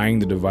buying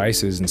the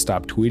devices and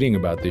stop tweeting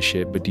about this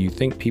shit, but do you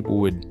think people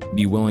would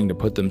be willing to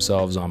put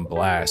themselves on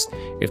blast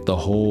if the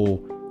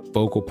whole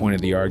focal point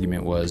of the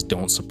argument was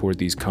don't support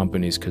these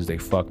companies because they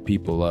fuck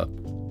people up?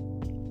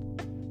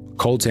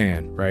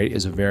 Coltan, right,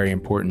 is a very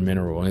important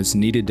mineral, and it's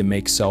needed to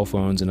make cell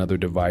phones and other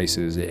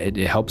devices. It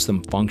helps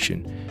them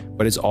function,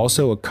 but it's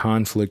also a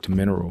conflict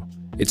mineral.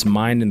 It's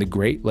mined in the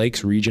Great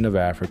Lakes region of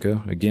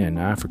Africa, again,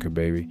 Africa,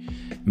 baby,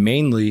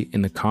 mainly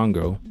in the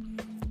Congo,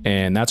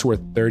 and that's where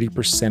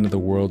 30% of the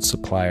world's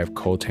supply of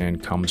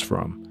coltan comes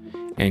from.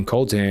 And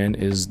coltan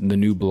is the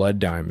new blood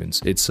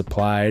diamonds. It's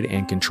supplied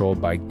and controlled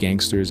by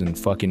gangsters and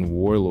fucking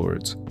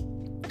warlords.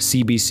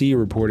 CBC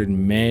reported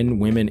men,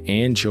 women,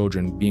 and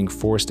children being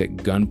forced at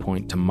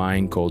gunpoint to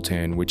mine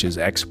coltan, which is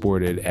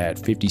exported at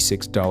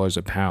 $56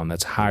 a pound.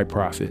 That's high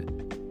profit.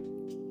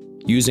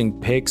 Using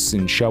picks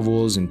and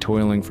shovels and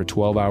toiling for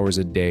 12 hours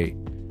a day,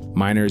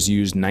 miners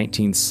used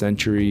 19th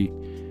century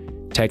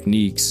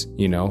techniques,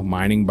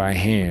 mining by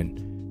hand,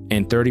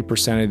 and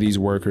 30% of these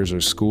workers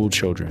are school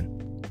children.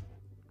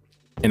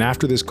 And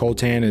after this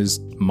coltan is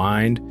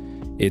mined,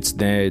 it's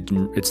then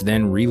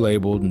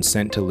relabeled and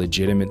sent to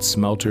legitimate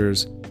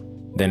smelters.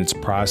 Then it's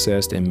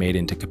processed and made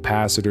into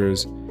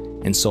capacitors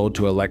and sold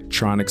to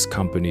electronics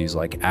companies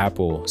like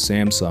Apple,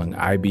 Samsung,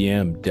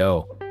 IBM,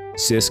 Dell,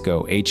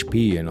 Cisco,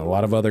 HP, and a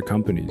lot of other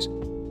companies.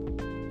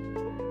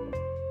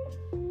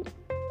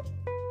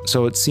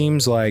 So it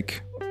seems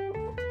like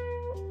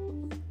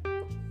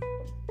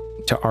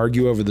to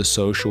argue over the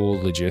social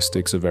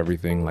logistics of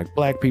everything, like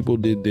black people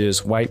did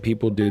this, white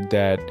people did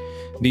that,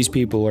 these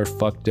people are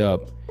fucked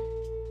up,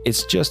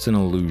 it's just an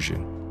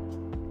illusion.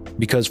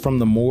 Because from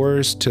the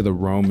Moors to the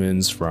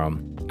Romans,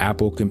 from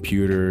Apple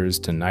computers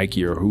to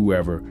Nike or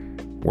whoever,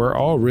 we're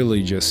all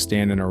really just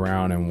standing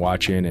around and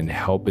watching and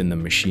helping the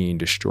machine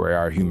destroy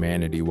our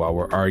humanity while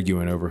we're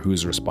arguing over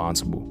who's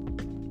responsible.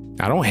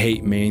 I don't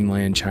hate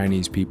mainland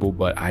Chinese people,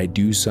 but I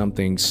do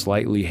something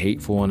slightly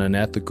hateful and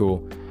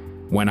unethical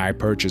when I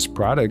purchase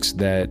products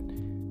that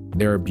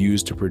they're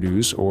abused to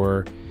produce,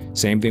 or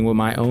same thing with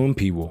my own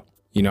people.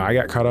 I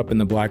got caught up in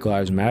the Black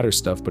Lives Matter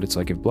stuff, but it's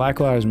like, if Black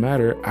Lives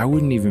Matter, I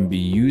wouldn't even be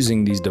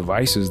using these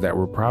devices that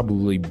were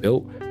probably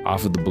built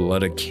off of the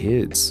blood of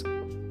kids.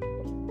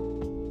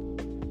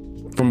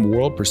 From a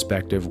world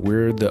perspective,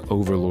 we're the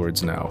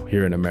overlords now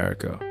here in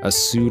America, a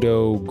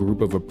pseudo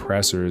group of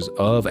oppressors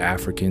of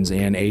Africans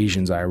and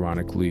Asians,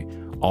 ironically,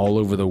 all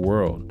over the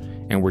world.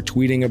 And we're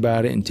tweeting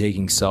about it and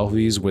taking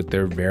selfies with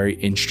their very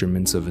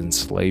instruments of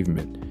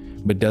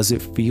enslavement. But does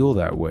it feel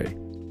that way?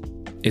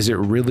 Is it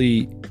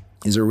really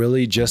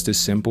just as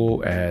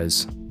simple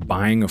as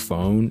buying a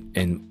phone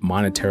and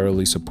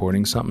monetarily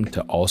supporting something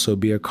to also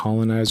be a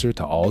colonizer,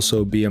 to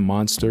also be a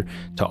monster,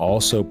 to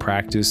also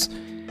practice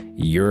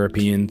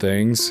European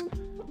things?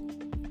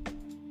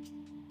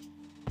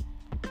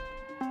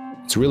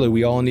 It's really,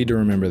 we all need to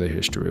remember the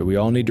history. We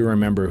all need to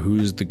remember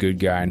who's the good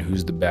guy and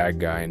who's the bad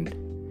guy,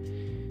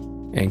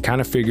 and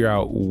kind of figure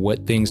out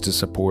what things to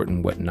support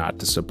and what not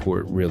to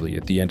support, really,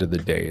 at the end of the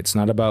day. It's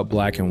not about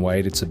black and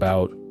white, it's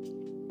about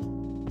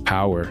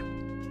power.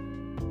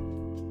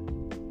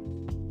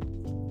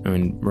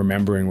 And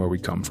remembering where we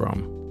come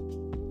from.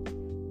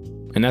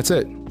 And that's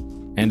it.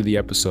 End of the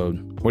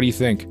episode. What do you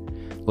think?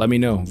 Let me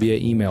know via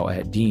email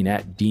at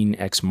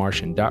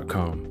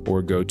dean@deanxmartian.com,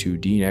 or go to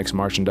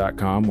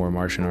deanxmartian.com or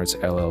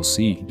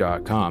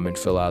martianartsllc.com and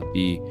fill out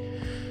the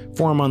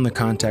form on the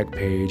contact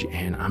page.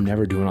 And I'm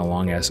never doing a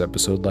long ass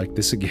episode like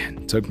this again.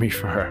 It took me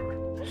forever.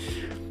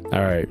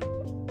 All right.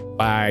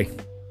 Bye.